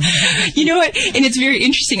 You know what? And it's very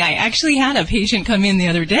interesting. I actually had a patient come in the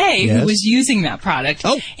other day who was using that product.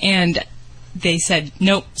 And they said,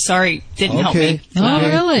 nope, sorry, didn't help me. Oh,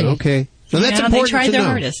 really? Okay. So that's important they tried to their know.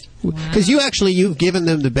 hardest. Because you've given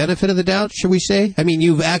them the benefit of the doubt, should we say? I mean,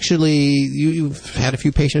 you've had a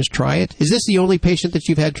few patients try it. Is this the only patient that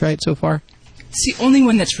you've had try it so far? It's the only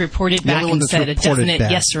one that's reported back and said a definite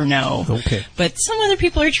yes or no. Okay. But some other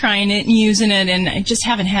people are trying it and using it, and I just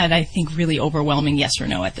haven't had, I think, really overwhelming yes or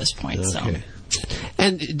no at this point. Okay.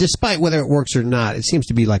 And despite whether it works or not, it seems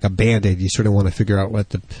to be like a Band-Aid. You sort of want to figure out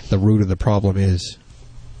what the root of the problem is.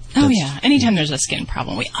 Anytime there's a skin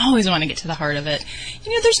problem, we always want to get to the heart of it.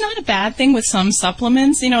 There's not a bad thing with some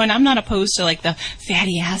supplements, and I'm not opposed to like the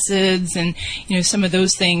fatty acids and, some of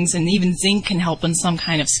those things, and even zinc can help in some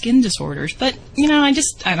kind of skin disorders. But,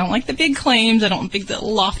 I don't like the big claims. I don't think the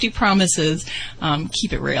lofty promises.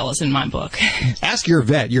 Keep it real is in my book. Ask your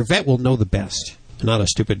vet. Your vet will know the best, not a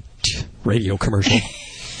stupid radio commercial.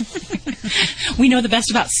 We know the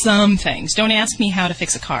best about some things. Don't ask me how to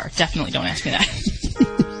fix a car. Definitely don't ask me that.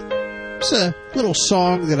 It's a little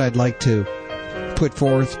song that I'd like to put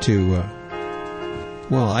forth to,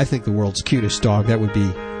 I think the world's cutest dog. That would be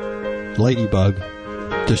Ladybug,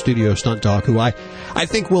 the studio stunt dog, who I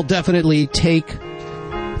think will definitely take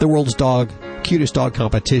the world's cutest dog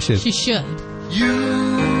competition. She should.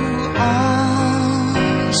 You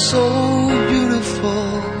are so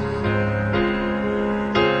beautiful.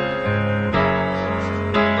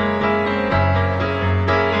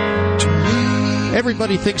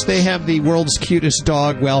 Everybody thinks they have the world's cutest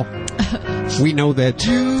dog. Well, we know that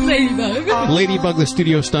Ladybug, the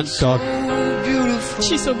studio stunt dog.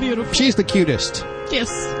 She's so beautiful. She's the cutest.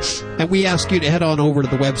 Yes. And we ask you to head on over to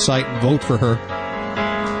the website and vote for her.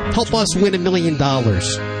 Help us win $1 million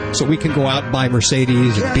so we can go out and buy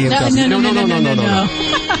Mercedes and BMW.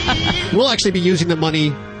 No. We'll actually be using the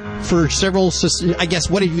money for several, I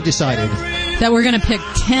guess, what have you decided? That we're going to pick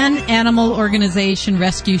 10 animal organization,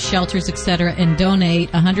 rescue shelters, etc., and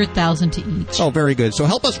donate $100,000 to each. Oh, very good. So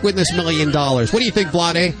help us win this $1 million. What do you think,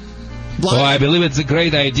 Vlade? Well, I believe it's a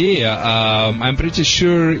great idea. I'm pretty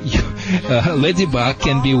sure Ladybug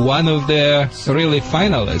can be one of the really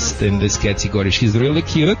finalists in this category. She's really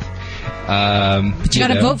cute. But you got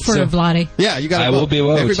to vote for her, Vlade. Yeah, you got to vote. I will be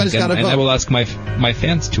voting. Everybody's got to vote. And I will ask my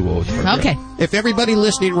fans to vote for her. Okay. If everybody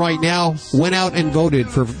listening right now went out and voted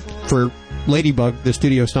for Ladybug, the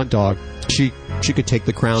studio stunt dog, she could take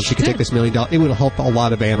the crown. She could take this $1 million. It would help a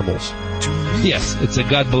lot of animals. Yes, it's a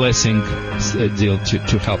God blessing deal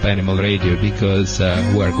to help Animal Radio because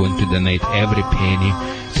we are going to donate every penny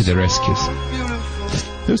to the rescues.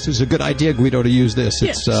 This is a good idea, Guido, to use this.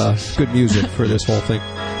 It's good music for this whole thing.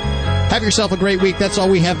 Have yourself a great week. That's all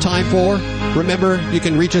we have time for. Remember, you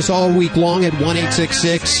can reach us all week long at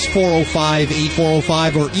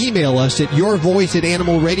 1-866-405-8405 or email us at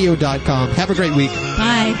yourvoice@animalradio.com. Have a great week.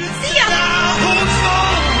 Bye. See ya.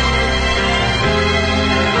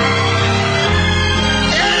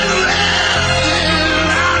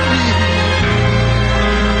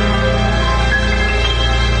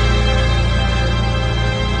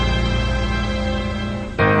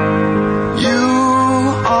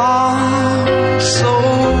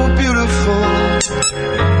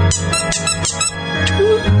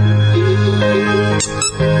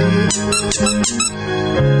 This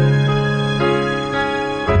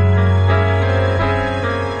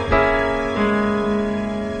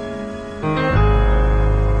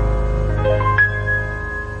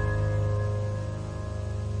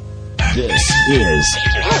is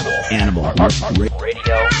Animal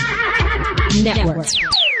Radio Network.